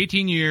 Girlfriend,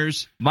 18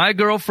 years. My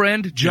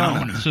girlfriend,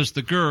 Jonna. So it's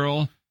the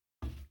girl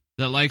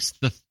that likes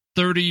the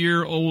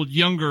 30-year-old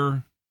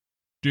younger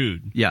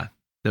dude. Yeah,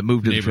 that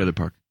moved to the Neighbor. trailer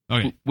park.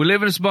 Okay. We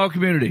live in a small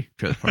community.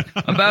 Trailer park.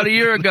 About a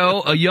year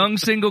ago, a young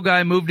single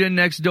guy moved in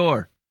next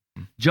door.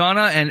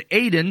 Jonna and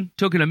Aiden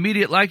took an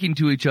immediate liking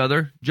to each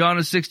other.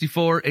 Jonna's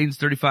 64, Aiden's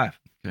 35.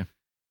 Okay.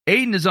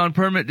 Aiden is on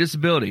permanent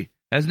disability,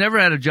 has never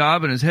had a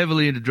job, and is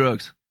heavily into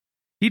drugs.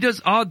 He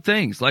does odd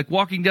things, like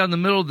walking down the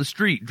middle of the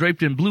street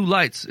draped in blue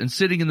lights and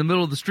sitting in the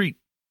middle of the street.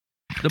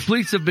 The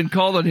police have been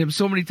called on him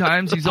so many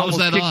times, he's How is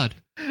almost that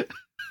odd?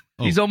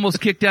 He's almost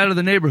kicked out of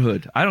the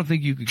neighborhood. I don't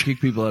think you could kick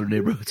people out of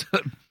neighborhoods.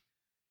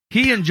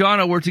 He and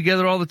Jonna were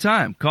together all the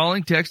time,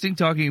 calling, texting,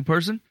 talking in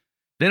person.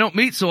 They don't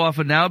meet so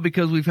often now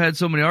because we've had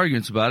so many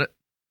arguments about it.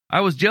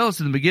 I was jealous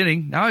in the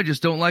beginning. Now I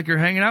just don't like her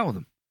hanging out with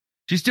him.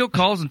 She still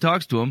calls and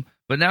talks to him,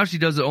 but now she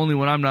does it only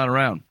when I'm not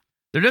around.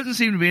 There doesn't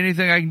seem to be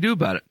anything I can do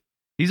about it.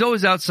 He's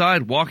always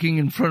outside walking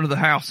in front of the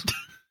house.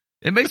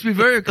 It makes me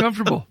very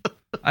uncomfortable.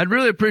 I'd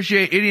really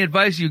appreciate any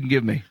advice you can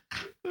give me.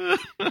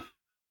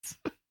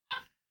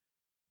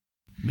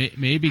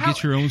 Maybe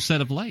get your own set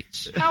of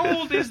lights. How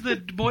old is the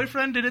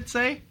boyfriend, did it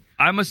say?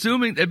 I'm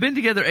assuming they've been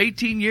together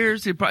 18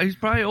 years. He's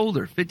probably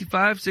older,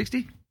 55,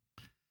 60.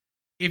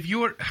 If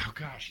you're, oh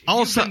gosh, if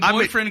Also, you've been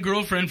boyfriend,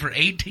 girlfriend for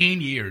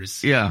 18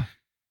 years. Yeah.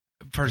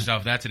 First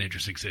off, that's an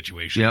interesting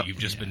situation. Yep. You've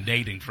just been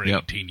dating for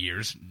Yep. 18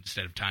 years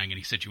instead of tying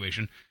any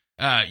situation.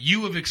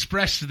 You have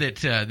expressed that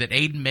that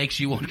Aiden makes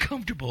you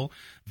uncomfortable.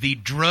 The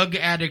drug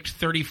addict,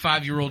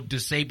 35-year-old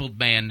disabled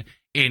man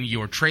in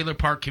your trailer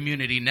park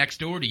community next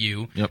door to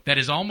you Yep. that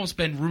has almost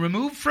been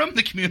removed from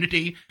the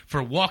community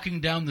for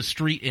walking down the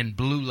street in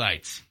blue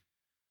lights.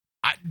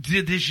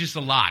 There's just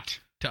a lot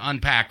to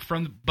unpack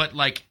from. But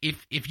like,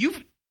 if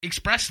you've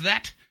expressed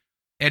that,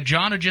 and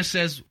Jonna just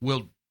says,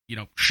 "Well,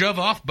 shove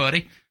off,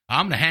 buddy.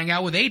 I'm going to hang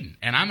out with Aiden,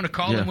 and I'm going to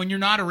call him when you're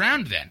not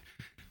around then."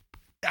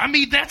 I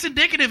mean, that's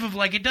indicative of,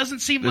 like, it doesn't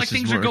seem like This is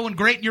things are more- going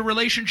great in your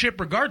relationship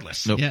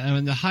regardless. Nope. Yeah, I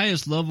mean, the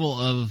highest level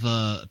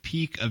of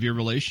peak of your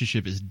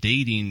relationship is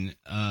dating.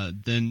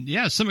 Then,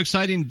 yeah, some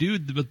exciting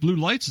dude with blue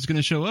lights is going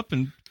to show up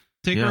and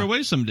take her Yeah.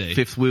 away someday.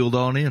 Fifth wheeled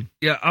on in.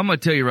 Yeah, I'm going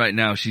to tell you right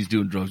now, she's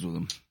doing drugs with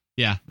him.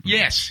 Yeah.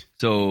 Yes.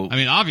 So, I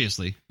mean,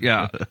 obviously.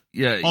 yeah.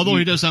 Although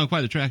he does sound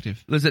quite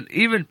attractive. Listen,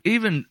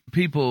 even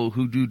people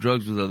who do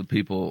drugs with other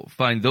people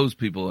find those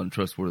people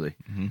untrustworthy.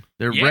 Mm-hmm.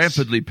 They're Yes.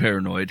 rapidly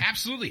paranoid.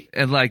 Absolutely.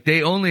 And, like,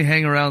 they only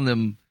hang around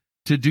them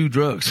to do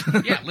drugs.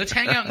 Yeah, let's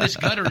hang out in this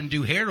gutter and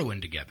do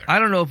heroin together. I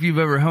don't know if you've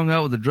ever hung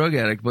out with a drug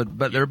addict,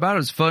 but they're about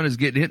as fun as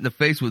getting hit in the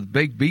face with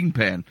baked bean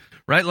pan,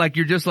 right? Like,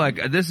 you're just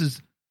like, this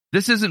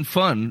isn't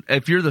fun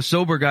if you're the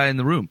sober guy in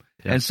the room.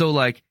 Yeah. And so,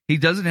 like, he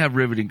doesn't have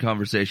riveting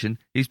conversation.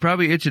 He's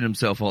probably itching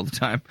himself all the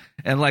time.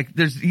 And, like,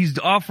 he's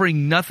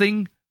offering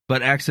nothing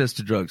but access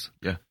to drugs.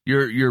 Yeah.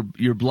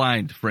 You're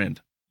blind,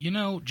 friend.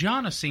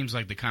 Jonna seems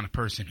like the kind of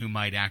person who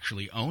might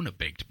actually own a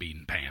baked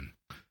bean pan.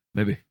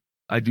 Maybe.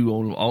 I do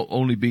own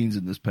only beans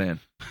in this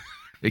pan.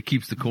 It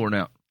keeps the corn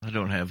out. I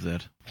don't have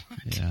that.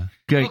 Yeah.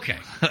 Okay.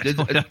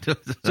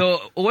 So,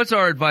 what's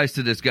our advice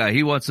to this guy?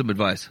 He wants some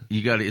advice.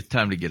 You got it's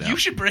time to get out. You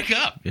should break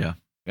up. Yeah.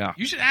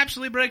 You should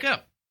absolutely break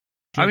up.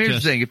 I mean, Drug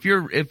here's the thing: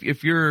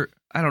 if you're,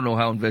 I don't know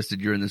how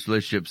invested you're in this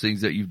relationship, seeing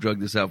that you've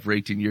drugged this out for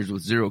 18 years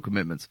with zero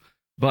commitments.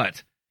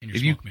 But In your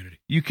if small community.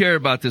 you care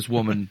about this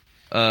woman,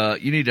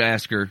 you need to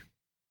ask her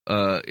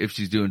if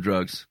she's doing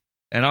drugs.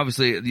 And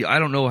obviously, I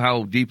don't know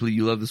how deeply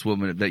you love this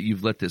woman that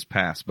you've let this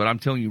pass. But I'm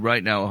telling you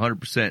right now,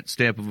 100%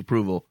 stamp of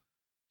approval.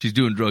 She's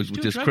doing drugs with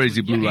Doing this drugs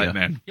crazy with- blue yeah, light yeah.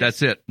 man. Yes.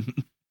 That's it.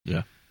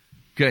 Yeah.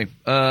 Okay.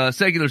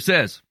 Secular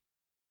says,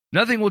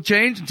 nothing will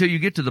change until you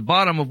get to the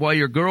bottom of why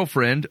your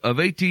girlfriend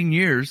of 18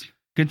 years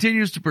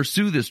continues to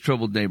pursue this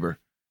troubled neighbor.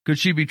 Could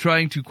she be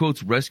trying to,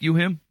 quotes, rescue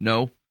him?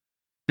 No.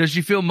 Does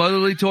she feel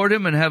motherly toward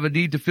him and have a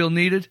need to feel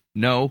needed?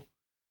 No.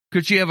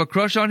 Could she have a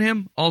crush on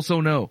him? Also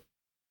no.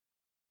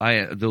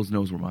 Those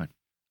no's were mine.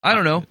 I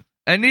don't know.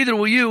 And neither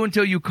will you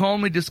until you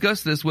calmly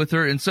discuss this with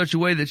her in such a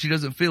way that she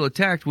doesn't feel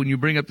attacked when you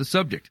bring up the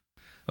subject.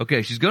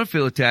 Okay, she's going to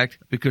feel attacked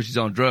because she's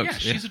on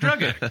drugs. Yeah, she's a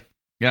drug addict.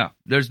 Yeah,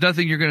 there's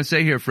nothing you're going to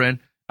say here, friend.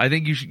 I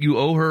think you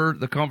owe her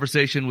the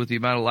conversation with the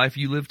amount of life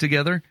you live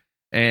together,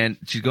 and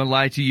she's going to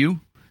lie to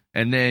you,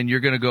 and then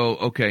you're going to go,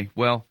 okay,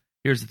 well,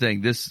 here's the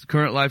thing. This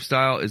current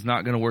lifestyle is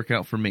not going to work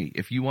out for me.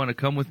 If you want to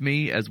come with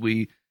me as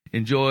we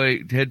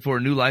head for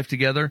a new life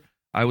together,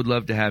 I would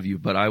love to have you,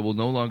 but I will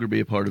no longer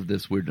be a part of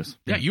this weirdness.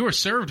 Yeah, you are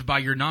served by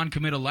your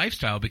non-committal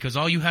lifestyle because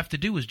all you have to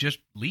do is just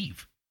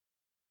leave.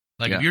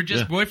 Like, if you're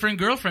just boyfriend,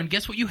 girlfriend,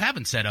 guess what you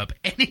haven't set up?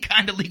 Any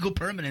kind of legal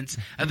permanence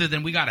other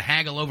than we got to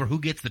haggle over who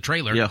gets the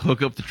trailer. Yeah,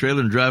 hook up the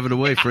trailer and drive it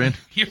away, friend.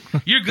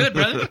 You're good,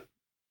 brother.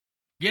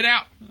 Get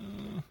out.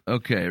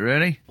 Okay,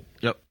 ready?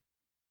 Yep.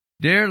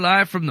 Dear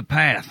Live from the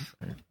Path.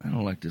 I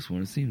don't like this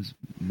one. It seems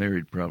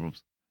married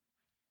problems.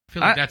 I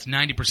feel like that's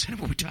 90%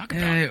 of what we talk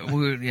about.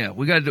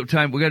 We got to do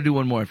time. We got to do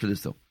one more after this,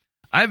 though.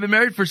 I've been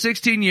married for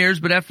 16 years,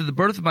 but after the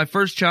birth of my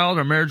first child,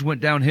 our marriage went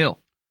downhill.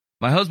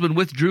 My husband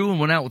withdrew and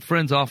went out with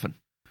friends often.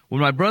 When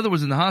my brother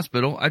was in the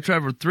hospital, I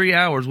traveled 3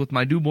 hours with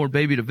my newborn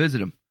baby to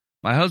visit him.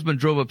 My husband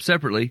drove up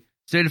separately,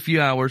 stayed a few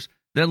hours,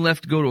 then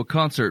left to go to a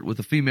concert with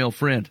a female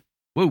friend.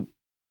 Whoa.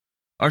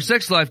 Our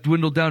sex life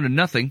dwindled down to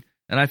nothing,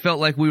 and I felt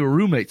like we were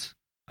roommates.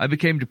 I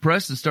became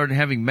depressed and started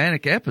having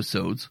manic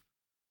episodes.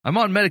 I'm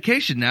on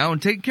medication now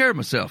and taking care of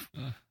myself.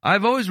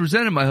 I've always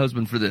resented my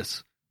husband for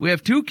this. We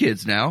have 2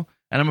 kids now,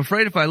 and I'm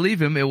afraid if I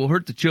leave him, it will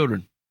hurt the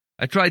children.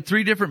 I tried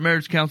 3 different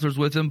marriage counselors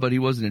with him, but he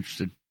wasn't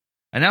interested.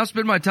 I now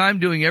spend my time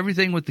doing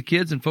everything with the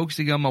kids and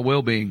focusing on my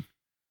well-being.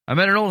 I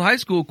met an old high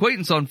school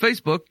acquaintance on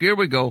Facebook. Here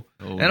we go.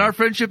 And our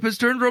friendship has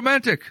turned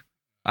romantic.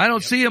 I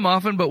don't see him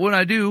often, but when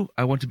I do,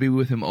 I want to be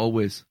with him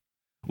always.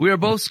 We are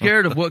both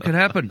scared of what could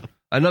happen.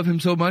 I love him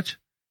so much.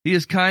 He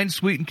is kind,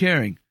 sweet, and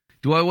caring.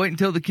 Do I wait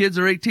until the kids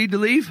are 18 to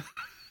leave?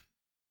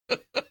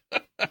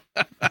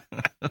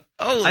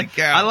 Holy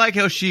cow. I like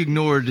how she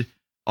ignored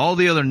all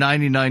the other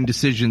 99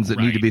 decisions that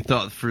need to be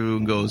thought through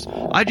and goes,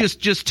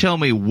 just tell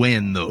me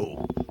when,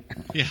 though.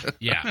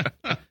 Yeah.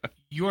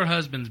 Your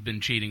husband's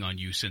been cheating on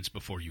you since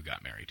before you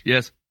got married.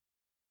 Yes.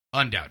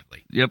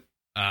 Undoubtedly. Yep.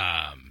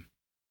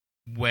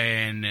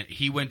 When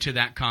he went to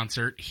that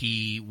concert,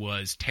 he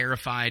was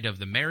terrified of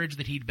the marriage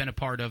that he'd been a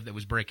part of that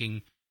was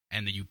breaking,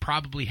 and that you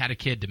probably had a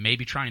kid to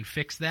maybe try and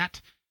fix that,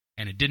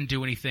 and it didn't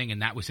do anything,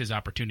 and that was his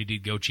opportunity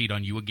to go cheat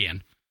on you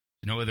again.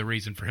 No other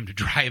reason for him to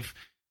drive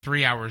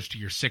 3 hours to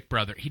your sick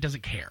brother. He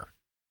doesn't care.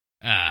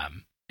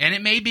 And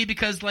it may be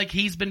because, like,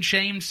 he's been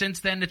shamed since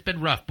then. It's been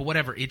rough, but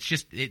whatever. It's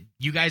just,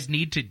 you guys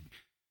need to,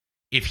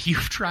 if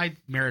you've tried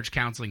marriage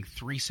counseling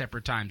 3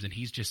 separate times and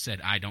he's just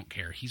said, I don't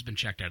care, he's been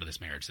checked out of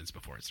this marriage since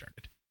before it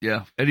started.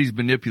 Yeah, and he's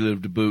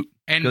manipulative to boot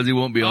because he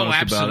won't be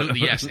honest about it. Oh, absolutely,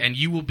 yes. And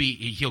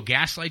he'll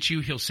gaslight you.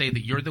 He'll say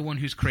that you're the one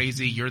who's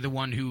crazy. You're the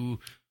one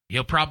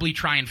he'll probably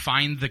try and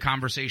find the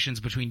conversations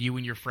between you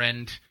and your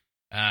friend,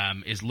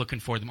 is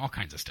looking for them, all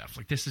kinds of stuff.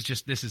 Like, this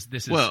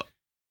is. Well,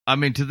 I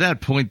mean, to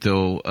that point,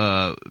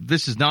 though,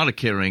 this is not a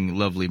caring,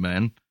 lovely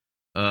man.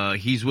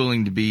 He's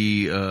willing to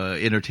be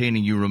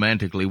entertaining you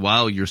romantically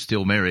while you're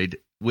still married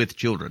with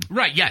children.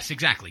 Right, yes,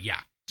 exactly,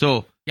 yeah.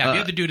 So, the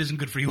other dude isn't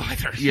good for you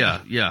either. So.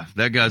 Yeah.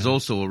 That guy's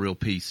also a real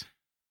piece.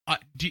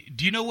 Do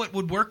you know what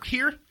would work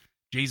here?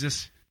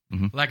 Jesus.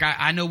 Mm-hmm. Like,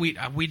 I know we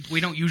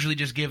don't usually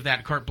just give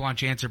that carte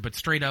blanche answer, but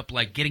straight up,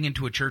 like, getting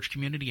into a church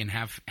community and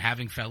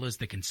having fellas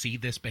that can see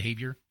this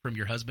behavior from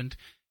your husband,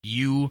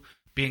 you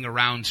being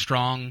around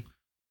strong,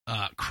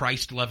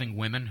 Christ-loving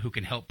women who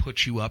can help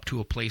put you up to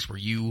a place where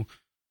you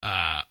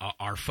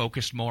are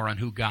focused more on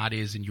who God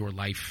is in your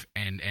life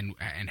and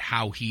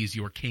how He's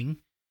your King,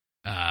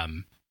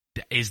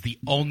 is the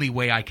only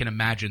way I can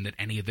imagine that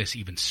any of this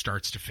even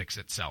starts to fix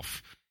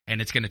itself. And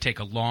it's going to take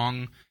a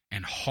long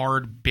and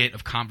hard bit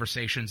of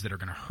conversations that are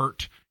going to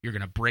hurt. You're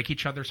going to break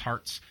each other's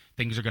hearts.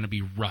 Things are going to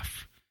be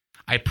rough.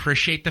 I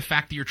appreciate the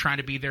fact that you're trying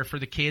to be there for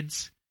the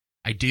kids.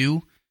 I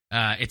do.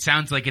 It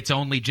sounds like it's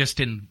only just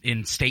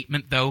in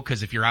statement, though,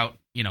 because if you're out,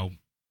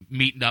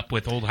 meeting up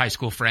with old high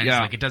school friends,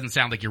 like, it doesn't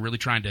sound like you're really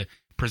trying to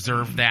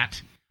preserve that.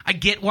 I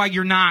get why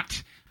you're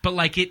not, but,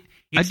 like,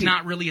 it's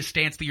not really a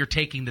stance that you're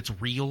taking that's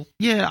real.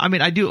 Yeah, I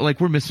mean, I do. Like,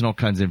 we're missing all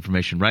kinds of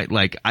information, right?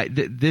 Like,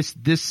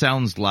 this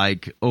sounds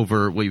like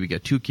over, we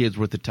got 2 kids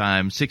worth of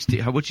time,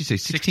 16, what'd you say,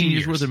 16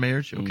 years worth of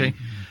marriage? Okay.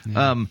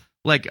 Mm-hmm.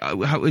 Like,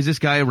 how is this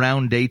guy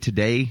around day to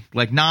day?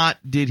 Like, not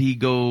did he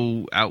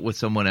go out with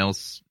someone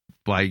else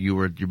while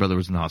your brother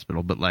was in the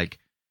hospital, but, like,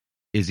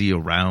 is he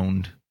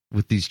around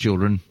with these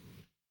children?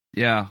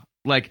 Yeah.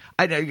 Like,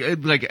 I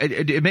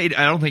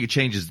don't think it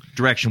changes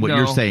direction what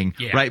you're saying,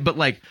 right? But,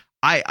 like,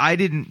 I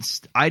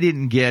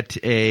didn't get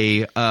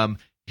a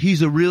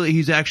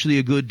he's actually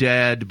a good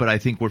dad, but I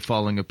think we're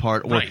falling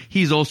apart, or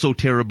he's also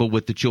terrible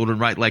with the children,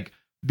 right? Like,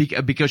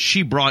 because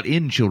she brought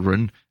in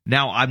children,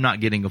 now I'm not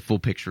getting a full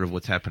picture of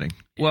what's happening.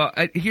 Well,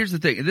 here's the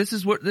thing. This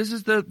is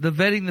the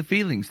vetting the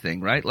feelings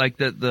thing, right? Like,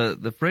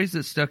 the phrase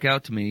that stuck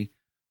out to me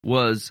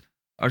was,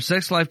 our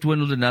sex life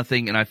dwindled to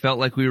nothing, and I felt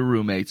like we were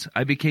roommates.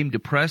 I became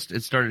depressed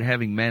and started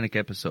having manic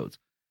episodes.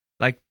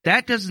 Like,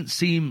 that doesn't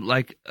seem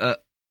like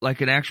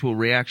an actual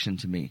reaction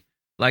to me.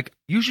 Like,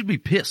 you should be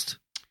pissed.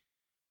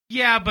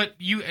 Yeah, but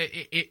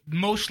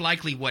most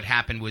likely what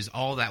happened was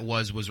all that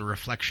was a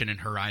reflection in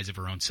her eyes of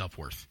her own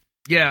self-worth.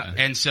 Yeah.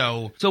 And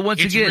so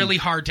once it's again, really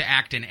hard to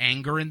act in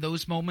anger in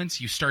those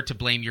moments. You start to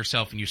blame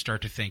yourself and you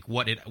start to think,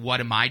 what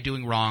am I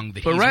doing wrong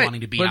that he's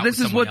wanting to be out But this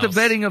with is what someone the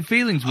else? vetting of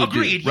feelings would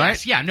Agreed, do, right?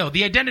 yes. Yeah, no,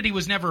 the identity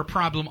was never a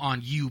problem on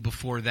you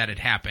before that had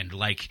happened.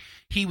 Like,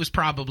 he was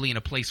probably in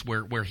a place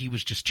where he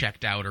was just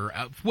checked out or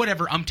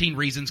whatever umpteen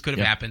reasons could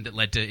have happened that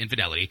led to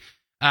infidelity.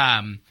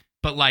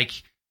 But, like,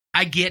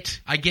 I get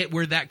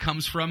where that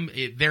comes from.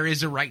 There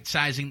is a right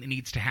sizing that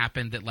needs to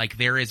happen, that, like,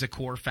 there is a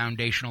core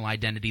foundational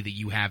identity that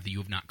you have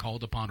not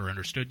called upon or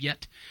understood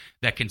yet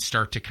that can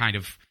start to kind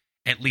of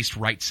at least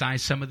right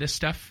size some of this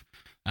stuff.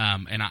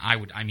 And I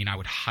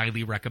would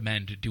highly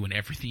recommend doing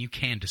everything you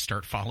can to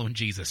start following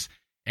Jesus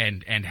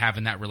and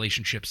having that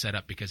relationship set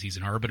up, because he's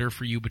an arbiter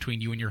for you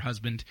between you and your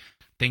husband.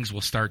 Things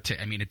will start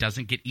to, it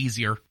doesn't get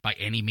easier by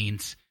any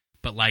means,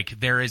 but, like,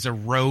 there is a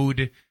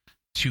road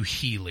to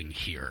healing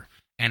here.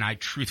 And I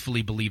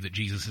truthfully believe that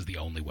Jesus is the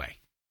only way.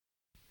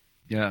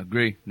 Yeah,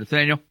 agree.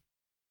 Nathaniel?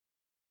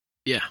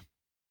 Yeah.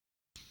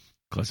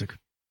 Classic.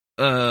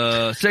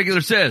 Secular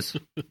says,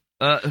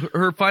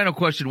 her final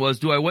question was,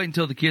 do I wait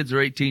until the kids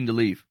are 18 to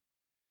leave?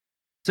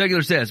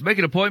 Secular says, make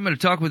an appointment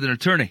to talk with an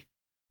attorney.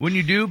 When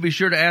you do, be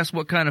sure to ask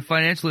what kind of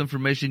financial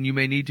information you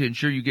may need to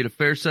ensure you get a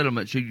fair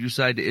settlement should you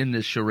decide to end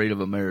this charade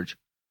of a marriage.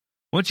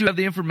 Once you have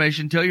the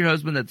information, tell your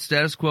husband that the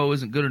status quo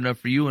isn't good enough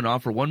for you and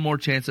offer one more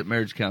chance at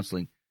marriage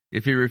counseling.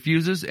 If he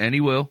refuses, and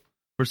he will,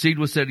 proceed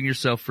with setting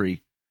yourself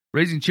free.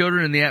 Raising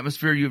children in the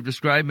atmosphere you have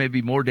described may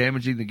be more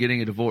damaging than getting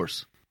a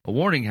divorce. A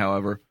warning,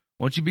 however,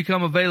 once you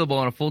become available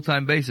on a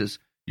full-time basis,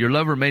 your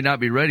lover may not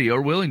be ready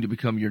or willing to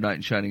become your knight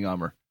in shining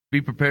armor. Be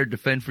prepared to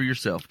fend for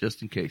yourself,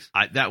 just in case.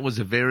 That was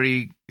a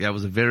very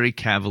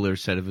cavalier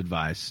set of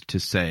advice to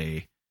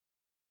say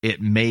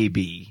it may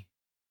be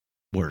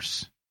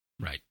worse.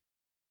 Right.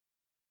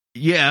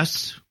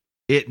 Yes,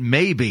 it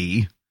may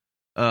be,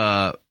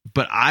 but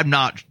I'm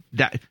not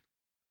that.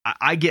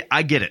 I get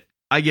it.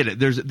 I get it.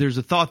 There's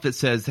a thought that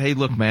says, hey,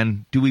 look,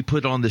 man, do we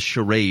put on this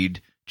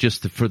charade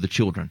just for the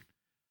children?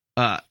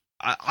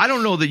 I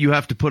don't know that you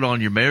have to put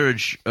on your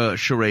marriage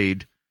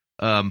charade,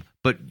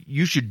 but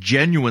you should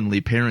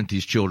genuinely parent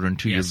these children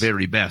to your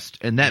very best.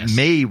 And that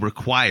may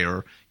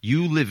require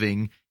you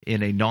living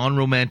in a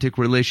non-romantic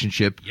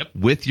relationship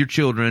with your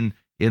children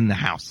in the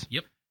house.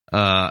 Yep.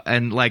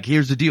 And, like,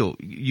 here's the deal.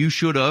 You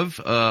should have,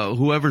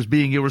 whoever's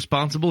being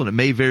irresponsible, and it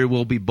may very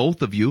well be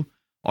both of you,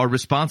 are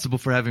responsible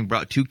for having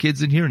brought two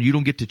kids in here, and you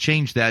don't get to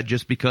change that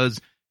just because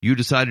you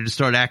decided to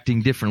start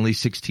acting differently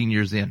 16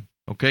 years in,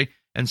 okay?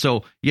 And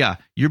so, yeah,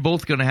 you're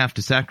both going to have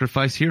to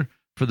sacrifice here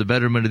for the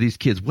betterment of these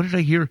kids. What did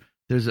I hear?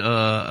 There's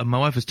my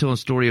wife was telling a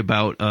story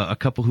about a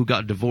couple who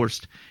got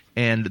divorced,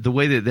 and the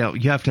way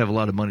that you have to have a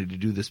lot of money to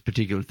do this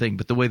particular thing,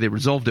 but the way they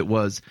resolved it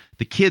was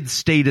the kids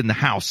stayed in the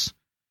house,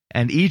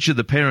 and each of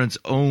the parents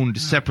owned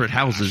separate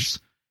houses.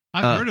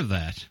 I've heard of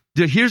that.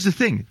 Here's the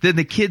thing. Then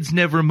the kids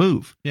never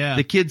move. Yeah.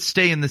 The kids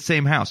stay in the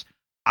same house.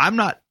 I'm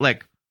not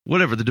like,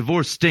 whatever, the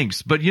divorce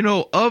stinks. But,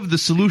 of the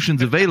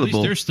solutions available, At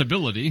least there's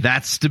stability.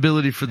 that's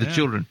stability for the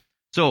children.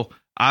 So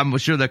I'm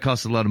sure that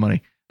costs a lot of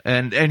money.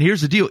 And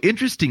here's the deal.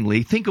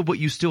 Interestingly, think of what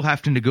you still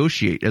have to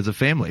negotiate as a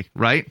family,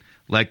 right?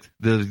 Like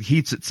the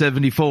heat's at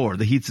 74,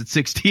 the heat's at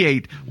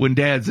 68 when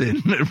dad's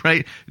in,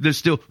 right? There's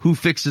still who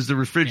fixes the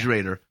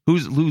refrigerator,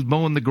 who's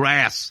mowing the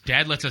grass.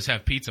 Dad lets us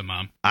have pizza,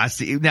 Mom. I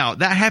see. Now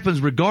that happens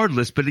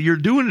regardless, but you're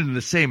doing it in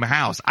the same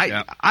house.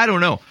 I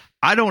don't know.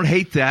 I don't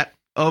hate that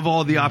of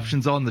all the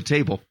options on the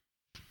table.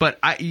 But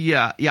I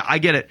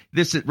get it.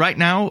 This right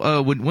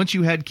now, once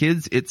you had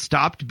kids, it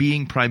stopped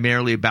being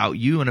primarily about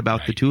you and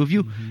about the two of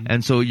you,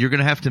 and so you're going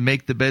to have to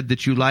make the bed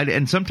that you lie to.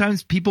 And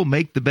sometimes people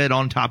make the bed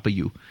on top of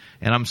you,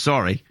 and I'm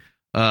sorry,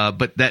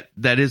 but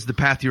that is the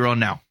path you're on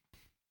now.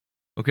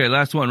 Okay,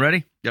 last one.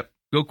 Ready? Yep.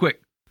 Go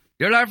quick.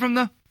 You're live from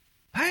the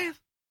path.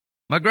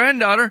 My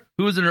granddaughter,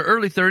 who is in her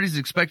early 30s, is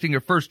expecting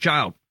her first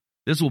child.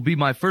 This will be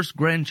my first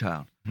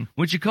grandchild.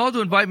 When she called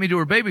to invite me to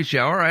her baby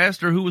shower, I asked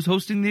her who was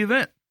hosting the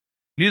event.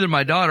 Neither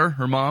my daughter,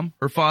 her mom,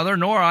 her father,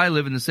 nor I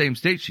live in the same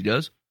state she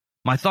does.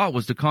 My thought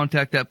was to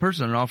contact that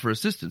person and offer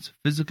assistance,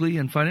 physically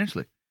and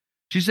financially.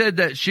 She said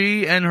that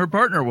she and her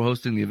partner were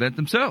hosting the event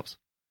themselves.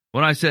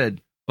 When I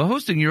said, but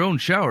hosting your own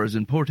shower is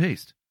in poor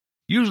taste.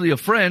 Usually a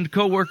friend,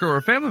 coworker, or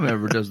a family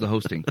member does the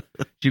hosting.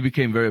 She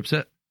became very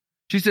upset.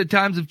 She said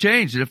times have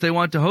changed, and if they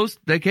want to host,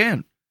 they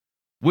can,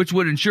 which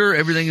would ensure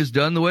everything is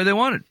done the way they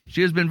want it.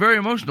 She has been very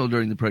emotional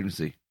during the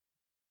pregnancy.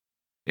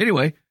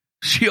 Anyway,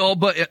 she all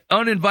but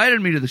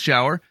uninvited me to the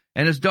shower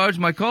and has dodged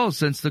my calls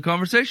since the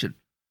conversation.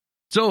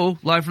 So,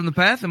 live from the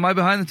path, am I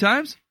behind the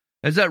times?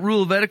 Has that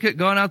rule of etiquette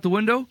gone out the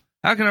window?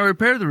 How can I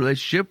repair the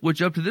relationship,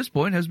 which up to this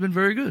point has been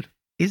very good?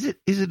 Is it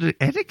an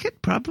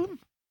etiquette problem?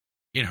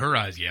 In her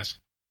eyes, yes.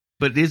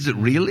 But is it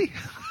really?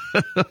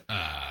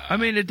 I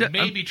mean,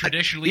 maybe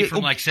traditionally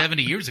from like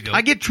 70 years ago.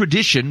 I get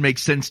tradition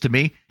makes sense to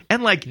me.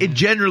 And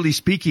generally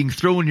speaking,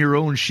 throwing your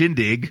own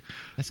shindig.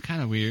 That's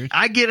kind of weird.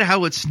 I get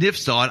how it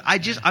sniffs on.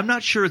 I'm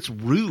not sure it's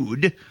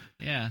rude.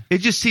 Yeah. It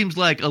just seems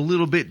like a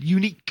little bit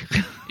unique.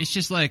 It's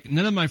just like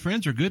none of my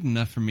friends are good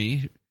enough for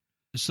me.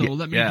 So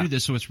let me yeah. do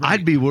this so it's right.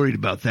 I'd be worried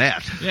about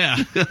that. Yeah.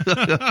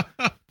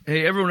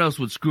 Hey, everyone else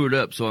would screw it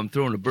up, so I'm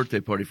throwing a birthday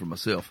party for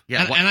myself.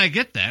 Yeah, and I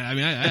get that. I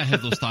mean, I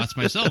have those thoughts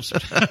myself,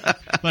 but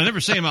I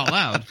never say them out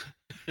loud.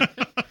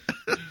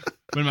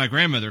 When my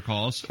grandmother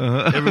calls.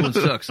 Everyone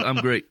sucks. I'm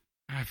great.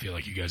 I feel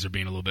like you guys are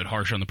being a little bit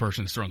harsh on the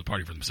person that's throwing the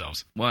party for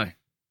themselves. Why?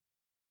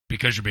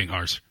 Because you're being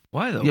harsh.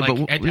 Why though? Yeah,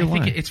 Like, but I why?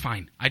 think it's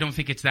fine. I don't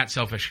think it's that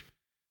selfish.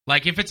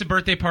 Like, if it's a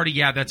birthday party,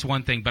 yeah, that's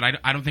one thing, but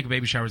I don't think a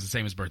baby shower is the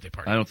same as a birthday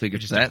party. I don't think I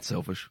it's just that don't.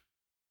 selfish.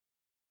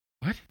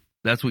 What?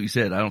 That's what you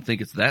said. I don't think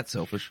it's that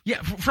selfish.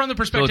 Yeah, from the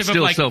perspective it's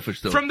still of, like,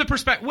 selfish, though. From the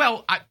perspective,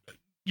 well,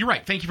 you're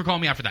right. Thank you for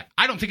calling me out for that.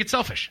 I don't think it's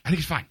selfish. I think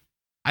it's fine.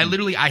 I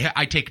literally,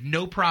 I take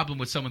no problem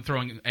with someone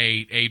throwing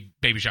a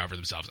baby shower for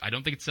themselves. I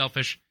don't think it's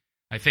selfish.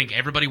 I think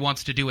everybody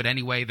wants to do it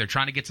anyway. They're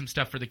trying to get some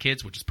stuff for the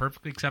kids, which is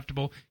perfectly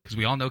acceptable because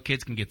we all know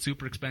kids can get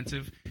super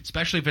expensive,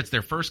 especially if it's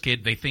their first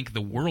kid. They think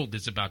the world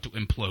is about to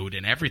implode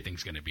and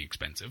everything's going to be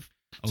expensive.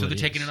 So they're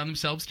taking it on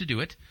themselves to do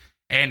it.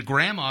 And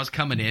grandma's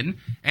coming in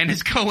and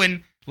is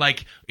going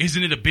like,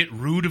 isn't it a bit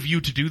rude of you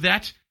to do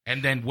that?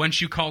 And then once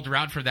you called her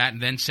out for that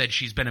and then said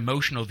she's been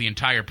emotional the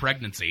entire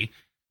pregnancy.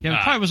 Yeah,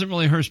 it probably wasn't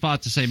really her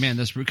spot to say, man,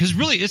 that's rude. Because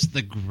really, it's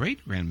the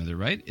great-grandmother,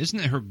 right? Isn't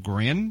it her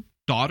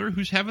granddaughter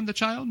who's having the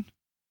child?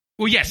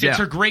 Well, yes, Yeah. it's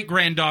her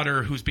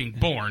great-granddaughter who's being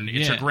born.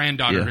 It's her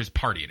granddaughter whose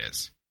party it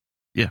is.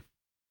 Yeah.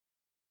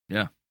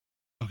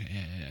 Okay,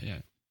 yeah.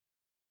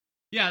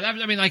 Yeah,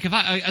 I mean, like, if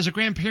I, as a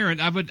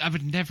grandparent, I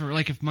would never,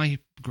 like, if my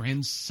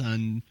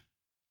grandson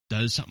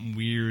does something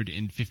weird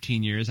in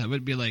 15 years, I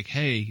would be like,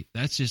 hey,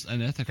 that's just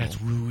unethical. That's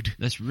rude.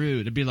 That's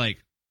rude. It'd be like,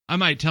 I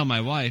might tell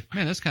my wife,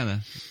 man, that's kind of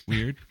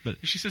weird, but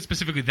She said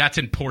specifically, that's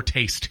in poor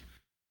taste.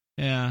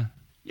 yeah.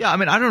 Yeah, I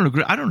mean, I don't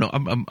agree. I don't know.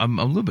 I'm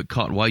a little bit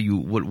caught. Why you?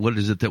 What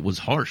is it that was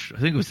harsh?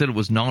 I think we said it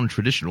was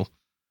non-traditional.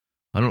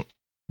 I'm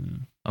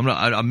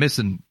not. I'm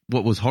missing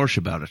what was harsh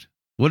about it.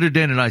 What did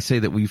Dan and I say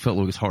that we felt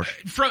was harsh?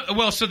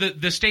 So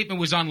the statement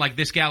was on, like,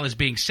 this gal is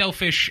being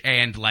selfish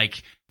and,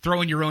 like,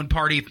 throwing your own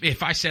party.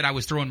 If I said I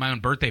was throwing my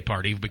own birthday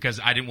party because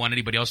I didn't want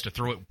anybody else to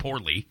throw it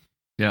poorly,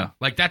 Yeah.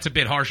 like, that's a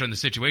bit harsh on the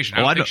situation.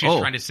 I don't think she's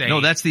trying to say.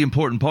 No, that's the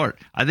important part.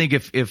 I think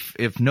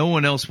if no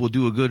one else will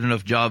do a good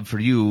enough job for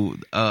you,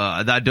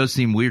 that does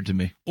seem weird to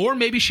me. Or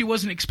maybe she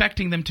wasn't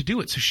expecting them to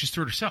do it, so she just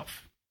threw it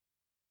herself.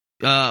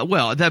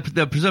 Well,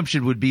 the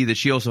presumption would be that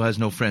she also has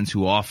no friends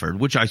who offered,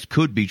 which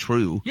could be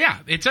true. Yeah,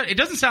 it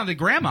doesn't sound like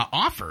Grandma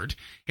offered.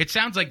 It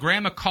sounds like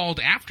Grandma called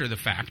after the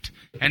fact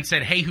and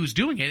said, hey, who's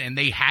doing it? And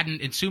they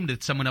hadn't assumed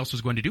that someone else was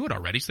going to do it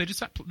already, so they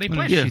What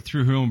planned if it. she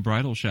threw her own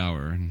bridal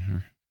shower and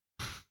her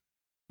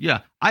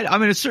Yeah, I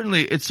mean, it's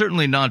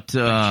certainly not.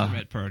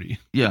 bachelorette party?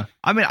 Yeah,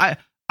 I mean,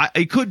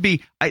 it could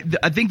be. I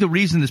think the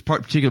reason this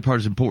particular part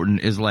is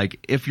important is,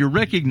 like, if you're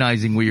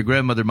recognizing where your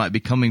grandmother might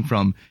be coming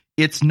from,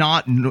 it's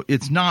not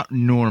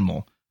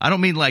normal. I don't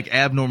mean like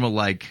abnormal,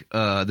 like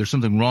there's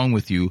something wrong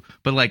with you,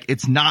 but like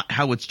it's not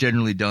how it's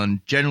generally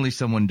done. Generally,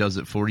 someone does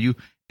it for you,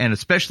 and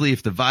especially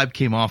if the vibe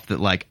came off that,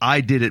 like,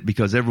 I did it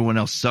because everyone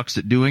else sucks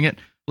at doing it,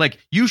 like,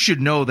 you should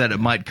know that it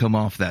might come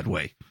off that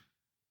way.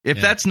 If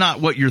that's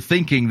not what you're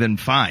thinking, then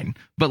fine.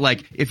 But,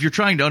 like, if you're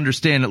trying to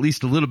understand at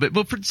least a little bit,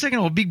 but for second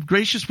of all, be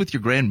gracious with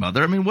your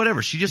grandmother. I mean,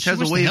 whatever. She just has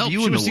a way of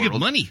viewing She the wants to world. give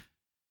money.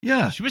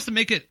 Yeah, She wants to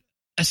make it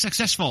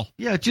successful.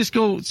 yeah. Just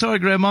go. Sorry,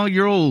 Grandma,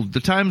 you're old. The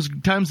times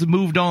have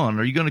moved on.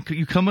 Are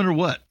you coming or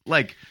what?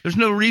 Like, there's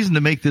no reason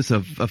to make this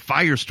a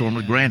firestorm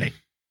with Granny.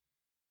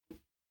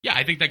 Yeah,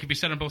 I think that could be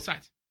said on both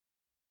sides.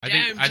 I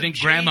Times think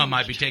have Grandma changed.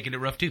 might be taking it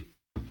rough too.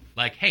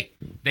 Like, hey,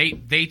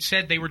 they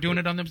said they were doing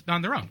it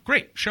on their own.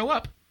 Great, show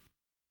up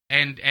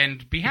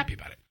and be happy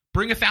about it.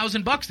 Bring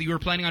 $1,000 that you were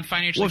planning on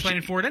financially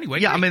planning for it anyway.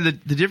 Yeah, Great. I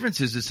mean, the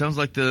difference is it sounds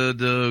like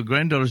the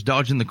granddaughter's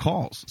dodging the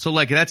calls. So,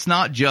 like, that's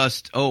not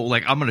just,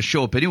 like, I'm going to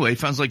show up anyway. It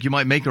sounds like you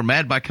might make her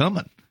mad by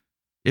coming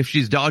if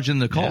she's dodging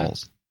the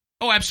calls.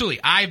 Oh,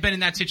 absolutely. I've been in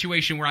that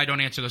situation where I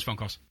don't answer those phone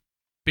calls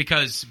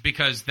because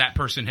that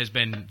person has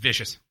been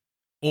vicious,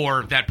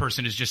 or that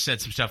person has just said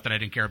some stuff that I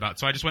didn't care about.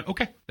 So I just went,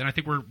 okay, then I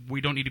think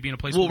we don't need to be in a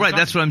place. Well, where we're right,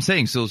 that's talking. what I'm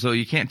saying. So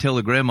you can't tell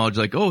the grandma,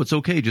 like, oh, it's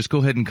okay, just go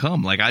ahead and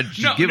come. Like,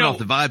 she's giving off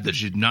the vibe that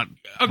she's not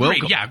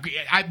Agreed, welcome.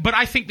 yeah. But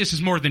I think this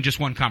is more than just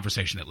one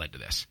conversation that led to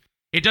this.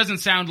 It doesn't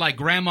sound like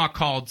Grandma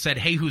called, said,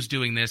 hey, who's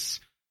doing this?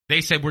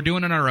 They said, we're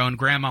doing it on our own.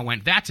 Grandma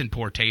went, that's in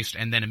poor taste.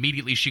 And then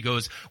immediately she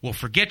goes, well,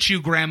 forget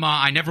you, Grandma.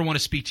 I never want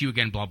to speak to you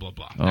again, blah, blah,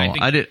 blah. Oh,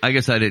 I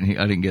guess I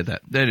didn't get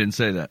that. They didn't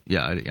say that.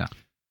 Yeah, yeah.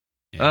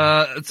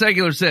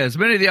 Secular says,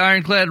 many of the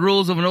ironclad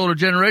rules of an older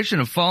generation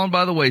have fallen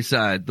by the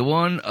wayside. The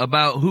one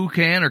about who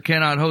can or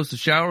cannot host a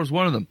shower is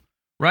one of them.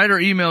 Write or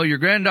email your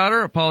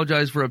granddaughter,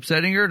 apologize for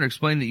upsetting her, and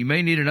explain that you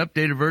may need an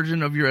updated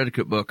version of your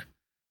etiquette book.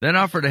 Then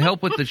offer to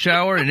help with the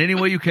shower in any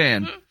way you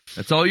can.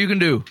 That's all you can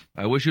do.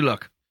 I wish you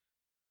luck.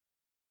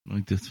 I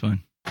think that's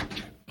fine.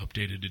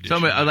 Updated edition.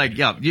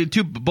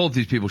 Somebody, both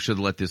these people should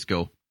let this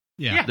go.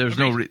 Yeah. There's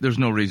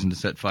no reason to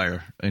set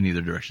fire in either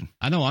direction.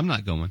 I know I'm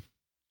not going.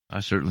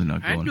 I'm certainly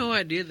not I had going. no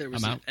idea there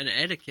was I'm out. an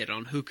etiquette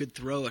on who could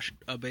throw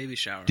a baby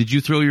shower. Did you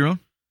throw your own?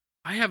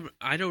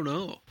 I don't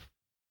know.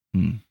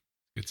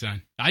 Good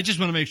sign. I just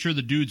want to make sure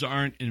the dudes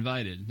aren't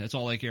invited. That's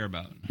all I care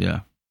about.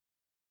 Yeah.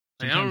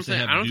 I don't Sometimes they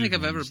have think dude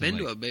I've ever ones, been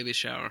like- to a baby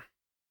shower.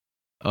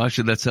 Oh,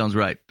 actually, that sounds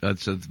right.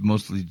 That's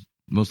mostly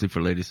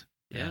for ladies.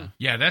 Yeah.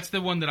 Yeah, that's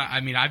the one that I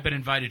mean, I've been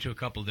invited to a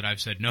couple that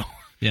I've said no.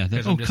 Yeah,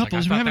 Because I'm just like,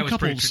 couples. I We're thought having that was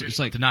pretty couples. It's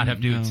traditional like to not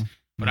have dudes. no.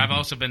 But I've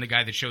also been the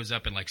guy that shows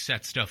up and like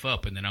sets stuff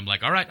up, and then I'm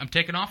like, all right, I'm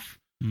taking off,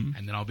 and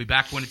then I'll be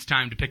back when it's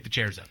time to pick the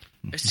chairs up.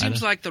 It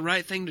seems like the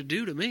right thing to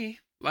do to me.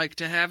 Like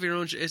to have your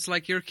own. It's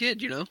like your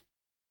kid, you know.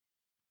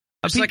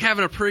 It's like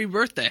having a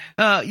pre-birthday.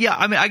 Yeah,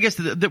 I mean, I guess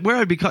where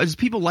I'd be is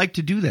people like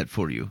to do that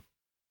for you.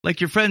 Like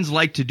your friends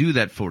like to do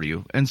that for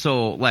you, and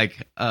so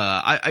like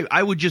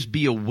I would just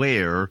be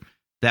aware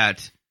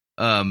that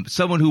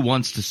someone who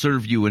wants to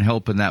serve you and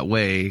help in that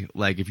way,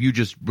 like if you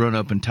just run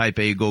up and type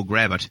A, go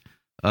grab it.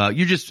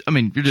 You're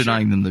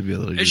denying them the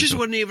ability. It just so.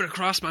 wouldn't even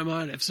cross my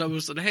mind if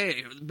someone said,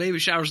 "Hey, baby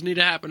showers need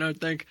to happen." I would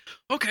think,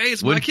 "Okay,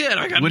 it's my kid. I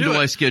got to do it." When do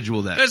I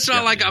schedule that? It's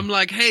not like I'm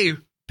like, "Hey,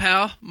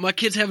 pal, my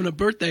kid's having a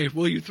birthday.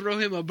 Will you throw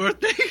him a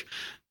birthday?"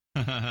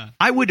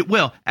 I would.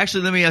 Well,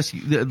 actually, let me ask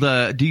you: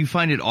 do you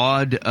find it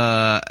odd?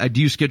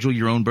 Do you schedule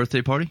your own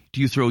birthday party?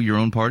 Do you throw your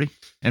own party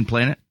and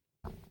plan it?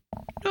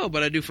 No,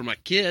 but I do for my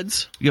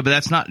kids. Yeah, but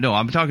that's not. No,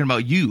 I'm talking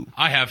about you.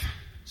 I have.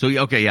 So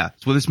okay, yeah.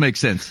 So this makes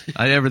sense.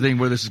 Everything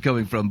where this is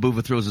coming from.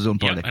 Buva throws his own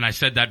party. Yeah, and I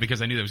said that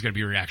because I knew there was going to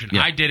be a reaction.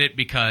 Yeah. I did it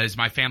because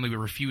my family would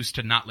refuse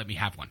to not let me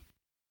have one.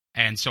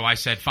 And so I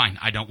said, fine,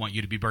 I don't want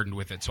you to be burdened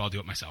with it, so I'll do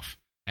it myself.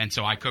 And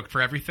so I cooked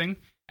for everything,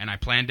 and I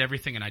planned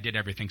everything, and I did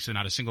everything, so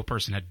not a single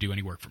person had to do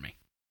any work for me.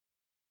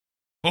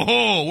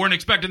 Oh, weren't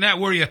expecting that,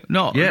 were you?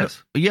 No.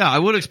 Yes. Yeah, I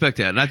would expect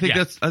that, and I think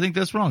Yeah.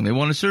 that's wrong. They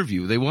want to serve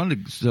you. They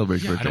want to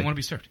celebrate your Yeah, I birthday. don't want to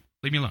be served.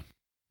 Leave me alone.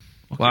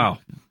 Wow.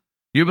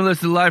 You've been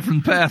listening to Live from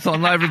the Path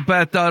on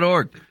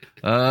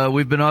livefromthepath.org.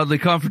 We've been oddly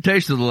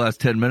confrontational the last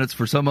 10 minutes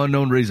for some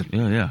unknown reason.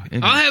 Yeah.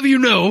 I'll have you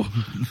know.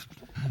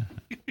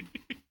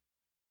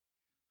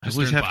 I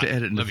always Stern have to Pod.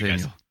 edit Love you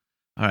guys. Nathaniel.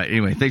 All right.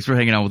 Anyway, thanks for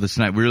hanging out with us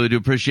tonight. We really do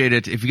appreciate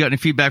it. If you got any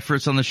feedback for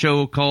us on the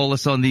show, call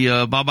us on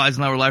the Bob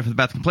Eisenhower Live from the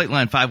Path complaint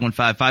line,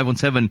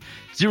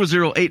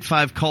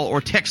 515-517-0085. Call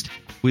or text.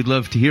 We'd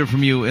love to hear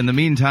from you. In the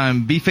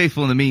meantime, be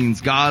faithful in the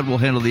means. God will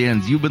handle the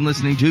ends. You've been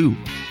listening to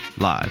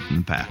Live from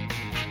the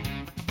Path.